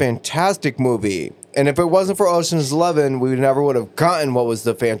 was a fantastic movie. And if it wasn't for Ocean's 11, we never would have gotten what was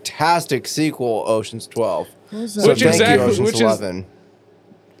the fantastic sequel, Ocean's 12. So Which thank exactly- you, Ocean's which is- 11.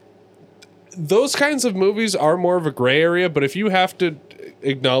 Those kinds of movies are more of a gray area, but if you have to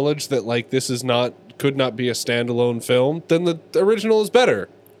acknowledge that like this is not could not be a standalone film, then the original is better.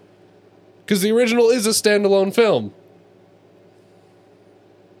 Because the original is a standalone film.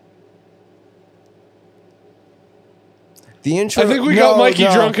 The intro. I think we got Mikey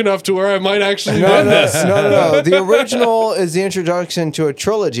drunk enough to where I might actually win this. No. The original is the introduction to a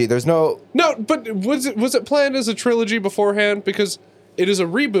trilogy. There's no. No, but was it planned as a trilogy beforehand? Because it is a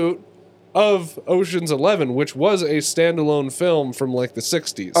reboot of Ocean's 11, which was a standalone film from like the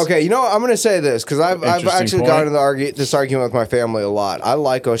 60s. Okay, you know what? I'm going to say this because I've actually point. gotten into this argument with my family a lot. I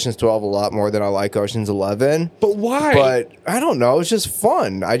like Ocean's 12 a lot more than I like Ocean's 11. But why? But I don't know. It's just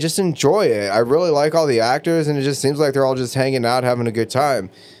fun. I just enjoy it. I really like all the actors, and it just seems like they're all just hanging out, having a good time.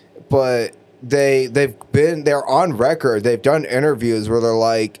 But they're on record. They've done interviews where they're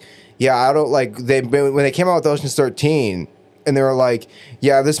like, yeah, I don't like. When they came out with Ocean's 13. And they were like,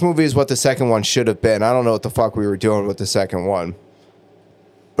 yeah, this movie is what the second one should have been. I don't know what the fuck we were doing with the second one.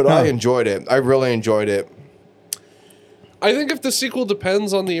 But I enjoyed it. I really enjoyed it. I think if the sequel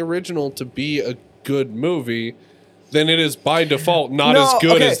depends on the original to be a good movie, then it is by default not as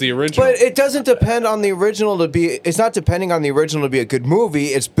good as the original. But it doesn't depend on the original to be... It's not depending on the original to be a good movie.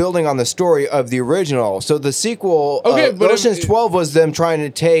 It's building on the story of the original. So the sequel... but Ocean's 12 was them trying to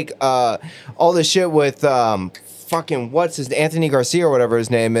take all the shit with... fucking Anthony Garcia or whatever his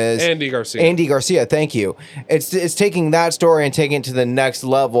name is. Andy Garcia, thank you. It's taking that story and taking it to the next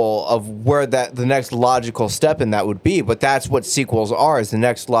level of where the next logical step in that would be. But that's what sequels are, is the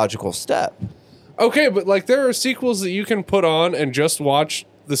next logical step. Okay, but like there are sequels that you can put on and just watch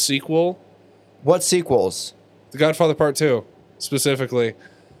the sequel. What sequels? The Godfather Part 2, specifically.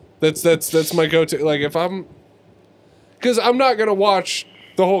 That's my go-to. Like if because I'm not gonna watch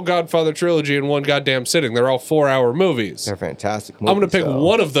the whole Godfather trilogy in one goddamn sitting. They're all 4-hour movies. They're fantastic movies. I'm going to pick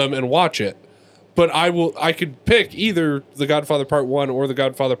one of them and watch it. But I could pick either The Godfather Part 1 or The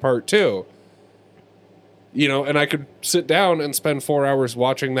Godfather Part 2. You know, and I could sit down and spend 4 hours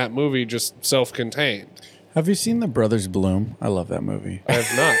watching that movie just self-contained. Have you seen The Brothers Bloom? I love that movie. I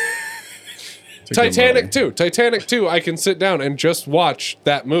have not. Titanic 2, I can sit down and just watch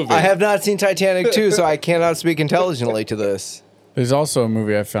that movie. I have not seen Titanic 2, so I cannot speak intelligently to this. There's also a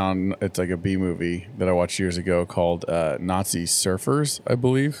movie I found, it's like a B movie that I watched years ago called Nazi Surfers, I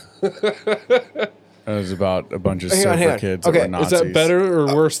believe. It was about a bunch of surfer kids that were Nazis. Is that better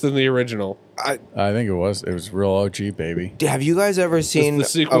or worse than the original? I think it was. It was real OG, baby. Have you guys ever seen the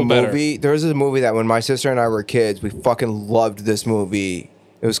sequel a movie? There was a movie that when my sister and I were kids, we fucking loved this movie.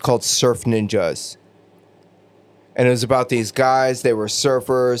 It was called Surf Ninjas. And it was about these guys. They were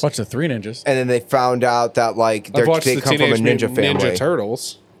surfers. Watch the Three Ninjas. And then they found out that like they come from a ninja family. Ninja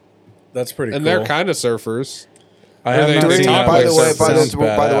Turtles. That's pretty and cool. And they're kind of surfers. I have not seen that.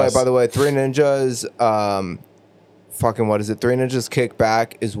 By the way, Three Ninjas, fucking what is it? Three Ninjas Kick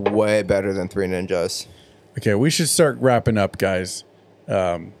Back is way better than Three Ninjas. Okay, we should start wrapping up, guys.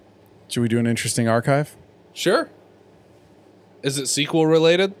 Should we do an interesting archive? Sure. Is it sequel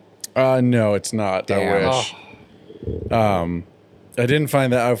related? No, it's not. Damn. I wish. I didn't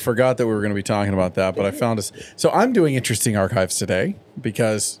find that. I forgot that we were going to be talking about that, but I found us. So I'm doing interesting archives today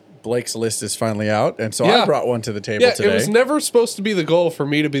because Blake's list is finally out, and so I brought one to the table today. It was never supposed to be the goal for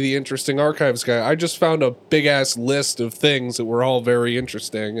me to be the interesting archives guy. I just found a big ass list of things that were all very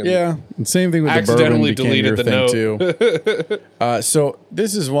interesting. And and same thing with the bourbon became your thing too. So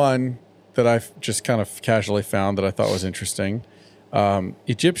this is one that I've just kind of casually found that I thought was interesting.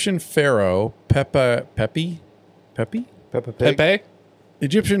 Egyptian pharaoh Pepe.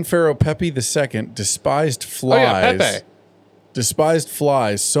 Egyptian pharaoh Pepe II despised flies. Despised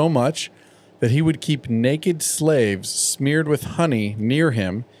flies so much that he would keep naked slaves smeared with honey near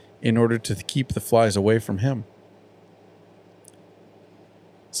him in order to keep the flies away from him.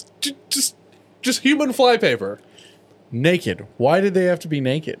 Just human flypaper. Naked. Why did they have to be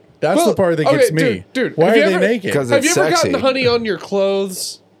naked? That's the part that gets me. Dude, why are they naked? Have you ever gotten honey on your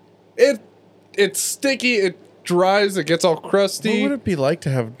clothes? It's sticky. It dries. It gets all crusty. What would it be like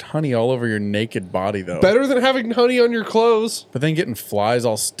to have honey all over your naked body, though? Better than having honey on your clothes. But then getting flies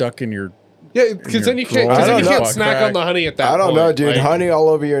all stuck in your... Yeah, because then you can't snack on the honey at that point. I don't know, dude. Like, honey all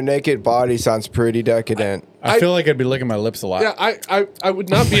over your naked body sounds pretty decadent. I feel like I'd be licking my lips a lot. Yeah, I would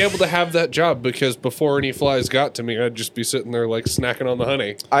not be able to have that job because before any flies got to me, I'd just be sitting there like snacking on the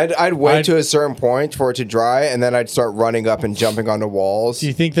honey. I'd wait to a certain point for it to dry, and then I'd start running up and jumping onto walls. Do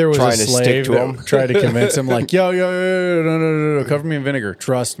you think there was a slave that tried to convince him, like, yo, no, cover me in vinegar.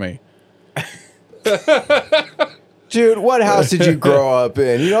 Trust me. Dude, what house did you grow up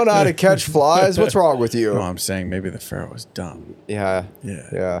in? You don't know how to catch flies? What's wrong with you? No, I'm saying maybe the pharaoh was dumb. Yeah.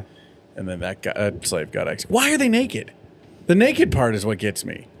 And then that slave got executed. Why are they naked? The naked part is what gets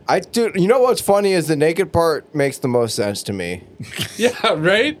me. Dude, you know what's funny is the naked part makes the most sense to me. Yeah,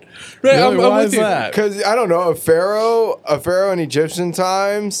 right? Really? Why is that? Because, I don't know, a pharaoh in Egyptian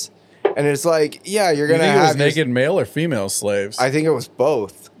times, And it's like, yeah, you're You gonna think it was have naked male or female slaves? I think it was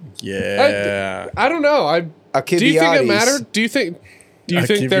both. Yeah. I don't know. Do you think it mattered? Do you think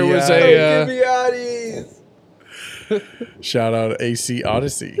there was a Shout out AC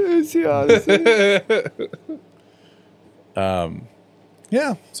Odyssey.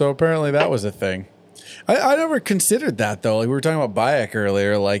 Yeah. So apparently that was a thing. I never considered that though. Like we were talking about Bayek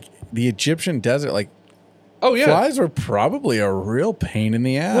earlier, like the Egyptian desert, like oh yeah, flies were probably a real pain in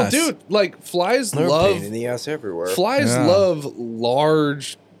the ass. well, dude, like flies They're a love pain in the ass everywhere. flies Yeah. love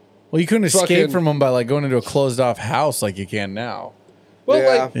large. Well, you couldn't escape Fucking- from them by like going into a closed off house like you can now. Well,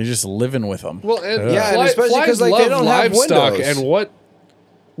 Yeah. like You're just living with them. well, and Yeah, and fly- especially 'cause, flies like, they love don't have livestock, windows. and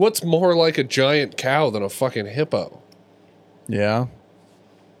what's more like a giant cow than a fucking hippo? Yeah.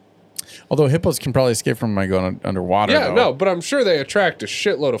 Although hippos can probably escape from them by going underwater. Yeah, though. no, but I'm sure they attract a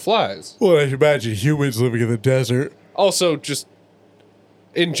shitload of flies. Well, I imagine humans living in the desert. Also, just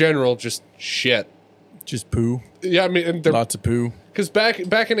in general, just shit. Just poo. Yeah, I mean, and Lots of poo. because back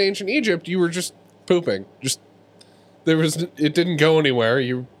in ancient Egypt, you were just pooping. Just it didn't go anywhere.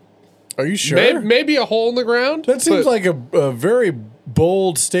 You Are you sure? maybe a hole in the ground. That seems but- like a very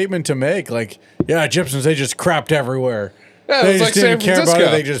bold statement to make. Like, yeah, Egyptians, they just crapped everywhere. Yeah, They it's just like San didn't care about Francisco.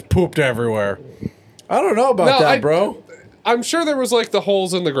 it. They just pooped everywhere. I don't know about No, that, I- bro. I'm sure there was like the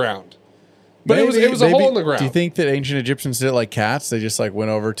holes in the ground, but it was a hole in the ground. Do you think that ancient Egyptians did it like cats? They just like went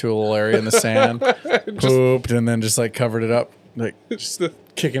over to a little area in the sand, pooped, and then just like covered it up, like Just the-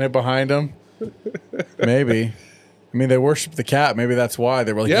 kicking it behind them? Maybe. I mean, they worship the cat. Maybe that's why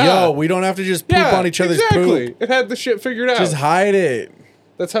they were like, Yeah. "Yo, we don't have to just poop yeah, on each other's exactly. poop. It had the shit figured out. Just hide it."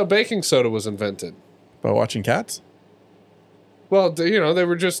 That's how baking soda was invented. By watching cats. Well,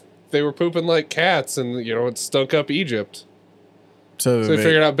 they were pooping like cats, and it stunk up Egypt. So So they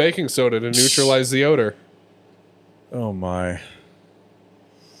figured out baking soda to neutralize the odor. Oh my.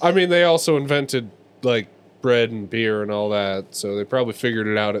 I mean, they also invented like bread and beer and all that, so they probably figured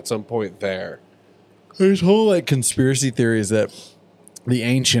it out at some point there. There's whole like conspiracy theories that the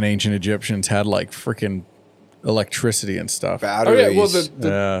ancient Egyptians had like freaking electricity and stuff. Oh Batteries. yeah,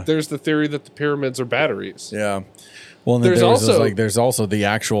 well, Yeah. there's the theory that the pyramids are batteries. Yeah. Well, and then there's also the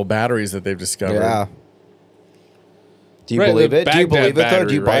actual batteries that they've discovered. Yeah. Do you Right, believe the it? Do you Baghdad believe it though? battery,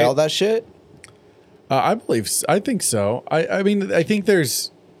 Do you buy right? all that shit? I think so. I mean, I think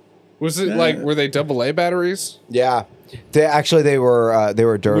there's. Was it like were they AA batteries? Yeah. They were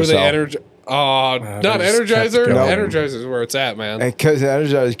Duracell. Were they not they just Energizer. kept going. Energizer is where it's at, man. Because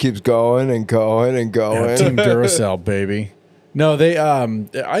Energizer keeps going and going and going. Team Duracell, baby. No, they.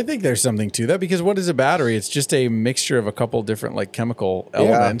 I think there's something to that because what is a battery? It's just a mixture of a couple different like chemical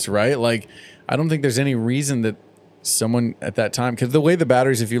elements, right? Like, I don't think there's any reason that someone at that time, because the way the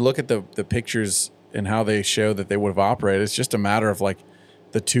batteries, if you look at the pictures and how they show that they would have operated, it's just a matter of like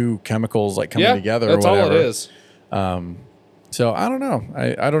the two chemicals like coming together. That's or all whatever. it is. So I don't know.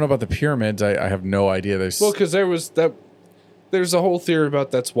 I don't know about the pyramids. I have no idea. There's Well, because there's a whole theory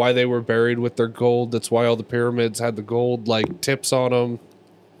about that's why they were buried with their gold. That's why all the pyramids had the gold like tips on them.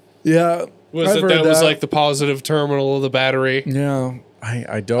 yeah. Was that was like the positive terminal of the battery? Yeah,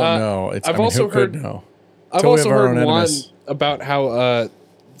 I don't know. I've also who could heard- know? I've Till we also have our heard own one enemies. about how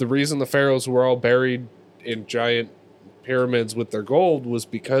the reason the pharaohs were all buried in giant pyramids with their gold was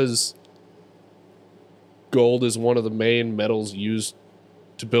because gold is one of the main metals used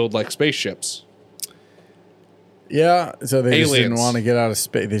to build like spaceships. Yeah, so they just didn't Aliens. want to get out of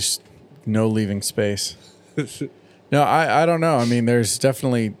space. There's no leaving space. No, I don't know. I mean, there's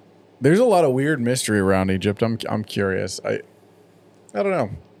a lot of weird mystery around Egypt. I'm curious. I don't know.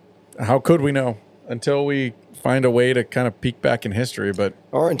 How could we know until we find a way to kind of peek back in history? But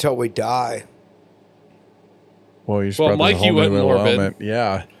Or until we die. well, you just Well, brought this Mikey whole went new in little orbit. element.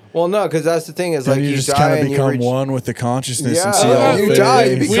 Yeah, Well, no, because that's the thing is like like you you just die kind of and you become reach, one with the consciousness yeah, and see how it you fits. die,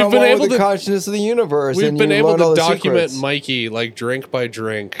 you We've become been one able with the to- consciousness of the universe. We've and been you able learn all to the document secrets. Mikey like drink by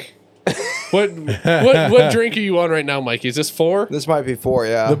drink. What drink are you on right now, Mikey? Is this 4? This might be 4,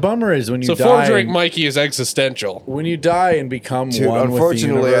 yeah. The bummer is when you So die. 4 drink Mikey is existential. When you die and become Dude, one with the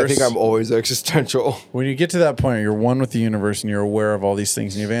unfortunately, universe, I think I'm always existential. when you get to that point, you're one with the universe and you're aware of all these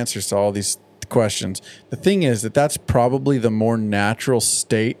things and you have answers to all these questions. The thing is that that's probably the more natural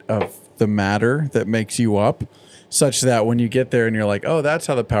state of the matter that makes you up, such that when you get there and you're like, oh, that's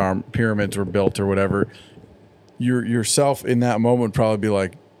how the pyramids were built or whatever, yourself in that moment would probably be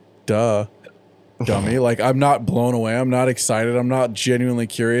like, duh, dummy. Like, I'm not blown away. I'm not excited. I'm not genuinely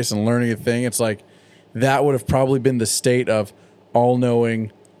curious and learning a thing. It's like that would have probably been the state of all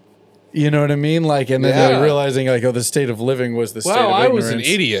knowing. You know what I mean? Like, and then Yeah. like, realizing like, oh, the state of living was the state of Wow, ignorance. I was an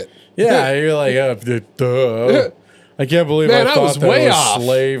idiot. Yeah, you're like, duh. I can't believe Man, I thought was that way was off.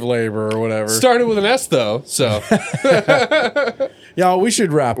 slave labor or whatever. Started with an S though, so Yeah, we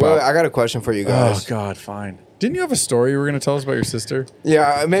should wrap Well, up. I got a question for you guys. Oh God, fine. Didn't you have a story you were going to tell us about your sister?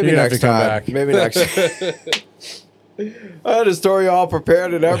 Yeah, maybe You're gonna have next to come time. back. Maybe next. I had a story all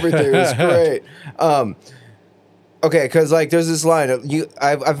prepared and everything. It was great. Okay, because like there's this line.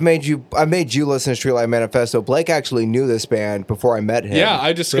 I made you listen to Streetlight Manifesto. Blake actually knew this band before I met him. yeah,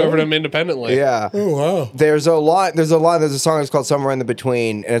 I discovered him independently. Yeah. Oh wow. There's a song that's called Somewhere in the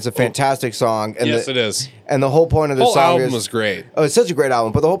Between, and it's a fantastic song. And Yes, it is. And the whole point of the The whole song album is was great. oh, it's such a great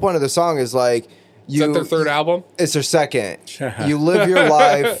album. But the whole point of the song is like Is that their third album? It's their second. You live your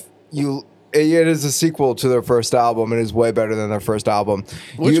life. It is a sequel to their first album. It is way better than their first album.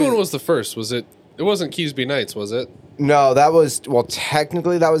 Which one was the first? Was it? It wasn't Keys Be Nights, was it? No, that was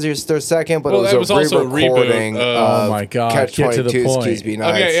technically that was their second, but Well, it that was was a also a re-recording. reboot of Oh my God, Catch get to the 22's point. Keys Be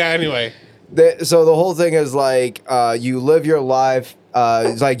Nice. Okay, yeah. Anyway, So the whole thing is like you live your life.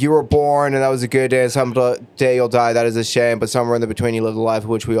 It's like you were born and that was a good day, and someday you'll die. That is a shame, but somewhere in the between, you live the life of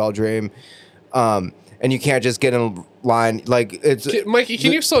which we all dream. And you can't just get in line like it's. Mikey,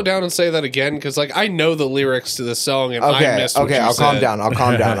 can you slow down and say that again? Because like I know the lyrics to the song, and I missed what you I'll said. calm down. I'll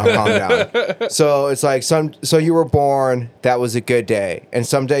calm down. So it's like so you were born, that was a good day, and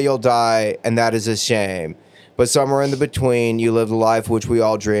someday you'll die, and that is a shame. But somewhere in the between, you live the life which we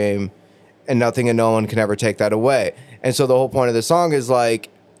all dream, and nothing and no one can ever take that away. And so the whole point of the song is like,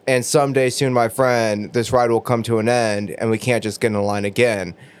 and someday soon, my friend, this ride will come to an end, and we can't just get in a line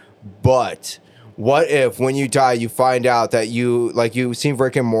again. But what if when you die, you find out that you seen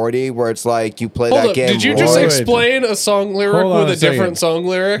Rick and Morty, where it's like you play Hold that up, game. did you just Wait. explain a song lyric Hold on with a a different second. song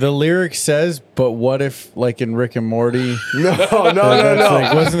lyric? The lyric says, "But what if, like in Rick and Morty?" No. That's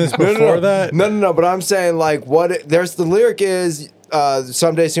like, wasn't this before that? No. But I'm saying like there's the lyric is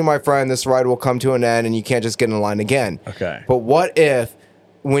someday soon, my friend, this ride will come to an end, and you can't just get in line again. Okay. But what if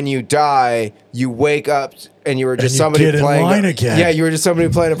when you die, you wake up and you were just you somebody get in playing line again. Yeah, you were just somebody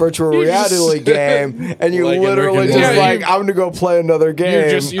playing a virtual You just- reality game, and you Like in Rick literally and just Morty. like, Yeah, I'm gonna go play another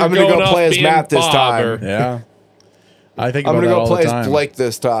game. You're I'm gonna going go off play as being Matt this Bob time. or- Yeah. I think I'm about gonna that go all play the as time. Blake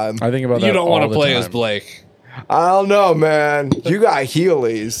this time. I think about that. You don't want want to play as Blake. I don't know, man. You got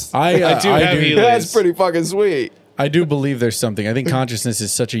Heelys. I I do have Heelys. That's pretty fucking sweet. I do believe there's something. I think consciousness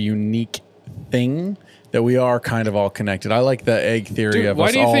is such a unique thing that we are kind of all connected. I like the egg theory Dude, of why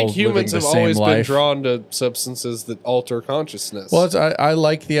us do you all think living humans the have same always been life. drawn to substances that alter consciousness? Well, I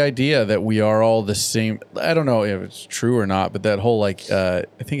like the idea that we are all the same. I don't know if it's true or not, but that whole like I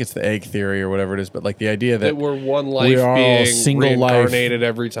think it's the egg theory or whatever it is. But like the idea that that we're one we life are all being single life reincarnated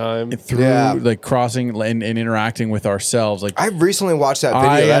every time. through Yeah. like crossing and interacting with ourselves, like I recently watched that video.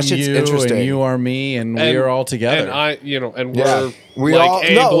 I That am shit's you interesting. and you are me, and we are all together. And Yeah. we're We like all-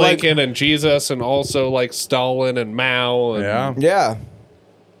 Abe no, like- Lincoln and Jesus, and also like Stalin and Mao. And yeah. Yeah.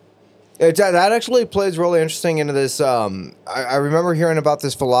 That actually plays really interesting into this. I remember hearing about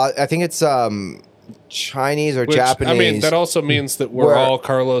this I think it's Chinese or Which, Japanese. I mean, that also means that we're Where- all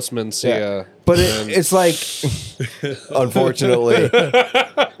Carlos Mencia. But and- it's like, unfortunately,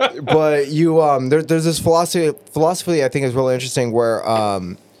 but you there's this philosophy I think is really interesting where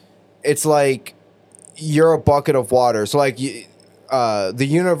it's like you're a bucket of water. So like the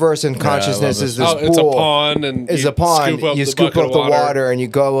universe and consciousness love is this. this it's a pool. pond, and Is you a pond. You scoop up the water and you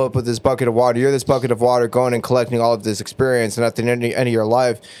go up with this bucket of water. You're this bucket of water going and collecting all of this experience. And at the end of your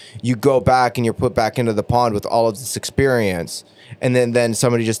life, you go back and you're put back into the pond with all of this experience. And then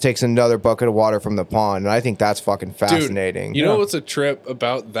somebody just takes another bucket of water from the pond. And I think that's fucking fascinating. Dude, you know what's a trip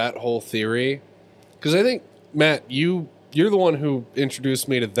about that whole theory? Because I think, Matt, you're the one who introduced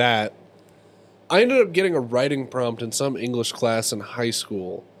me to that. I ended up getting a writing prompt in some English class in high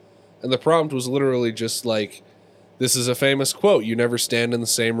school. And the prompt was literally just like, this is a famous quote, you never stand in the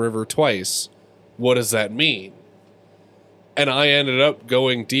same river twice. What does that mean? And I ended up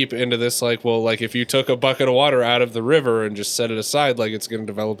going deep into this, like, well, like if you took a bucket of water out of the river and just set it aside, like it's going to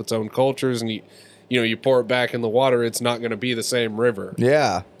develop its own cultures, and you pour it back in the water, it's not going to be the same river.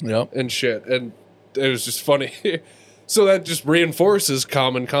 Yeah. Yep. And shit. And it was just funny. So that just reinforces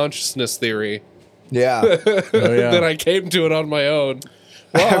common consciousness theory Yeah. Oh, yeah. that I came to it on my own.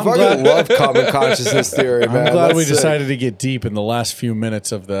 I fucking love common consciousness theory, man. I'm glad That's we sick. decided to get deep in the last few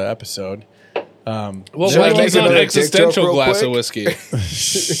minutes of the episode. Well, Should I Mikey's make on another dick joke existential real glass quick? of whiskey.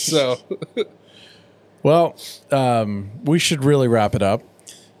 So Well, we should really wrap it up.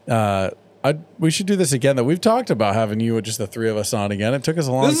 We should do this again. Though we've talked about having you, just the three of us, on again. It took us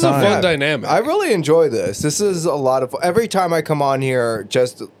a long this is a time. fun dynamic. I really enjoy this. This is a lot of fun. Every time I come on here,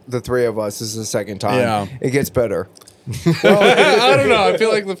 just the three of us, this is the second time. Yeah. It gets better. I don't know. I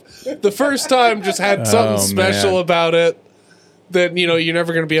feel like the first time just had something special man. about it that, you're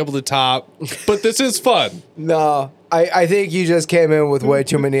never going to be able to top. But this is fun. No, I think you just came in with way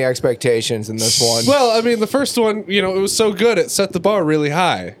too many expectations in this one. Well, I mean, the first one, it was so good, it set the bar really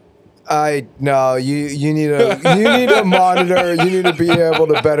high. No, you need a monitor. You need to be able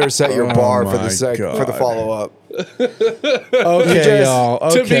to better set your bar for the follow up. Okay, y'all.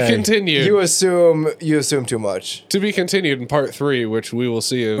 Okay. To be continued. You assume too much. To be continued in part 3, which we will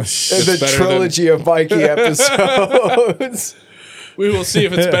see if it's The better trilogy of Mikey episodes. we will see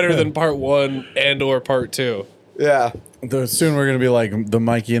if it's better than part 1 and or part 2. Yeah. Soon we're going to be like the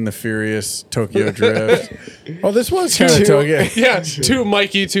Mikey and the Furious Tokyo Drift. Well, this was kind of Two- Tokyo. Yeah, 2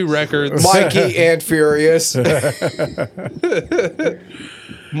 Mikey, 2 records. Mikey and Furious.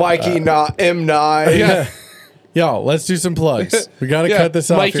 Mikey not M9. Yeah. Y'all, let's do some plugs. We got to cut this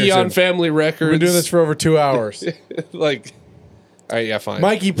off Mikey here on soon. Family Records. We're doing this for over 2 hours. like, all right, yeah, fine.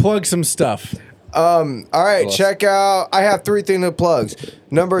 Mikey, plug some stuff. All right, Plus. check out. I have 3 things to plugs.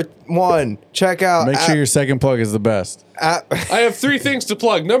 Number 1, check out. Make sure your second plug is the best. I have 3 things to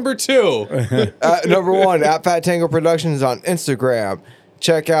plug. Number 2. Number 1, at Fat Tango Productions on Instagram.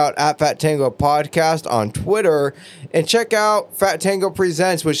 Check out at Fat Tango Podcast on Twitter. And check out Fat Tango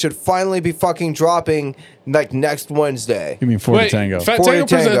Presents, which should finally be fucking dropping like next Wednesday. You mean Ford Tango? Fat Ford Tango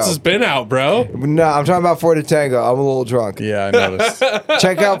Tango. Presents has been out, bro. No, I'm talking about Ford Tango. I'm a little drunk. Yeah, I noticed.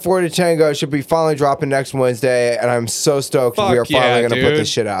 Check out Ford Tango. It should be finally dropping next Wednesday. And I'm so stoked we are Fuck yeah, finally going to put dude. this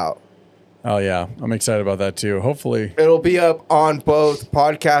shit out. Oh, yeah. I'm excited about that, too. Hopefully. It'll be up on both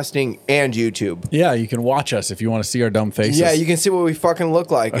podcasting and YouTube. Yeah, you can watch us if you want to see our dumb faces. Yeah, you can see what we fucking look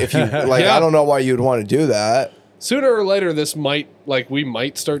like. If you like, Yeah. I don't know why you'd want to do that. Sooner or later, we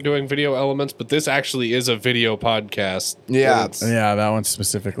might start doing video elements, but this actually is a video podcast. Yeah. And Yeah, that one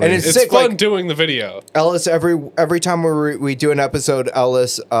specifically. And it's sick, fun like- doing the video. Ellis, every time we do an episode,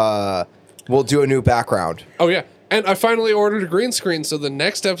 Ellis will do a new background. Oh, yeah. And I finally ordered a green screen, so the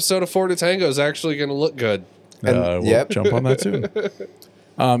next episode of Ford Tango is actually going to look good. And- we'll yep. jump on that soon.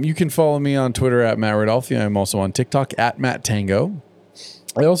 You can follow me on Twitter at Matt Rodolfi. I'm also on TikTok at Matt Tango.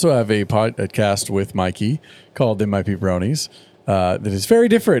 I also have a podcast with Mikey called They Might Be Bronies. That is very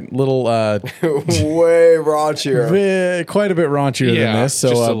different. Little, Way raunchier. quite a bit raunchier Yeah, than this.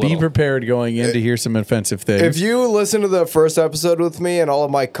 just So a be little. prepared going in to hear some offensive things. If you listen to the first episode with me and all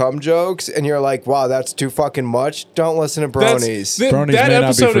of my cum jokes, and you're like, "Wow, that's too fucking much," don't listen to Bronies. Bronies that may not be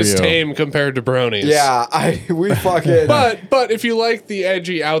episode for is you. tame compared to Bronies. Yeah, we fucking. But if you like the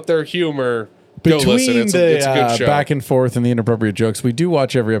edgy out there humor, go Between listen. It's the a good show. back and forth and the inappropriate jokes, we do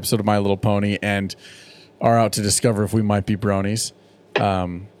watch every episode of My Little Pony and are out to discover if we might be bronies.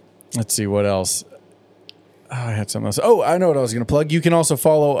 Let's see what else. Oh, I had something else. Oh, I know what I was going to plug. You can also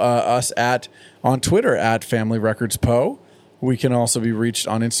follow us on Twitter at Family Records Po. We can also be reached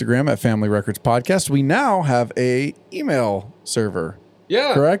on Instagram at Family Records Podcast. We now have a email server.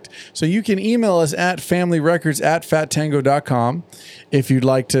 Yeah. Correct? So you can email us at familyrecords@fattango.com if you'd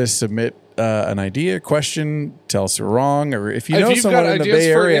like to submit an idea, question, tell us we're wrong, or if you know If you've someone got in the ideas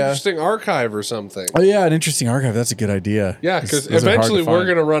Bay for an Area. interesting archive or something. Oh, yeah, an interesting archive. That's a good idea. Yeah, because Those are hard to eventually we're find.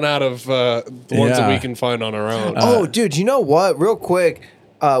 going to run out of the ones that Yeah. we can find on our own. Oh, dude, you know what? Real quick,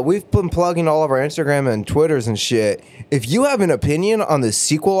 we've been plugging all of our Instagram and Twitters and shit. If you have an opinion on the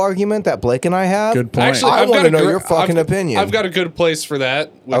sequel argument that Blake and I have, Good point. Actually, I I've want got to a know gr- your fucking opinion. I've got a good place for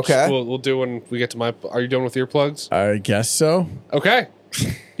that. Which Okay. We'll do when we get to my. Are you done with your plugs? I guess so. Okay.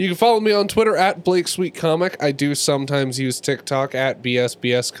 You can follow me on Twitter at Blake Sweet Comic. I do sometimes use TikTok at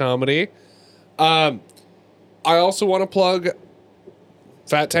BSBS Comedy. I also want to plug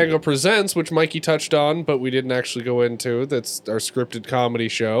Fat Tango Presents, which Mikey touched on, but we didn't actually go into. That's our scripted comedy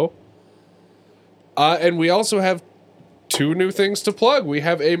show. And we also have 2 new things to plug. We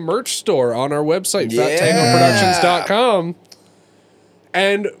have a merch store on our website, Yeah. fattangoproductions.com.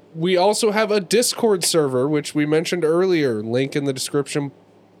 And we also have a Discord server, which we mentioned earlier. Link in the description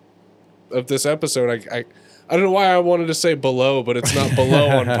of this episode. I don't know why I wanted to say below, but it's not below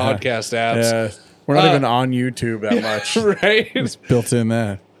on podcast apps. Yeah. We're not even on YouTube that much. Right? It's built in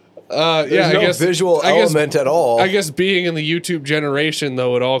that. Yeah, There's I no guess visual element at all. I guess being in the YouTube generation,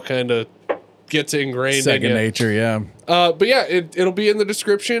 though, it all kind of gets ingrained Second in you. nature, yeah. But yeah, it'll be in the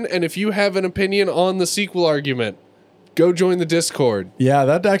description. And if you have an opinion on the sequel argument, go join the Discord. Yeah,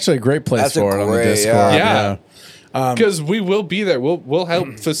 that's actually a great place That's a for it on the great, Discord. yeah. Yeah. Because we will be there. We'll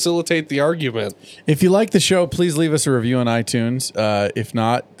help facilitate the argument. If you like the show, please leave us a review on iTunes. If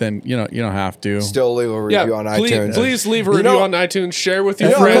not, then you don't have to. Still leave a review on please, iTunes. please leave a You review know- on iTunes. Share with your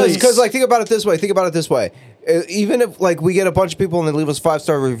No, friends. Because like think about it this way. Even if like we get a bunch of people and they leave us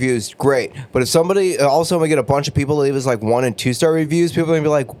 5-star reviews, great. But if somebody also we get a bunch of people that leave us like 1 and 2-star reviews, people are gonna be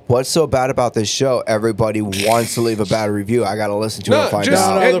like, "What's so bad about this show?" Everybody wants to leave a bad review. I gotta listen to it No, and find just-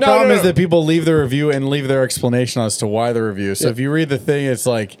 out. No, the No, problem no, is no. that people leave the review and leave their explanation as to why the review. So if you read the thing, it's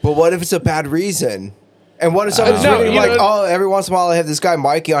like, But what if it's a bad reason? And what if somebody's No, reading you like, know- "Oh, every once in a while I have this guy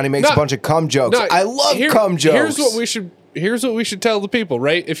Mikey on. He makes No, a bunch of cum jokes. No, I love cum jokes." Here's what we should tell the people,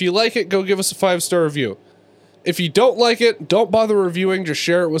 right? If you like it, go give us a 5-star review. If you don't like it, don't bother reviewing. Just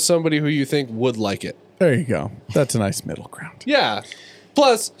share it with somebody who you think would like it. there you go. That's a nice middle ground. Yeah.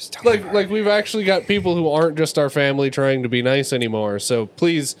 Plus, like we've actually got people who aren't just our family trying to be nice anymore. So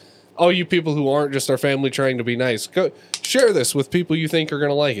please, all you people who aren't just our family trying to be nice, go share this with people you think are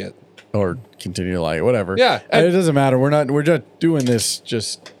gonna like it. Or continue to like it, whatever. Yeah, And and- it doesn't matter. We're just doing this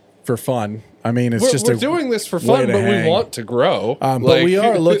just for fun. I mean, it's We're just doing this for way fun, to but hang. we want to grow. But we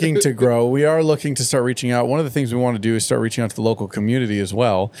are looking to grow. We are looking to start reaching out. One of the things we want to do is start reaching out to the local community as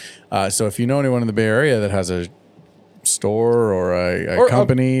well. So if you know anyone in the Bay Area that has a store or a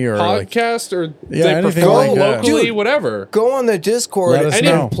company or like, podcast or Yeah, they anything prefer like that. locally, Dude. whatever. Go on the Discord Let us and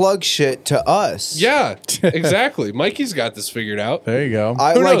know. plug shit to us. Yeah, exactly. Mikey's got this figured out. there you go.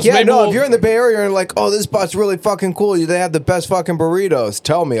 I Who like, knows? yeah, Maybe no, we'll- if you're in the Bay Area and like, "Oh, this spot's really fucking cool. They have the best fucking burritos."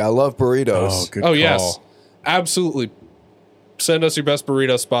 Tell me, I love burritos. Oh, good Oh call. yes, absolutely. Send us your best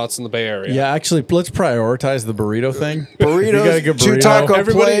burrito spots in the Bay Area. Yeah, actually, let's prioritize the burrito thing. Burritos, If you got a good 2 burrito- taco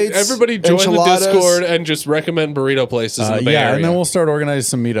Everybody, plates, everybody join enchiladas. the Discord and just recommend burrito places in the Bay yeah, Area. and then we'll start organizing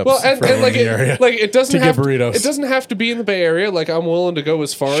some meetups well, and for everyone like in the area. it doesn't to have get burritos. it doesn't have to be in the Bay Area. Like I'm willing to go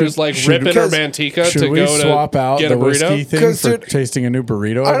as far Should- as like should- Ripon or because- Manteca Should to we go swap to out get the a whiskey burrito. thing 'Cause, for dude, tasting a new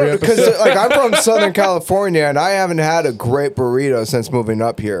burrito I every don't because episode? like I'm from Southern California and I haven't had a great burrito since moving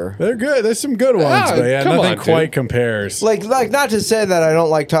up here. They're good. There's some good ones, Yeah, but yeah, come nothing on, dude. quite compares. Like not to say that I don't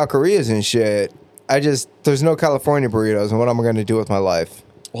like taquerias and shit. There's no California burritos, and what am I going to do with my life?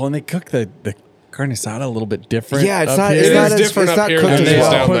 Well, and they cook the carne asada a little bit different. Yeah, it's up not. here. It's It not is as, different it's up not here cooked than And as it they is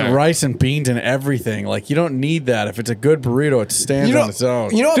all well. down put there. rice and beans and everything. Like you don't need that. If it's a good burrito, it stands on its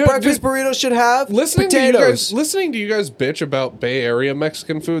own. You know what Dude, breakfast burritos should have? Listening Potatoes. to you guys bitch about Bay Area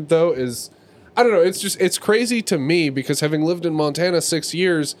Mexican food though is I don't know, it's crazy to me because having lived in Montana 6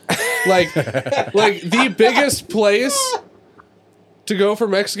 years, like the biggest place to go for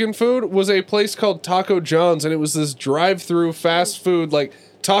Mexican food was a place called Taco John's, and it was this drive-through fast food like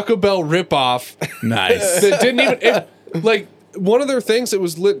Taco Bell ripoff Nice. that didn't even like one of their things that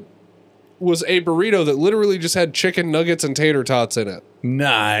was a burrito that literally just had chicken nuggets and tater tots in it.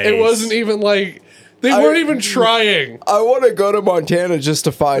 Nice. It wasn't even like they weren't even trying. I want to go to Montana just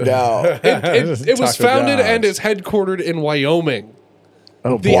to find out. It was Taco founded John's. and is headquartered in Wyoming.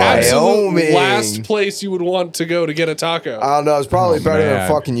 Oh, The boy. absolute Wyoming. last place you would want to go to get a taco. I don't know. It's probably better than man.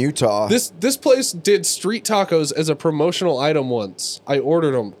 fucking Utah. This place did street tacos as a promotional item once. I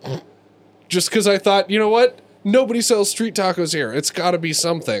ordered them just because I thought, you know what? Nobody sells street tacos here. It's got to be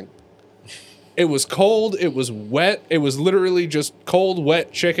something. It was cold. It was wet. It was literally just cold,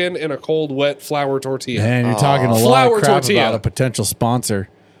 wet chicken in a cold, wet flour tortilla. Man, you're talking a lot Flour of crap tortilla. about a potential sponsor.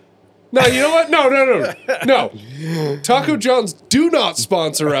 No, you know what? No. Taco John's do not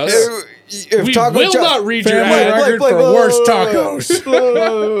sponsor us. if We Taco will John- not read your Family ad. record for worst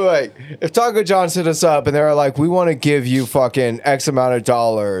tacos. Like, if Taco John's hit us up and they're like, "We want to give you fucking X amount of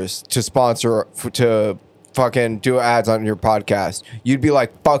dollars to sponsor to fucking do ads on your podcast," you'd be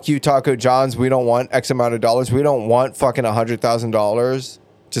like, "Fuck you, Taco John's. We don't want X amount of dollars. We don't want fucking $100,000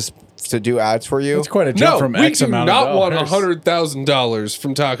 to do ads for you." It's quite a jump No, from we X do amount not of want dollars. $100,000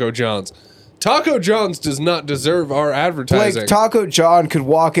 from Taco John's. Taco John's does not deserve our advertising. Like Taco John could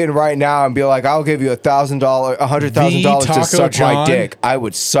walk in right now and be like, "I'll give you $1,000, $100,000 Taco to suck my John? dick." I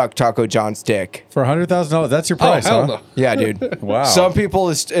would suck Taco John's dick. For $100,000. That's your oh, price, hell huh? no. Yeah, dude. Wow. Some people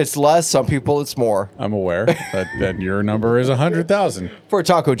it's less. Some people it's more. I'm aware that your number is 100,000. For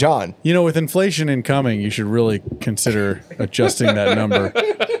Taco John. You know, with inflation incoming, you should really consider adjusting that number.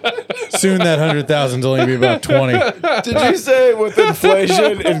 Soon that 100,000 is only gonna be about 20. Did you say with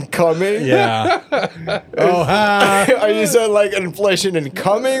inflation incoming? Yeah. Oh, ha. Are you saying like inflation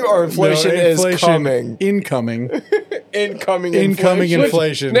incoming or inflation, No, is coming? Incoming. Incoming Incoming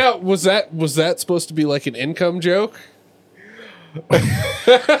inflation. Now, was that supposed to be like an income joke?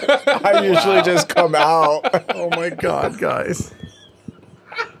 I usually just come out. Oh my God, guys.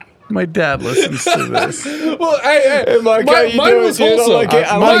 My dad listens to this. Well, hey, Mike, how you mine doing, was dude? I wholesome. like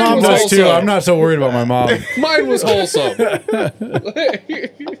it. I My like mom it. does too. wholesome. I'm not so worried about my mom. Mine was wholesome.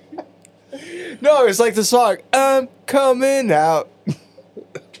 No, it's like the song, "I'm coming out."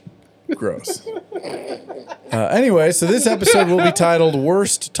 Gross. Anyway, so this episode will be titled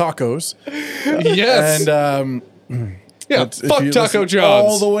 "Worst Tacos," Yes. and yeah. if Fuck you Taco listen John's.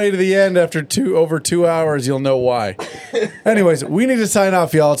 all the way to the end after over 2 hours, you'll know why. Anyways, we need to sign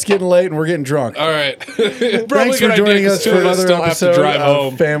off, y'all. It's getting late and we're getting drunk. All right. Thanks for joining us for another episode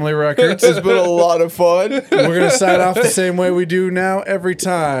of Family Records. It's been a lot of fun. We're going to sign off the same way we do now every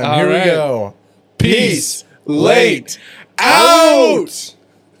time. All Here right. we go. Peace. Late. Out.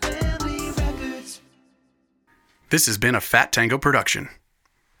 This has been a Fat Tango production.